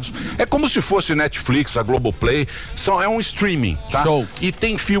premiados. É como se fosse Netflix, a Globoplay. É um streaming, tá? Show. E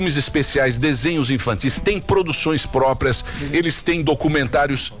tem filmes especiais, desenhos infantis, tem produções próprias, eles têm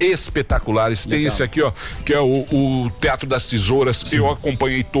documentários espetaculares. Tem esse aqui, ó, que é o Teatro das Tesouras. Eu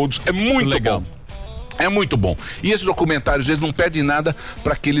acompanhei todos. É muito legal. É muito bom. E esses documentários, eles não perdem nada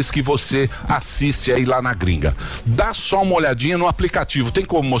para aqueles que você assiste aí lá na gringa. Dá só uma olhadinha no aplicativo. Tem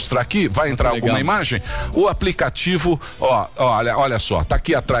como mostrar aqui? Vai entrar alguma imagem? O aplicativo, olha só, tá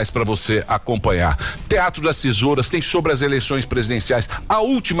aqui atrás para você acompanhar. Teatro das Tesouras, tem sobre as eleições presidenciais. A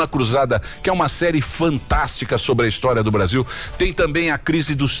Última Cruzada, que é uma série fantástica sobre a história do Brasil. Tem também a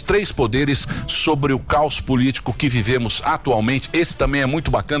crise dos 3 poderes, sobre o caos político que vivemos atualmente. Esse também é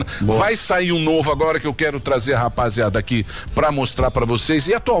muito bacana. Vai sair um novo agora que eu quero trazer a rapaziada aqui para mostrar para vocês.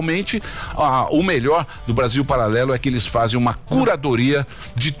 E atualmente o melhor do Brasil Paralelo é que eles fazem uma curadoria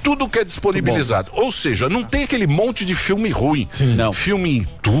de tudo que é disponibilizado. Ou seja, não tem aquele monte de filme ruim. Não. Filme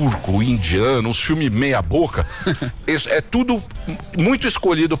turco, indiano, os filmes meia boca. É tudo muito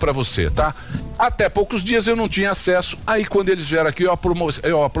escolhido para você, tá? Até poucos dias eu não tinha acesso. Aí quando eles vieram aqui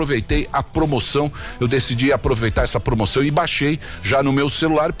eu aproveitei a promoção. Eu decidi aproveitar essa promoção e baixei já no meu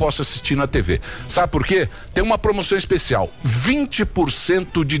celular e posso assistir na TV. Sabe por quê? Tem uma promoção especial,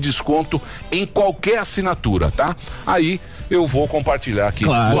 20% de desconto em qualquer assinatura, tá? Aí eu vou compartilhar aqui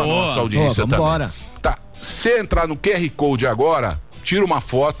com a nossa audiência também. Tá, se entrar no QR Code agora, tira uma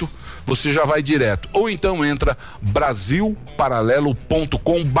foto, você já vai direto. Ou então entra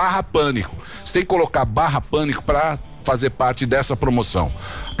brasilparalelo.com/pânico. Você tem que colocar /pânico para fazer parte dessa promoção.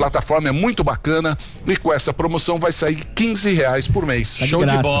 A plataforma é muito bacana e com essa promoção vai sair R$15 por mês. Show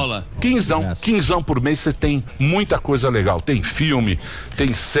de bola. Quinzão por mês, você tem muita coisa legal. Tem filme,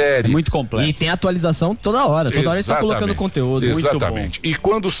 tem série. É muito completo. E tem atualização toda hora. Toda hora eles estão colocando conteúdo. Exatamente. Muito bom. E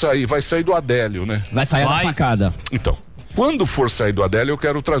quando sair, vai sair do Adélio, né? Vai sair da facada. Então, quando for sair do Adélio, eu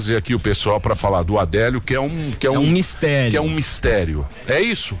quero trazer aqui o pessoal para falar do Adélio, que é um mistério. Que é um mistério. É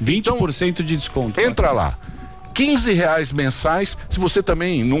isso? 20% de desconto. Entra lá. R$15 mensais. Se você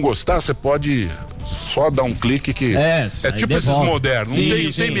também não gostar, você pode só dar um clique que é tipo esses modernos.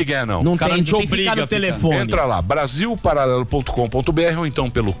 Não tem migué, não. Não tem que ficar no telefone. Entra lá, brasilparalelo.com.br ou então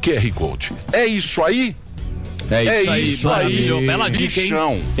pelo QR Code. É isso aí? É isso aí. Bela dica,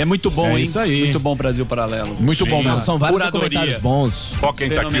 hein? É muito bom, hein? Isso aí. Muito bom, Brasil Paralelo. Muito bom, mesmo. São vários comentários bons. Ó quem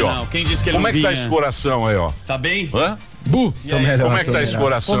tá aqui, ó. Quem disse que ele Como é que tá esse coração aí, ó? Tá bem? Hã? Como é que tá esse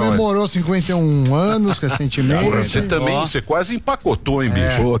coração? Comemorou 51 anos recentemente. Você também, você quase empacotou, hein,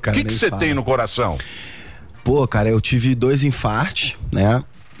 bicho? Pô, cara, o que você tem no coração? Pô, cara, eu tive 2 infartos, né?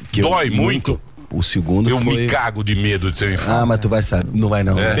 Dói muito? O segundo eu foi... me cago de medo de ser infarto. Ah, mas tu vai saber. Não vai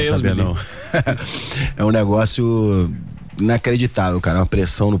não. Não vai saber não. É um negócio inacreditável, cara. Uma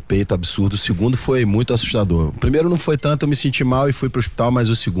pressão no peito absurda. O segundo foi muito assustador. O primeiro não foi tanto, eu me senti mal e fui pro hospital, mas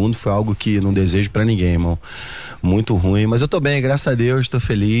o segundo foi algo que não desejo pra ninguém, irmão. Muito ruim, mas eu tô bem, graças a Deus, tô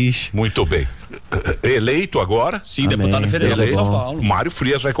feliz. Muito bem. Eleito agora? Sim, deputado federal de São Paulo. Mário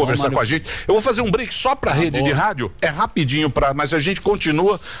Frias vai conversar com a gente. Eu vou fazer um break só pra rede de rádio. É rapidinho, mas a gente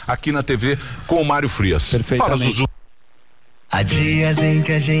continua aqui na TV com o Mário Frias. Perfeitamente. Fala, Zuzu. Há dias em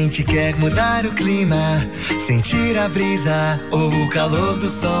que a gente quer mudar o clima, sentir a brisa ou o calor do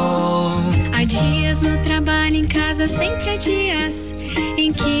sol. Há dias no trabalho, em casa, sempre há dias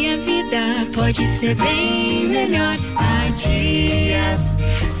em que a vida pode ser bem melhor. Há dias,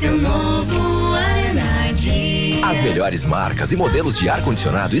 seu novo Arena Dias. As melhores marcas e modelos de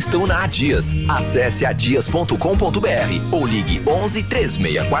ar-condicionado estão na Adias. Acesse adias.com.br ou ligue 11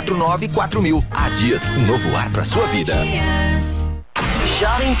 3649 4000. Adias, um novo ar para sua vida.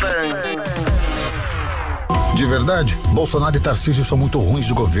 Jovem Pan. De verdade, Bolsonaro e Tarcísio são muito ruins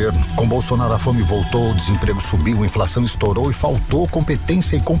de governo. Com Bolsonaro a fome voltou, o desemprego subiu, a inflação estourou e faltou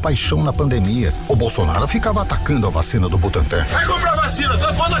competência e compaixão na pandemia. O Bolsonaro ficava atacando a vacina do Butantan. Vai comprar vacina,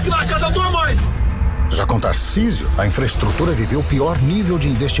 você pode aqui na casa da tua mãe. Já com Tarcísio, a infraestrutura viveu o pior nível de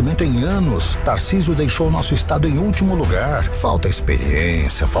investimento em anos. Tarcísio deixou o nosso estado em último lugar. Falta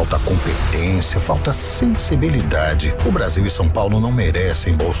experiência, falta competência, falta sensibilidade. O Brasil e São Paulo não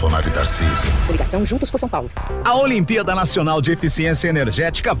merecem Bolsonaro e Tarcísio. Coligação Juntos por São Paulo. A Olimpíada Nacional de Eficiência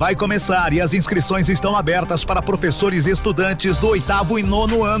Energética vai começar e as inscrições estão abertas para professores e estudantes do 8º e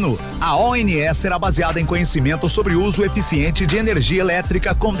 9º ano. A ONS será baseada em conhecimento sobre o uso eficiente de energia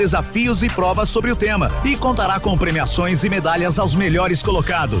elétrica com desafios e provas sobre o tema. E contará com premiações e medalhas aos melhores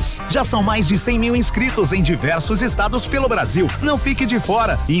colocados. Já são mais de 100 mil inscritos em diversos estados pelo Brasil. Não fique de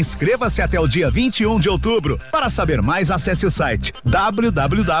fora e inscreva-se até o dia 21 de outubro. Para saber mais, acesse o site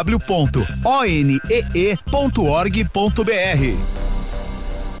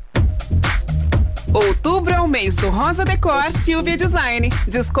www.onee.org.br. Outubro é o mês do Rosa Decor Silvia Design.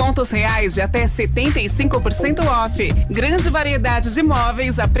 Descontos reais de até 75% off. Grande variedade de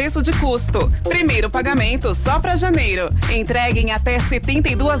móveis a preço de custo. Primeiro pagamento só para janeiro. Entregue em até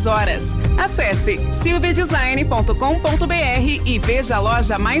 72 horas. Acesse silviadesign.com.br e veja a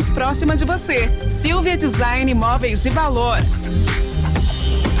loja mais próxima de você. Silvia Design Móveis de Valor.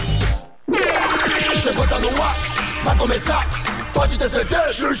 Chegou, tá no ar, vai começar, pode ter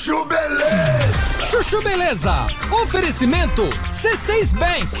certeza. Chuchu Beleza. Chuchu Beleza. Oferecimento C6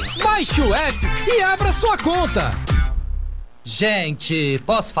 Bank. Baixe o app e abra sua conta. Gente,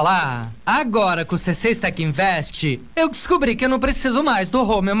 posso falar? Agora com o C6 Tech Invest, eu descobri que eu não preciso mais do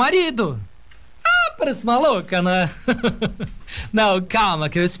Rô, meu marido. Parece maluca, né? Não, calma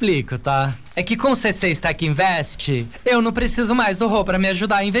que eu explico, tá? É que com o C6 Tech Invest, eu não preciso mais do Rô pra me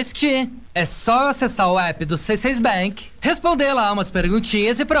ajudar a investir. É só acessar o app do C6 Bank, responder lá umas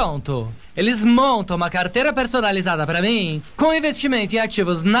perguntinhas e pronto. Eles montam uma carteira personalizada pra mim, com investimento em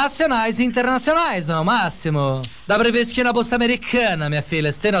ativos nacionais e internacionais, não é o máximo? Dá pra investir na Bolsa Americana, minha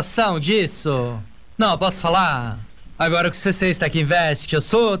filha, você tem noção disso? Não, posso falar? Agora com o C6 Tech Invest, eu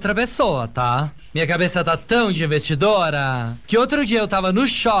sou outra pessoa, tá? Minha cabeça tá tão de investidora que outro dia eu tava no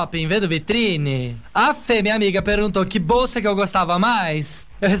shopping vendo vitrine. A Fê, minha amiga, perguntou que bolsa que eu gostava mais.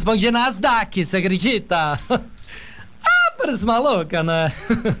 Eu respondi Nasdaq, você acredita? Parece maluca, né?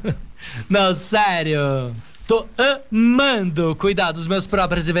 Não, sério. Tô amando cuidar dos meus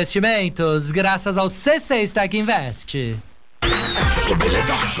próprios investimentos graças ao C6 Tech Invest.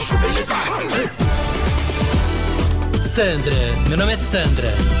 Sandra, meu nome é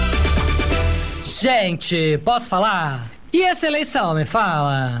Sandra. Gente, posso falar? E essa eleição, me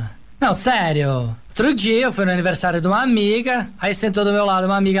fala? Não, sério. Outro dia eu fui no aniversário de uma amiga, aí sentou do meu lado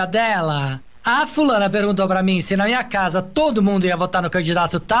uma amiga dela. A fulana perguntou pra mim se na minha casa todo mundo ia votar no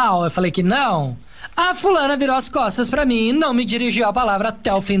candidato tal, eu falei que não. A fulana virou as costas pra mim e não me dirigiu a palavra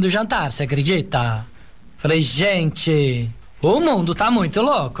até o fim do jantar, você acredita? Falei, gente, o mundo tá muito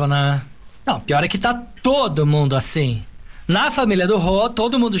louco, né? Não, pior é que tá todo mundo assim. Na família do Rô,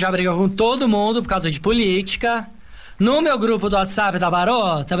 todo mundo já brigou com todo mundo por causa de política. No meu grupo do WhatsApp da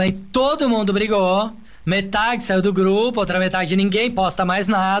Barô, também todo mundo brigou. Metade saiu do grupo, outra metade ninguém posta mais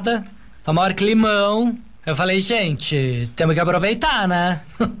nada. Tá maior climão. Eu falei, gente, temos que aproveitar, né?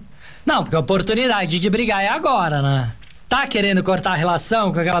 Não, porque a oportunidade de brigar é agora, né? Tá querendo cortar a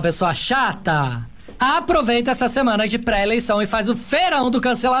relação com aquela pessoa chata? Aproveita essa semana de pré-eleição e faz o feirão do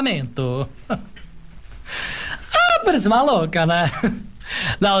cancelamento. Parece maluca, né?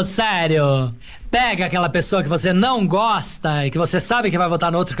 Não, sério. Pega aquela pessoa que você não gosta e que você sabe que vai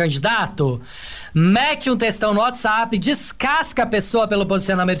votar no outro candidato, mete um textão no WhatsApp, descasca a pessoa pelo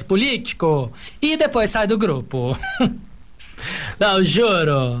posicionamento político e depois sai do grupo. Não,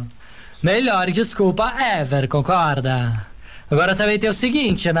 juro. Melhor desculpa ever, concorda? Agora também tem o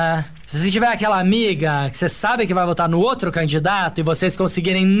seguinte, né? Se você tiver aquela amiga que você sabe que vai votar no outro candidato e vocês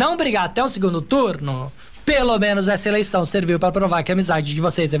conseguirem não brigar até o segundo turno, pelo menos essa eleição serviu pra provar que a amizade de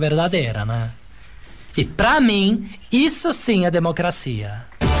vocês é verdadeira, né? E pra mim, isso sim é democracia.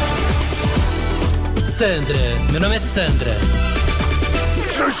 Sandra, meu nome é Sandra.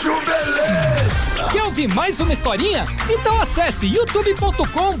 Chuchu Beleza. Quer ouvir mais uma historinha? Então acesse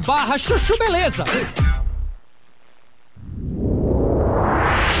youtube.com/chuchu beleza.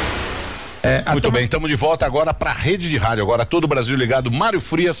 Muito bem, estamos de volta agora para a rede de rádio. Agora todo o Brasil ligado. Mário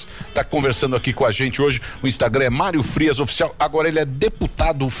Frias está conversando aqui com a gente hoje. O Instagram é Mário Frias Oficial. Agora ele é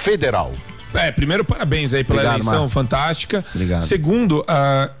deputado federal. Primeiro, parabéns aí pela eleição, Marco. Fantástica. Obrigado. Segundo,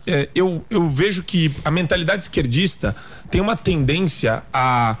 eu vejo que a mentalidade esquerdista tem uma tendência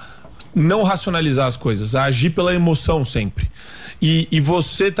a não racionalizar as coisas, a agir pela emoção sempre. E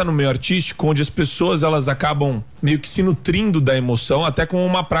você tá no meio artístico, onde as pessoas elas acabam meio que se nutrindo da emoção, até com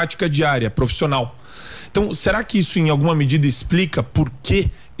uma prática diária, profissional. Então, será que isso em alguma medida explica por que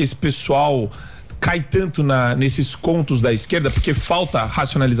esse pessoal cai tanto nesses contos da esquerda? Porque falta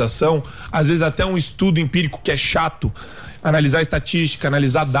racionalização, às vezes até um estudo empírico que é chato. Analisar estatística,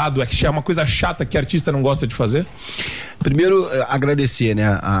 analisar dado, é uma coisa chata que artista não gosta de fazer? Primeiro, agradecer,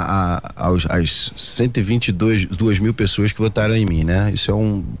 né, às 122 mil pessoas que votaram em mim, né?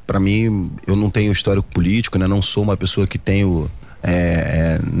 Isso pra mim, eu não tenho histórico político, né? Não sou uma pessoa que tenho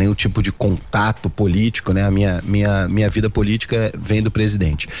nenhum tipo de contato político, né? A minha vida política vem do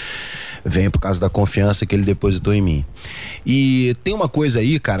presidente. Vem por causa da confiança que ele depositou em mim. E tem uma coisa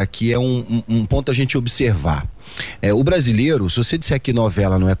aí, cara, que é um ponto a gente observar. O brasileiro, se você disser que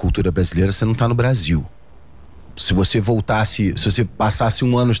novela não é cultura brasileira, você não tá no Brasil. Se você passasse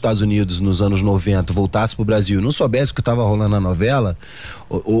um ano nos Estados Unidos nos anos 90, voltasse pro Brasil e não soubesse o que estava rolando na novela,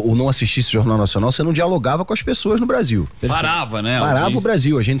 ou não assistisse o Jornal Nacional, você não dialogava com as pessoas no Brasil. Parava, né? Parava o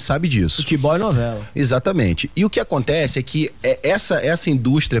Brasil, a gente sabe disso. Futebol e novela. Exatamente. E o que acontece é que essa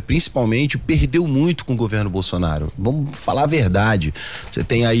indústria, principalmente, perdeu muito com o governo Bolsonaro. Vamos falar a verdade. Você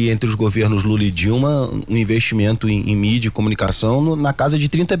tem aí, entre os governos Lula e Dilma, um investimento em mídia e comunicação na casa de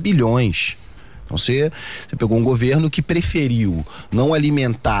 30 bilhões. Então você pegou um governo que preferiu não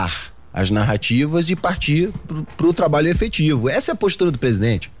alimentar as narrativas e partir para o trabalho efetivo. Essa é a postura do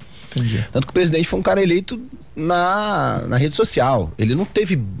presidente. Entendi. Tanto que o presidente foi um cara eleito na rede social. Ele não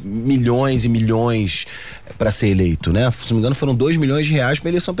teve milhões e milhões para ser eleito, né? Se não me engano, foram 2 milhões de reais para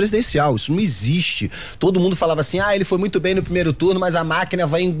eleição presidencial. Isso não existe. Todo mundo falava assim, ele foi muito bem no primeiro turno, mas a máquina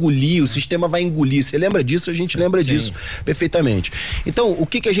vai engolir, o sistema vai engolir. Você lembra disso? A gente lembra disso perfeitamente. Então, o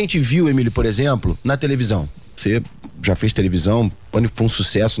que a gente viu, Emílio, por exemplo, na televisão? Você já fez televisão, o Pânico foi um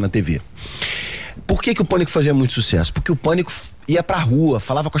sucesso na TV. Por que o Pânico fazia muito sucesso? Porque o Pânico ia pra rua,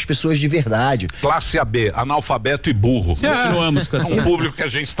 falava com as pessoas de verdade. Classe AB, analfabeto e burro. Continuamos com essa. Um público que a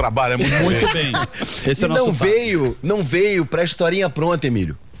gente trabalha muito bem. Esse é o nosso não veio pra historinha pronta,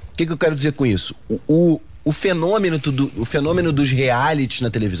 Emílio. O que eu quero dizer com isso? O fenômeno dos realities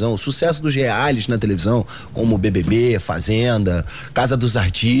na televisão, o sucesso dos realities na televisão, como BBB, Fazenda, Casa dos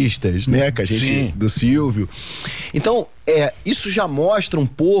Artistas, né? Que a gente, do Silvio. Então, isso já mostra um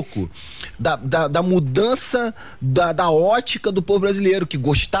pouco da mudança da ótica do povo brasileiro, que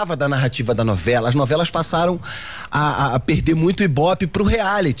gostava da narrativa da novela. As novelas passaram a perder muito ibope pro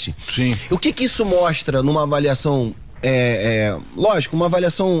reality. Sim. O que isso mostra numa avaliação... lógico, uma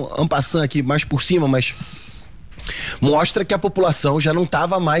avaliação en passant aqui mais por cima, mas mostra que a população já não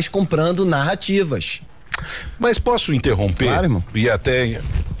estava mais comprando narrativas. Mas posso interromper? Claro, irmão. E até...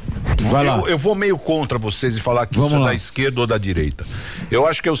 Vai lá. Eu vou meio contra vocês e falar que isso é da esquerda ou da direita. Eu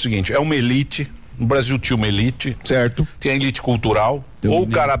acho que é o seguinte, é uma elite. No Brasil tinha uma elite. Certo. Tem a elite cultural. Ou o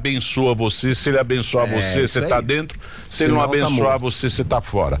cara abençoa você, se ele abençoar você tá dentro. Se ele não abençoar você tá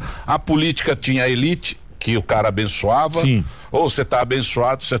fora. A política tinha a elite, que o cara abençoava. Sim. Ou você tá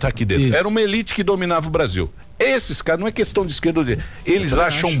abençoado, você tá aqui dentro. Isso. Era uma elite que dominava o Brasil. Esses caras, não é questão de esquerda ou de direita. Eles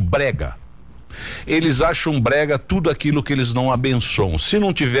acham brega. Eles acham brega tudo aquilo que eles não abençoam. Se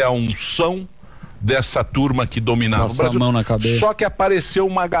não tiver a unção dessa turma que dominava o Brasil. A mão na cabeça. Só que apareceu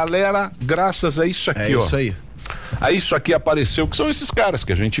uma galera graças a isso aqui, ó. Isso aí. Aí isso aqui apareceu, que são esses caras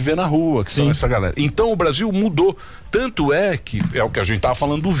que a gente vê na rua, que são essa galera. Então o Brasil mudou. Tanto é que, é o que a gente tava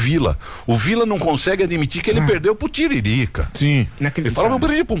falando do Vila. O Vila não consegue admitir que ele perdeu pro Tiririca. Sim. Ele fala, eu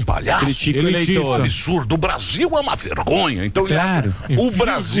perdi pra um palhaço. Critica o eleitor. Absurdo. O Brasil é uma vergonha. Então, o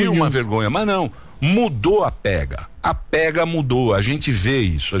Brasil é uma vergonha. Mas não, mudou a pega. A pega mudou. A gente vê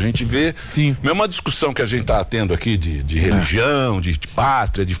isso. A gente vê. Sim. Mesmo a discussão que a gente tá tendo aqui de religião, de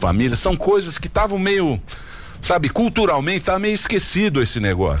pátria, de família, são coisas que estavam meio... Sabe, culturalmente tá meio esquecido esse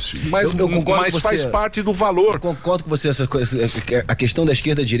negócio. Mas, eu concordo mas com faz você. parte do valor. Eu concordo com você, a questão da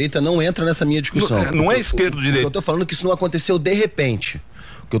esquerda e direita não entra nessa minha discussão. Não é esquerda ou direita. Eu tô falando que isso não aconteceu de repente.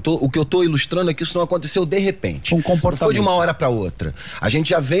 O que eu tô ilustrando é que isso não aconteceu de repente. Não foi de uma hora para outra. A gente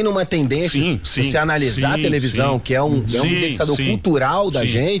já vem numa tendência, se você analisar a televisão, que é um indexador cultural da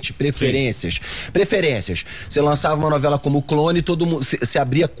gente, preferências. Você lançava uma novela como o Clone, todo mundo, você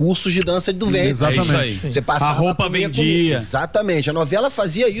abria cursos de dança do ventre. Exatamente. Você passava a roupa vendia. Exatamente. A novela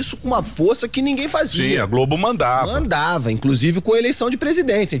fazia isso com uma força que ninguém fazia. Sim, a Globo mandava. Inclusive com a eleição de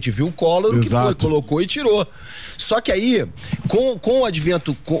presidente. A gente viu o Collor que foi, colocou e tirou. Só que aí, com o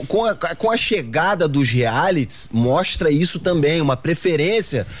advento, com a chegada dos realities, mostra isso também, uma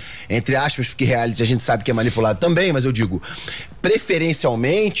preferência, entre aspas, porque reality a gente sabe que é manipulado também, mas eu digo,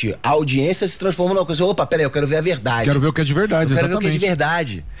 preferencialmente, a audiência se transforma numa coisa, opa, peraí, eu quero ver a verdade. Quero ver o que é de verdade, Quero ver o que é de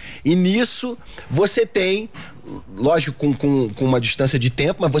verdade. E nisso, você tem, lógico, com uma distância de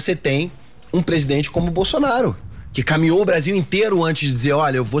tempo, mas você tem um presidente como o Bolsonaro, que caminhou o Brasil inteiro antes de dizer,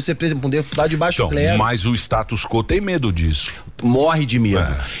 olha, eu vou ser presidente, um deputado de baixo clero. Mas o status quo tem medo disso. Morre de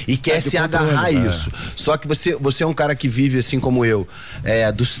medo. E quer se agarrar a isso. Só que você é um cara que vive assim como eu,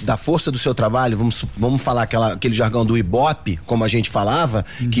 da força do seu trabalho, vamos falar aquele jargão do Ibope, como a gente falava,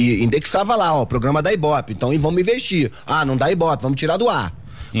 que indexava lá, ó, o programa da Ibope, então vamos investir. Ah, não dá Ibope, vamos tirar do ar.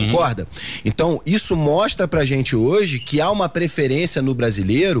 Concorda? Então, isso mostra pra gente hoje que há uma preferência no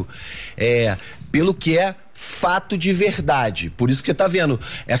brasileiro pelo que é fato de verdade. Por isso que você tá vendo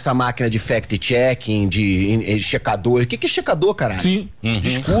essa máquina de fact-checking, de checador. O que é checador, caralho? Sim.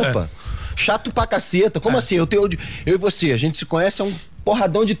 Desculpa. Chato pra caceta. Como assim? Eu e você, a gente se conhece há um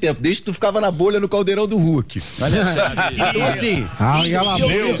porradão de tempo, desde que tu ficava na bolha no caldeirão do Hulk. Olha só. Então assim,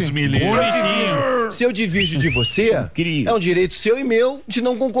 Se eu divido de você, é um direito seu e meu de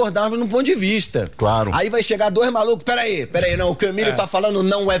não concordarmos num ponto de vista. Claro. Aí vai chegar dois malucos, peraí, não, o que o Emílio tá falando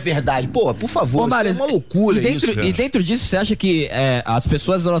não é verdade. Pô, por favor, Mário, isso é uma loucura e dentro disso, você acha que as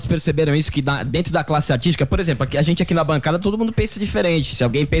pessoas elas perceberam isso, que dentro da classe artística, por exemplo, a gente aqui na bancada, todo mundo pensa diferente. Se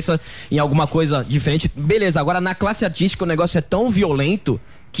alguém pensa em alguma coisa diferente, beleza. Agora, na classe artística, o negócio é tão violento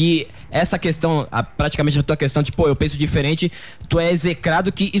que essa questão, praticamente a tua questão, tipo, eu penso diferente, tu é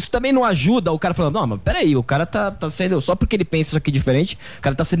execrado, que isso também não ajuda o cara falando, não, mas peraí, o cara tá sendo, só porque ele pensa isso aqui diferente, o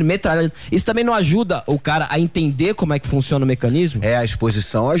cara tá sendo metralhado. Isso também não ajuda o cara a entender como é que funciona o mecanismo? A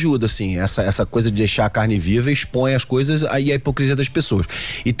exposição ajuda, sim. Essa coisa de deixar a carne viva expõe as coisas, aí a hipocrisia das pessoas.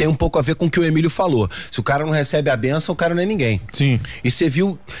 E tem um pouco a ver com o que o Emílio falou. Se o cara não recebe a benção, o cara não é ninguém. Sim. E você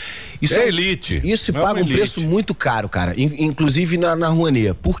viu... Isso é elite. Isso se paga um preço muito caro, cara. Inclusive na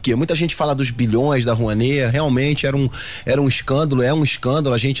Rouanet. Por quê? Muita gente fala dos bilhões da Rouanet. Realmente era um escândalo, é um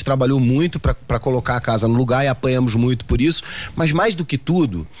escândalo. A gente trabalhou muito pra colocar a casa no lugar e apanhamos muito por isso. Mas mais do que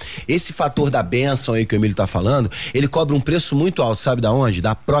tudo, esse fator da bênção aí que o Emílio tá falando, ele cobra um preço muito alto, sabe da onde?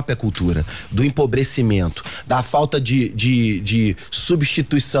 Da própria cultura, do empobrecimento, da falta de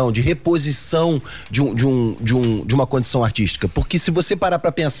substituição, de reposição de uma condição artística. Porque se você parar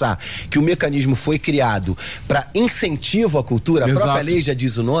pra pensar que o mecanismo foi criado para incentivo à cultura, a própria lei já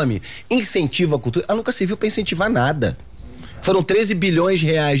diz o nome, incentivo à cultura, ela nunca serviu para incentivar nada. Foram 13 bilhões de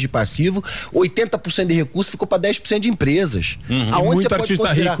reais de passivo, 80% de recurso ficou para 10% de empresas. Aonde muito você pode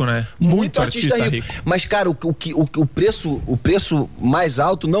artista rico, né? Muito artista rico. Mas, cara, o preço mais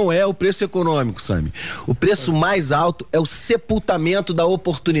alto não é o preço econômico, Sami. O preço mais alto é o sepultamento da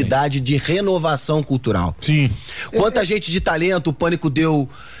oportunidade de renovação cultural. Sim. Quanta gente de talento o Pânico deu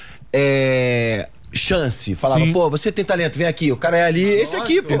chance, falava, pô, você tem talento, vem aqui, o cara é ali, esse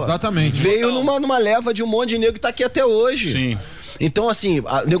aqui, pô. Exatamente. Veio numa leva de um monte de nego que tá aqui até hoje. Sim. Então, assim, o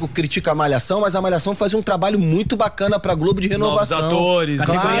nego critica a Malhação, mas a Malhação fazia um trabalho muito bacana pra Globo de renovação. Novos atores,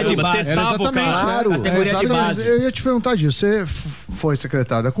 claro, de base. Testava o cara. Claro. Categoria de base. Eu ia te perguntar disso. Você foi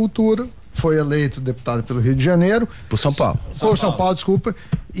secretário da Cultura, foi eleito deputado pelo Rio de Janeiro. Por São Paulo. Por São Paulo, desculpa.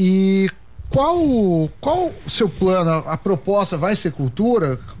 E qual o seu plano? A proposta vai ser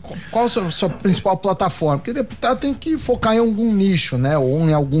cultura? Qual a sua principal plataforma? Porque deputado tem que focar em algum nicho, né? Ou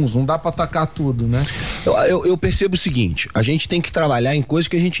em alguns, não dá pra atacar tudo, né? Eu percebo o seguinte, a gente tem que trabalhar em coisas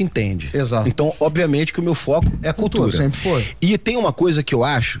que a gente entende. Exato. Então, obviamente que o meu foco é a cultura. Sempre foi. E tem uma coisa que eu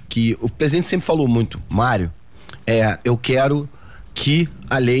acho que o presidente sempre falou muito, Mário, eu quero que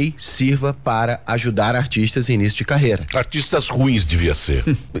a lei sirva para ajudar artistas em início de carreira. Artistas ruins devia ser.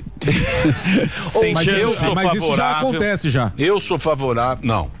 Mas isso já acontece já. Eu sou favorável.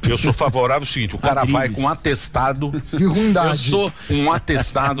 Não, eu sou favorável ao seguinte: o cara vai com um atestado. De ruindade. Eu sou um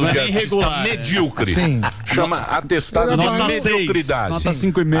atestado de artista irregular, medíocre. Sim. Chama atestado de mediocridade. Nota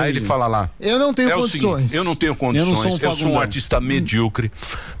 5,5. Aí ele fala lá. Eu não tenho o condições. seguinte, eu não tenho condições. Eu sou um artista medíocre.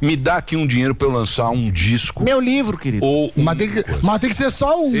 Me dá aqui um dinheiro pra eu lançar um disco. Meu livro, querido. Ou mas tem que ser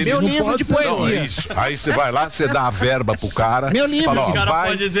só um. Meu livro de poesia. Não, é isso. Aí você vai lá, você dá a verba pro cara. Meu livro. Fala, ó, o cara vai,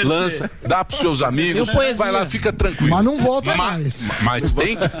 pode exercer. lança, dá pros seus amigos, vai lá, fica tranquilo. Mas não volta mais. Mas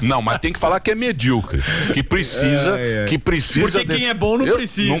tem que falar que é medíocre. Que precisa. Porque quem é bom não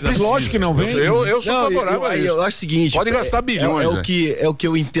precisa. Não precisa. Lógico que não vende. Eu sou favorável a isso. Eu acho o seguinte. Pode gastar bilhões. É o que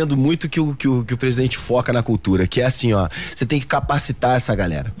eu entendo muito que o presidente foca na cultura, que é assim, ó, você tem que capacitar essa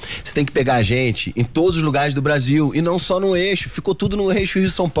galera. Você tem que pegar a gente em todos os lugares do Brasil e não só no eixo. Ficou tudo no eixo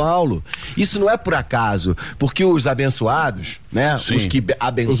Rio-São Paulo. Isso não é por acaso, porque os abençoados, né, Sim. os que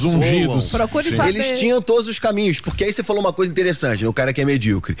abençoam, Os ungidos. eles tinham todos os caminhos, porque aí você falou uma coisa interessante, né, o cara que é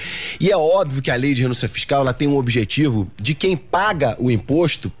medíocre. E é óbvio que a lei de renúncia fiscal, ela tem um objetivo de quem paga o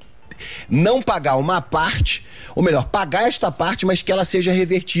imposto não pagar uma parte, ou melhor, pagar esta parte, mas que ela seja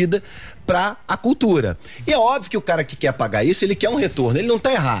revertida para a cultura. E é óbvio que o cara que quer pagar isso, ele quer um retorno, ele não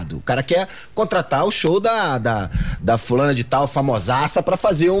tá errado. O cara quer contratar o show da fulana de tal, famosaça, para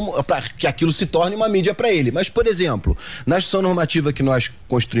fazer para que aquilo se torne uma mídia para ele. Mas, por exemplo, na instituição normativa que nós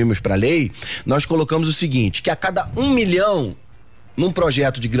construímos para a lei, nós colocamos o seguinte, que a cada 1 milhão num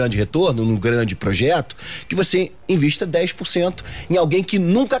projeto de grande retorno, num grande projeto, que você invista 10% em alguém que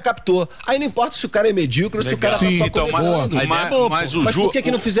nunca captou. Aí não importa se o cara é medíocre ou se o cara tá só começando. Mas por que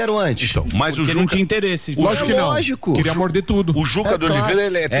não fizeram antes? Então, mas porque o Juca não tinha interesse. Lógico que não. Lógico. Queria morder tudo. O Juca do Oliveira,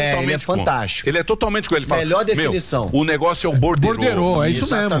 ele é totalmente ele é fantástico. Ele é totalmente com ele. Fala, melhor definição. O negócio é o borderô. Borderô, é isso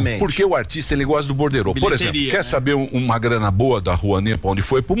Exatamente. mesmo. Porque o artista, ele gosta do borderô. Por exemplo, quer saber uma grana boa da Rouanet, pra onde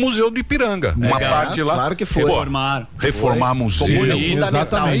foi? Pro Museu do Ipiranga. Uma parte lá. Claro que foi. Reformar museu.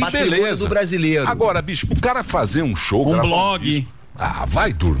 Exatamente. Beleza. Do brasileiro. Agora, bicho, o cara fazer um show... Um blog.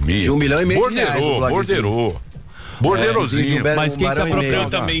 Vai dormir. De 1,5 milhão de reais. Borderô. Borderozinho. Mas quem se apropriou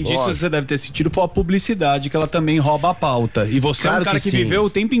também disso, você deve ter sentido, foi a publicidade, que ela também rouba a pauta. E você é um cara que viveu o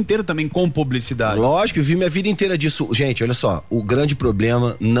tempo inteiro também com publicidade. Lógico, eu vi minha vida inteira disso. Gente, olha só, o grande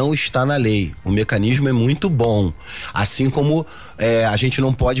problema não está na lei. O mecanismo é muito bom. Assim como a gente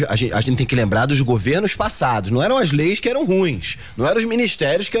não pode, a gente tem que lembrar dos governos passados. Não eram as leis que eram ruins, não eram os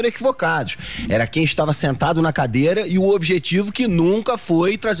ministérios que eram equivocados. Era quem estava sentado na cadeira e o objetivo que nunca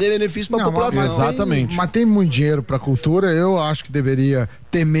foi trazer benefício para a população. Exatamente. Mas tem muito dinheiro para cultura, eu acho que deveria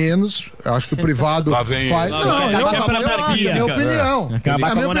ter menos. Eu acho que o privado Lá vem faz. ele. Não, Acaba eu com a acho, monarquia, é minha cara. opinião. Acabar É com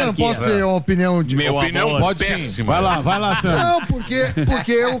a minha opinião. monarquia. Posso ter uma opinião de. Meu opinião amor? pode péssima. Vai lá, Sam. Não,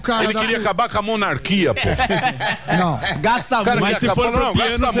 porque o cara. Ele queria acabar com a monarquia, pô. Não. Gasta muito. Mas se for pro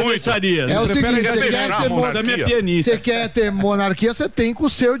piano, você deixaria. É o seguinte, você você quer ter monarquia, você tem com o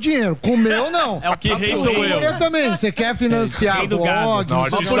seu dinheiro. Com o meu, não. É o que rei sou eu. Também. Você quer financiar blog. Não,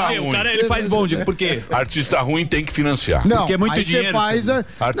 artista ruim. O cara, ele faz bonde. Por quê? Artista ruim tem que financiar. Não, porque é muito aí dinheiro. Você faz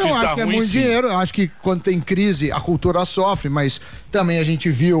não, acho que é muito dinheiro. Eu acho que quando tem crise, a cultura sofre, mas também a gente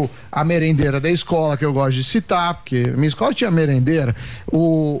viu a merendeira da escola, que eu gosto de citar, porque minha escola tinha merendeira,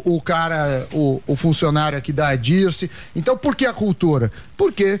 o cara, o funcionário aqui da Dirce. Então, por que a cultura?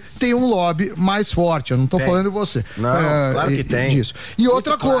 Porque tem um lobby mais forte, eu não tô falando de você. Não, claro que tem. Disso. E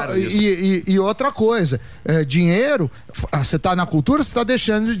outra, outra coisa, dinheiro, você tá na cultura, você tá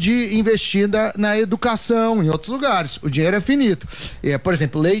deixando de investir na educação, em outros lugares. O dinheiro é finito. Por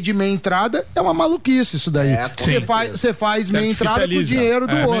exemplo, lei de meia entrada é uma maluquice isso daí. Você faz meia entrada com o dinheiro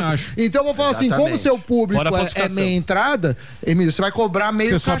do outro. Então eu vou falar assim, como o seu público é meia entrada, Emílio, você vai cobrar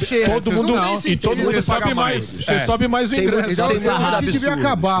meio cachê. Todo mundo e todo mundo sobe mais. Você sobe mais o ingresso. Então a gente devia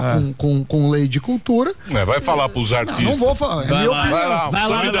acabar com lei de cultura. Vai falar pros artistas. Não vou falar, é minha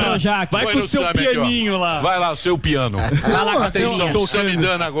opinião. Vai com o seu pianinho lá. Vai lá, o seu piano. Vai lá, atenção,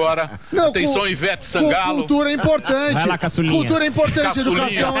 Samidana agora. Atenção, Ivete Sangalo. Cultura é importante. Vai lá, caçulinha. Cultura é importante,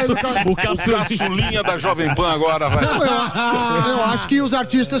 educação é educação. O caçulinha da Jovem Pan agora vai. Eu acho que os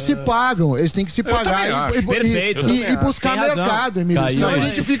artistas se pagam, eles têm que se pagar e buscar mercado, Emílio. Senão a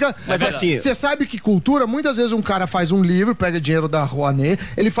gente fica. Mas assim, você sabe que cultura, muitas vezes um cara faz um livro, pega dinheiro da Rouanet,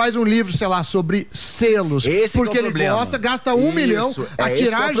 ele faz um livro, sei lá, sobre selos. Porque ele gosta, gasta 1 milhão, a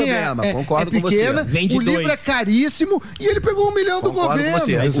tiragem é pequena, o livro é caríssimo e ele pegou 1 milhão do governo.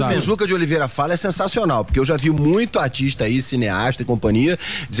 O que o Juca de Oliveira fala é sensacional, porque eu já vi muito artista aí, cineasta e companhia,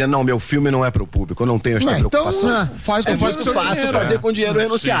 dizendo, não, meu filme não é pro público, eu não tenho essa preocupação. Então, faz com muito fácil fazer com dinheiro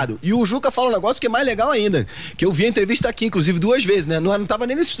renunciado. E o Juca fala um negócio que é mais legal ainda, que eu vi a entrevista aqui, inclusive 2 vezes, né? Não tava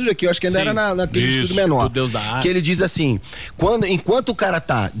nem nesse estúdio aqui, eu acho que ainda era naquele estúdio menor. O Deus da arte. Que ele diz assim, enquanto o cara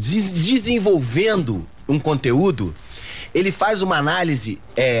tá desenvolvendo um conteúdo, ele faz uma análise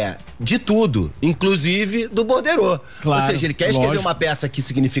de tudo, inclusive do borderô. Claro, ou seja, ele quer escrever uma peça que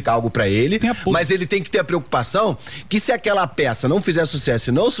significa algo pra ele, mas ele tem que ter a preocupação que se aquela peça não fizer sucesso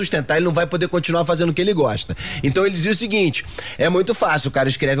e não sustentar, ele não vai poder continuar fazendo o que ele gosta. Então ele dizia o seguinte, é muito fácil, o cara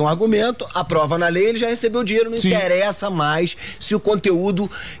escreve um argumento, aprova na lei, ele já recebeu o dinheiro, não interessa mais se o conteúdo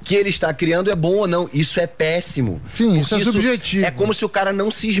que ele está criando é bom ou não. Isso é péssimo. Sim, isso é subjetivo. É como se o cara não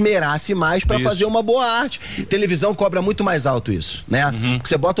se esmerasse mais pra fazer uma boa arte. Televisão cobra muito mais alto isso, né? Porque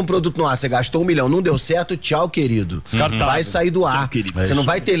você bota um produto no ar, você gastou 1 milhão, não deu certo, tchau, querido. Vai sair do ar. Você não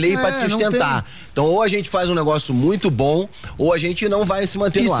vai ter lei pra te sustentar. Então, ou a gente faz um negócio muito bom, ou a gente não vai se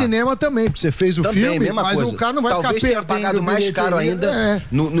manter no ar. E cinema também, porque você fez o filme, mas o cara não vai Talvez ficar tenha pagado mais caro ainda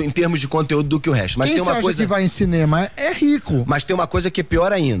em termos de conteúdo do que o resto. Mas quem tem uma você coisa acha que vai em cinema é rico. Mas tem uma coisa que é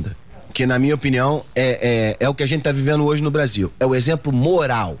pior ainda, que na minha opinião é o que a gente tá vivendo hoje no Brasil. É o exemplo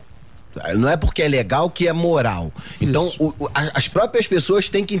moral. Não é porque é legal que é moral. Então, as próprias pessoas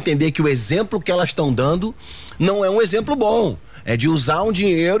têm que entender que o exemplo que elas estão dando não é um exemplo bom. É de usar um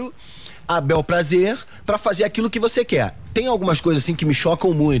dinheiro a bel prazer para fazer aquilo que você quer. Tem algumas coisas assim que me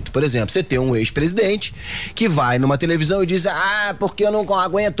chocam muito. Por exemplo, você tem um ex-presidente que vai numa televisão e diz, porque eu não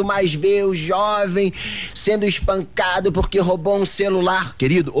aguento mais ver o jovem sendo espancado porque roubou um celular.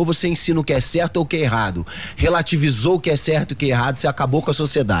 Querido, ou você ensina o que é certo ou o que é errado. Relativizou o que é certo e o que é errado, você acabou com a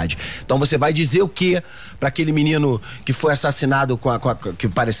sociedade. Então você vai dizer o que para aquele menino que foi assassinado, que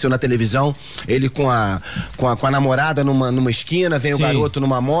apareceu na televisão, ele com a namorada numa esquina, vem o garoto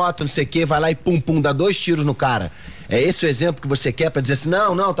numa moto, não sei o que, vai lá e pum, dá 2 tiros no cara. É esse o exemplo que você quer pra dizer assim,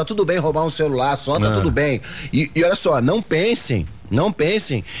 não, tá tudo bem roubar um celular, tá tudo bem. E olha só, não pensem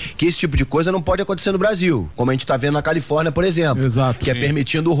que esse tipo de coisa não pode acontecer no Brasil, como a gente tá vendo na Califórnia, por exemplo. Exato. Que é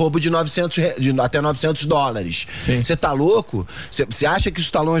permitindo o roubo de até $900. Você tá louco? Você acha que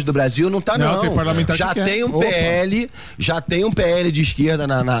isso tá longe do Brasil? Não tá, não. Tem parlamentar já que tem tem um PL de esquerda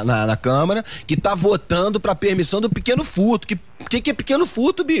na Câmara que tá votando pra permissão do pequeno furto, que que é pequeno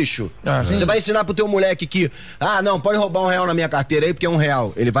furto, bicho? Você sim. vai ensinar pro teu moleque que, não, pode roubar R$1 na minha carteira aí porque é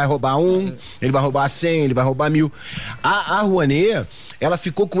R$1. Ele vai roubar ele vai roubar 100, ele vai roubar 1000. A Rouanet, ela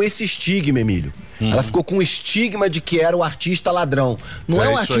ficou com esse estigma, Emílio. Ela ficou com o estigma de que era o artista ladrão. Não é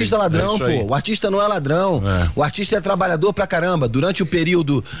o artista ladrão, pô. O artista não é ladrão. O artista é trabalhador pra caramba. Durante o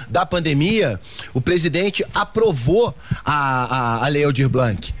período da pandemia, o presidente aprovou a Lei Aldir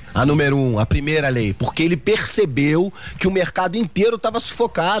Blanc. A número 1, a primeira lei, porque ele percebeu que o mercado inteiro estava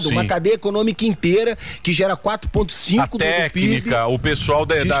sufocado, uma cadeia econômica inteira que gera 4,5% do técnica, PIB, o pessoal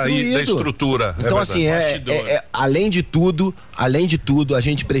da estrutura. Então, assim, além de tudo, a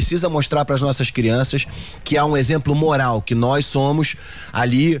gente precisa mostrar para as nossas crianças que há um exemplo moral, que nós somos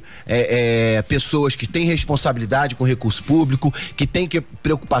ali pessoas que têm responsabilidade com recurso público, que têm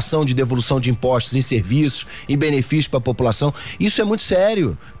preocupação de devolução de impostos em serviços, em benefícios para a população. Isso é muito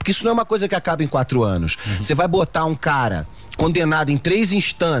sério. Porque isso não é uma coisa que acaba em 4 anos. Você vai botar um cara condenado em 3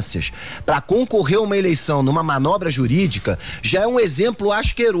 instâncias para concorrer a uma eleição numa manobra jurídica, já é um exemplo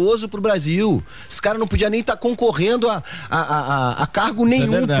asqueroso pro Brasil. Esse cara não podia nem estar concorrendo a cargo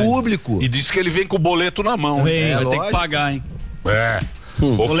nenhum público. E disse que ele vem com o boleto na mão. Vai ter que pagar, hein?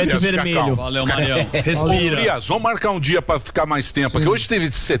 Boleto vermelho. Valeu, Marião. Respira. Frias, vamos marcar um dia pra ficar mais tempo. Porque hoje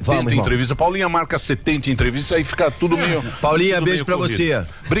teve 70 entrevistas. Paulinha marca 70 entrevistas, aí fica tudo meio. Paulinha, tudo beijo meio pra corrido. você.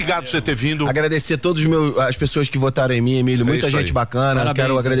 Obrigado por você ter vindo. Agradecer a todas as pessoas que votaram em mim, Emílio. Muita gente aí. bacana. Parabéns,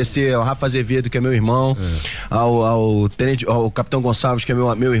 Quero agradecer ao Rafa Azevedo, que é meu irmão, ao Capitão Gonçalves, que é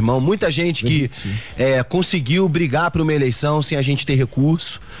meu irmão. Muita gente que conseguiu brigar por uma eleição sem a gente ter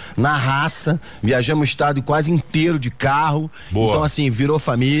recurso, na raça. Viajamos o estado quase inteiro de carro. Boa. Então, assim, virou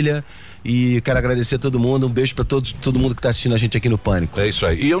família. E quero agradecer a todo mundo, um beijo pra todo mundo que tá assistindo a gente aqui no Pânico. É isso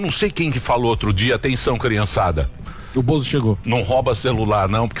aí. E eu não sei quem que falou outro dia, atenção, criançada. O Bozo chegou. Não rouba celular,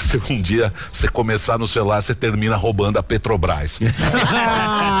 não, porque se um dia você começar no celular, você termina roubando a Petrobras.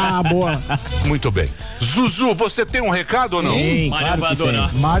 Boa. Muito bem. Zuzu, você tem um recado ou não? Mário vai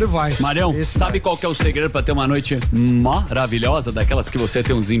adorar. Mário vai. Marião, sabe qual que é o segredo pra ter uma noite maravilhosa, daquelas que você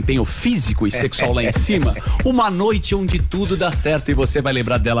tem um desempenho físico e sexual lá em cima? Uma noite onde tudo dá certo e você vai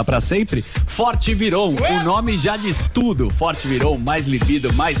lembrar dela pra sempre? Forte Viron, o nome já diz tudo. Forte Viron, mais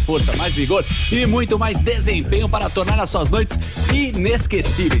libido, mais força, mais vigor e muito mais desempenho para tornar as suas noites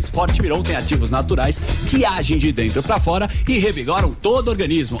inesquecíveis. Forte Viron tem ativos naturais que agem de dentro pra fora e revigoram todo o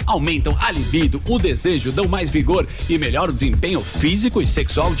organismo, aumentam a libido, o desejo, dão mais vigor e melhoram o desempenho físico e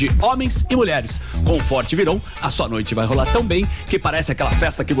sexual de homens e mulheres. Com Forte Viron, a sua noite vai rolar tão bem que parece aquela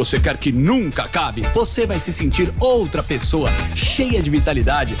festa que você quer que nunca acabe. Você vai se sentir outra pessoa, cheia de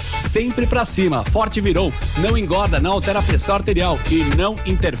vitalidade, sempre pra cima. Forte Viron não engorda, não altera a pressão arterial e não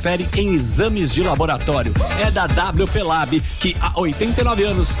interfere em exames de laboratório. É da WP Lab, que há 89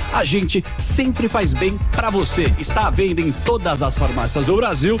 anos a gente sempre faz bem pra você. Está à venda em todas as farmácias do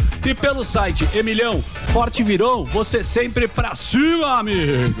Brasil e pelo site. Emilhão, Forte Viron, você sempre pra cima,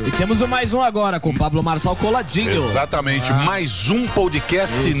 amigo. E temos mais um agora com o Pablo Marçal coladinho. Exatamente, mais um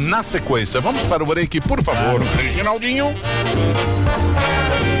podcast na sequência. Vamos para o break, por favor, Reginaldinho.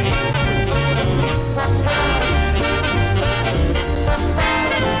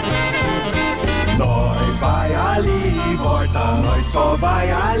 Nós vai ali e volta, nós só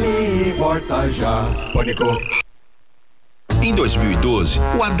vai ali e volta já. Pânico. Em 2012,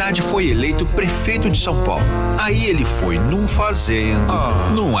 o Haddad foi eleito prefeito de São Paulo. Aí ele foi num fazendo,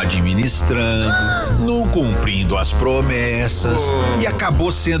 num administrando, num cumprindo as promessas e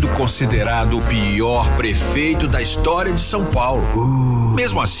acabou sendo considerado o pior prefeito da história de São Paulo.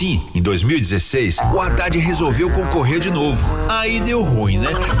 Mesmo assim, em 2016, o Haddad resolveu concorrer de novo. Aí deu ruim,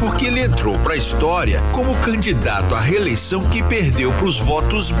 né? Porque ele entrou pra história como candidato à reeleição que perdeu pros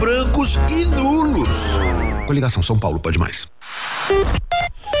votos brancos e nulos. Coligação São Paulo pode mais.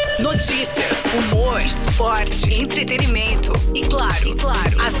 Notícias, humor, esporte, entretenimento e claro,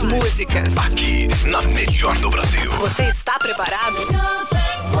 as músicas. Aqui, na melhor do Brasil. Você está preparado?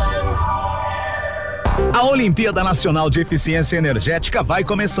 A Olimpíada Nacional de Eficiência Energética vai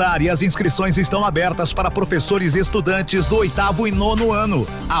começar e as inscrições estão abertas para professores e estudantes do 8º e 9º ano.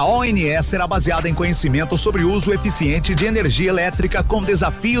 A ONS será baseada em conhecimento sobre o uso eficiente de energia elétrica com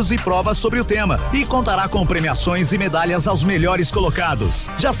desafios e provas sobre o tema e contará com premiações e medalhas aos melhores colocados.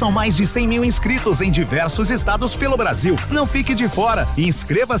 Já são mais de 100 mil inscritos em diversos estados pelo Brasil. Não fique de fora e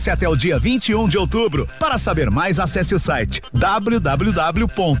inscreva-se até o dia 21 de outubro. Para saber mais, acesse o site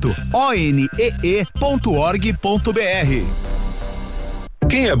www.onee.org.br.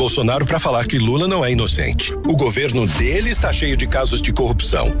 Quem é Bolsonaro para falar que Lula não é inocente? O governo dele está cheio de casos de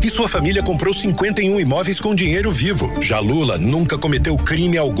corrupção e sua família comprou 51 imóveis com dinheiro vivo. Já Lula nunca cometeu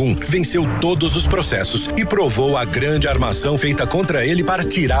crime algum, venceu todos os processos e provou a grande armação feita contra ele para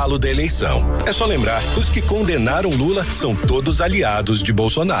tirá-lo da eleição. É só lembrar, os que condenaram Lula são todos aliados de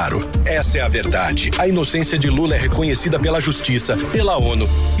Bolsonaro. Essa é a verdade. A inocência de Lula é reconhecida pela Justiça, pela ONU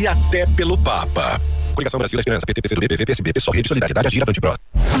e até pelo Papa. Coligação Brasil, Esperança, PT, PCdoB, PV, PSB, PSOL, Rede Solidariedade, Agir, Avante, Pró.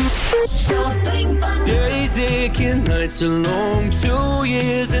 Days aching, nights are long, 2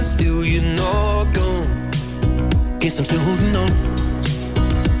 years and still you're not gone. Guess I'm still holding on.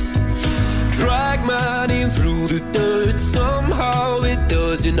 Drag my name through the dirt, somehow it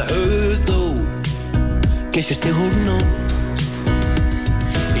doesn't hurt though. Guess you're still holding on.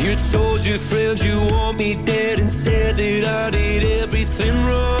 You told your friends you want me dead and said that I did everything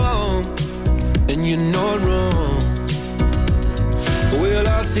wrong. And you're not wrong. Well,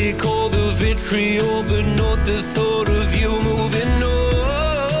 I'll take all the vitriol, but not the thought of you moving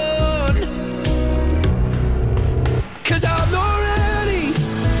on. 'Cause I'm not ready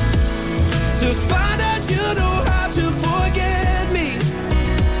to find out you know how to forget me.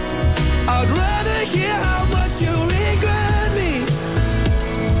 I'd rather hear how much you regret me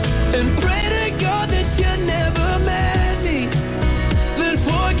and pray to God that you never met me, then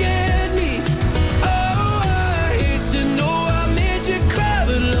forget me.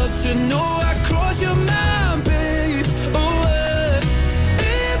 To know I crossed your mind, babe. Oh,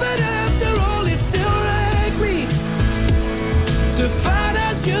 even after all, it still wrecks me to find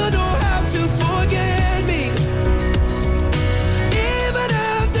out you know how to forget me. Even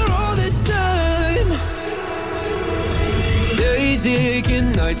after all this time, days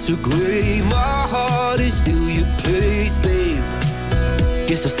aching, nights are gray. My heart is still your place, babe.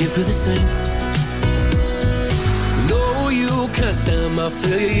 Guess I still feel the same. No, you can't stand my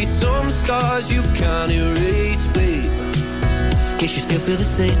face. Some scars you can't erase, babe. Guess you still feel the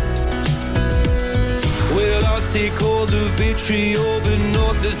same. Well, I'll take all the vitriol, but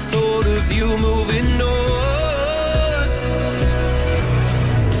not the thought of you moving on.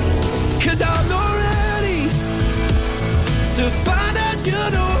 'Cause I'm not ready to find out you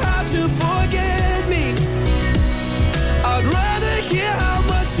know how to forget me. I'd rather hear how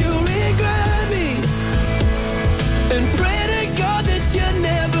much you regret me and pray to God that you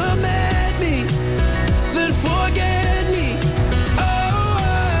never met me, then forget me. Oh,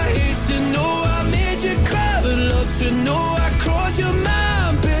 I hate to know I made you cry, but love to know I crossed your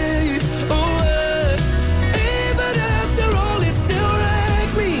mind, babe. Oh, even after all, it still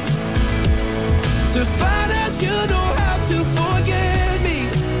wrecks me to find out you know how to forget me.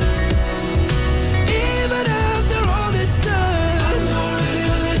 Even after all this time, I'm not ready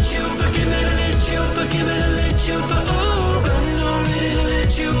to let you forgive me, to let you forgive me, to let you forgive me.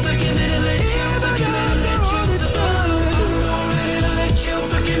 You forgive me to let you forgive me to let you I'm not ready to let you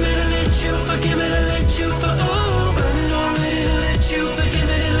forgive me to let you forgive me to let you I'm not ready to let you forgive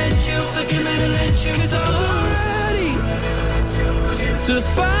me to let you forgive me to let you 'Cause I'm not ready to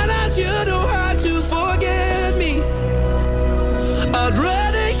find out you know how to forget me. I'd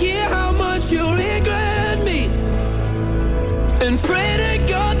rather hear how much you regret me and pray to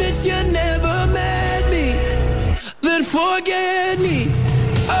God that you never met me, then forget me.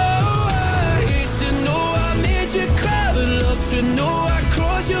 To know I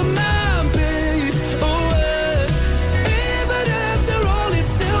crossed your mind, babe. Oh, even after all, it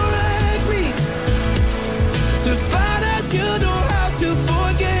still wrecks me to find out you know how to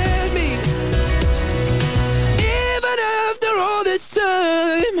forget me. Even after all this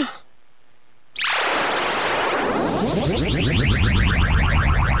time.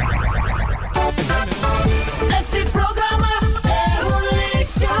 Esse programa é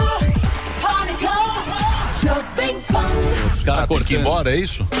lixo. Pânico. Jovem Pan. Os caras tem que ir embora, é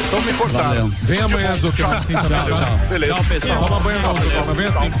isso? Então me cortaram. Valeu. Vem amanhã, Zucca. Assim, tchau, tchau. Beleza. Tchau, pessoal. Toma banho não, Zucca. Vem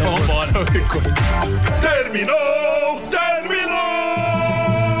assim, então vambora. Terminou!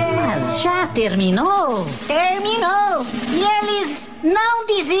 Mas já terminou? Terminou! E eles não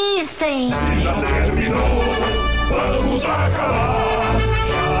desistem! Já terminou! Vamos acabar!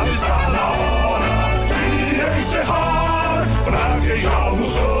 Já está na hora de encerrar! Pra quem já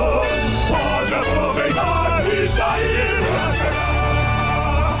almoçou, pode aproveitar e sair pra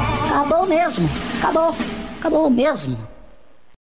cá! Acabou mesmo! Acabou! Acabou mesmo!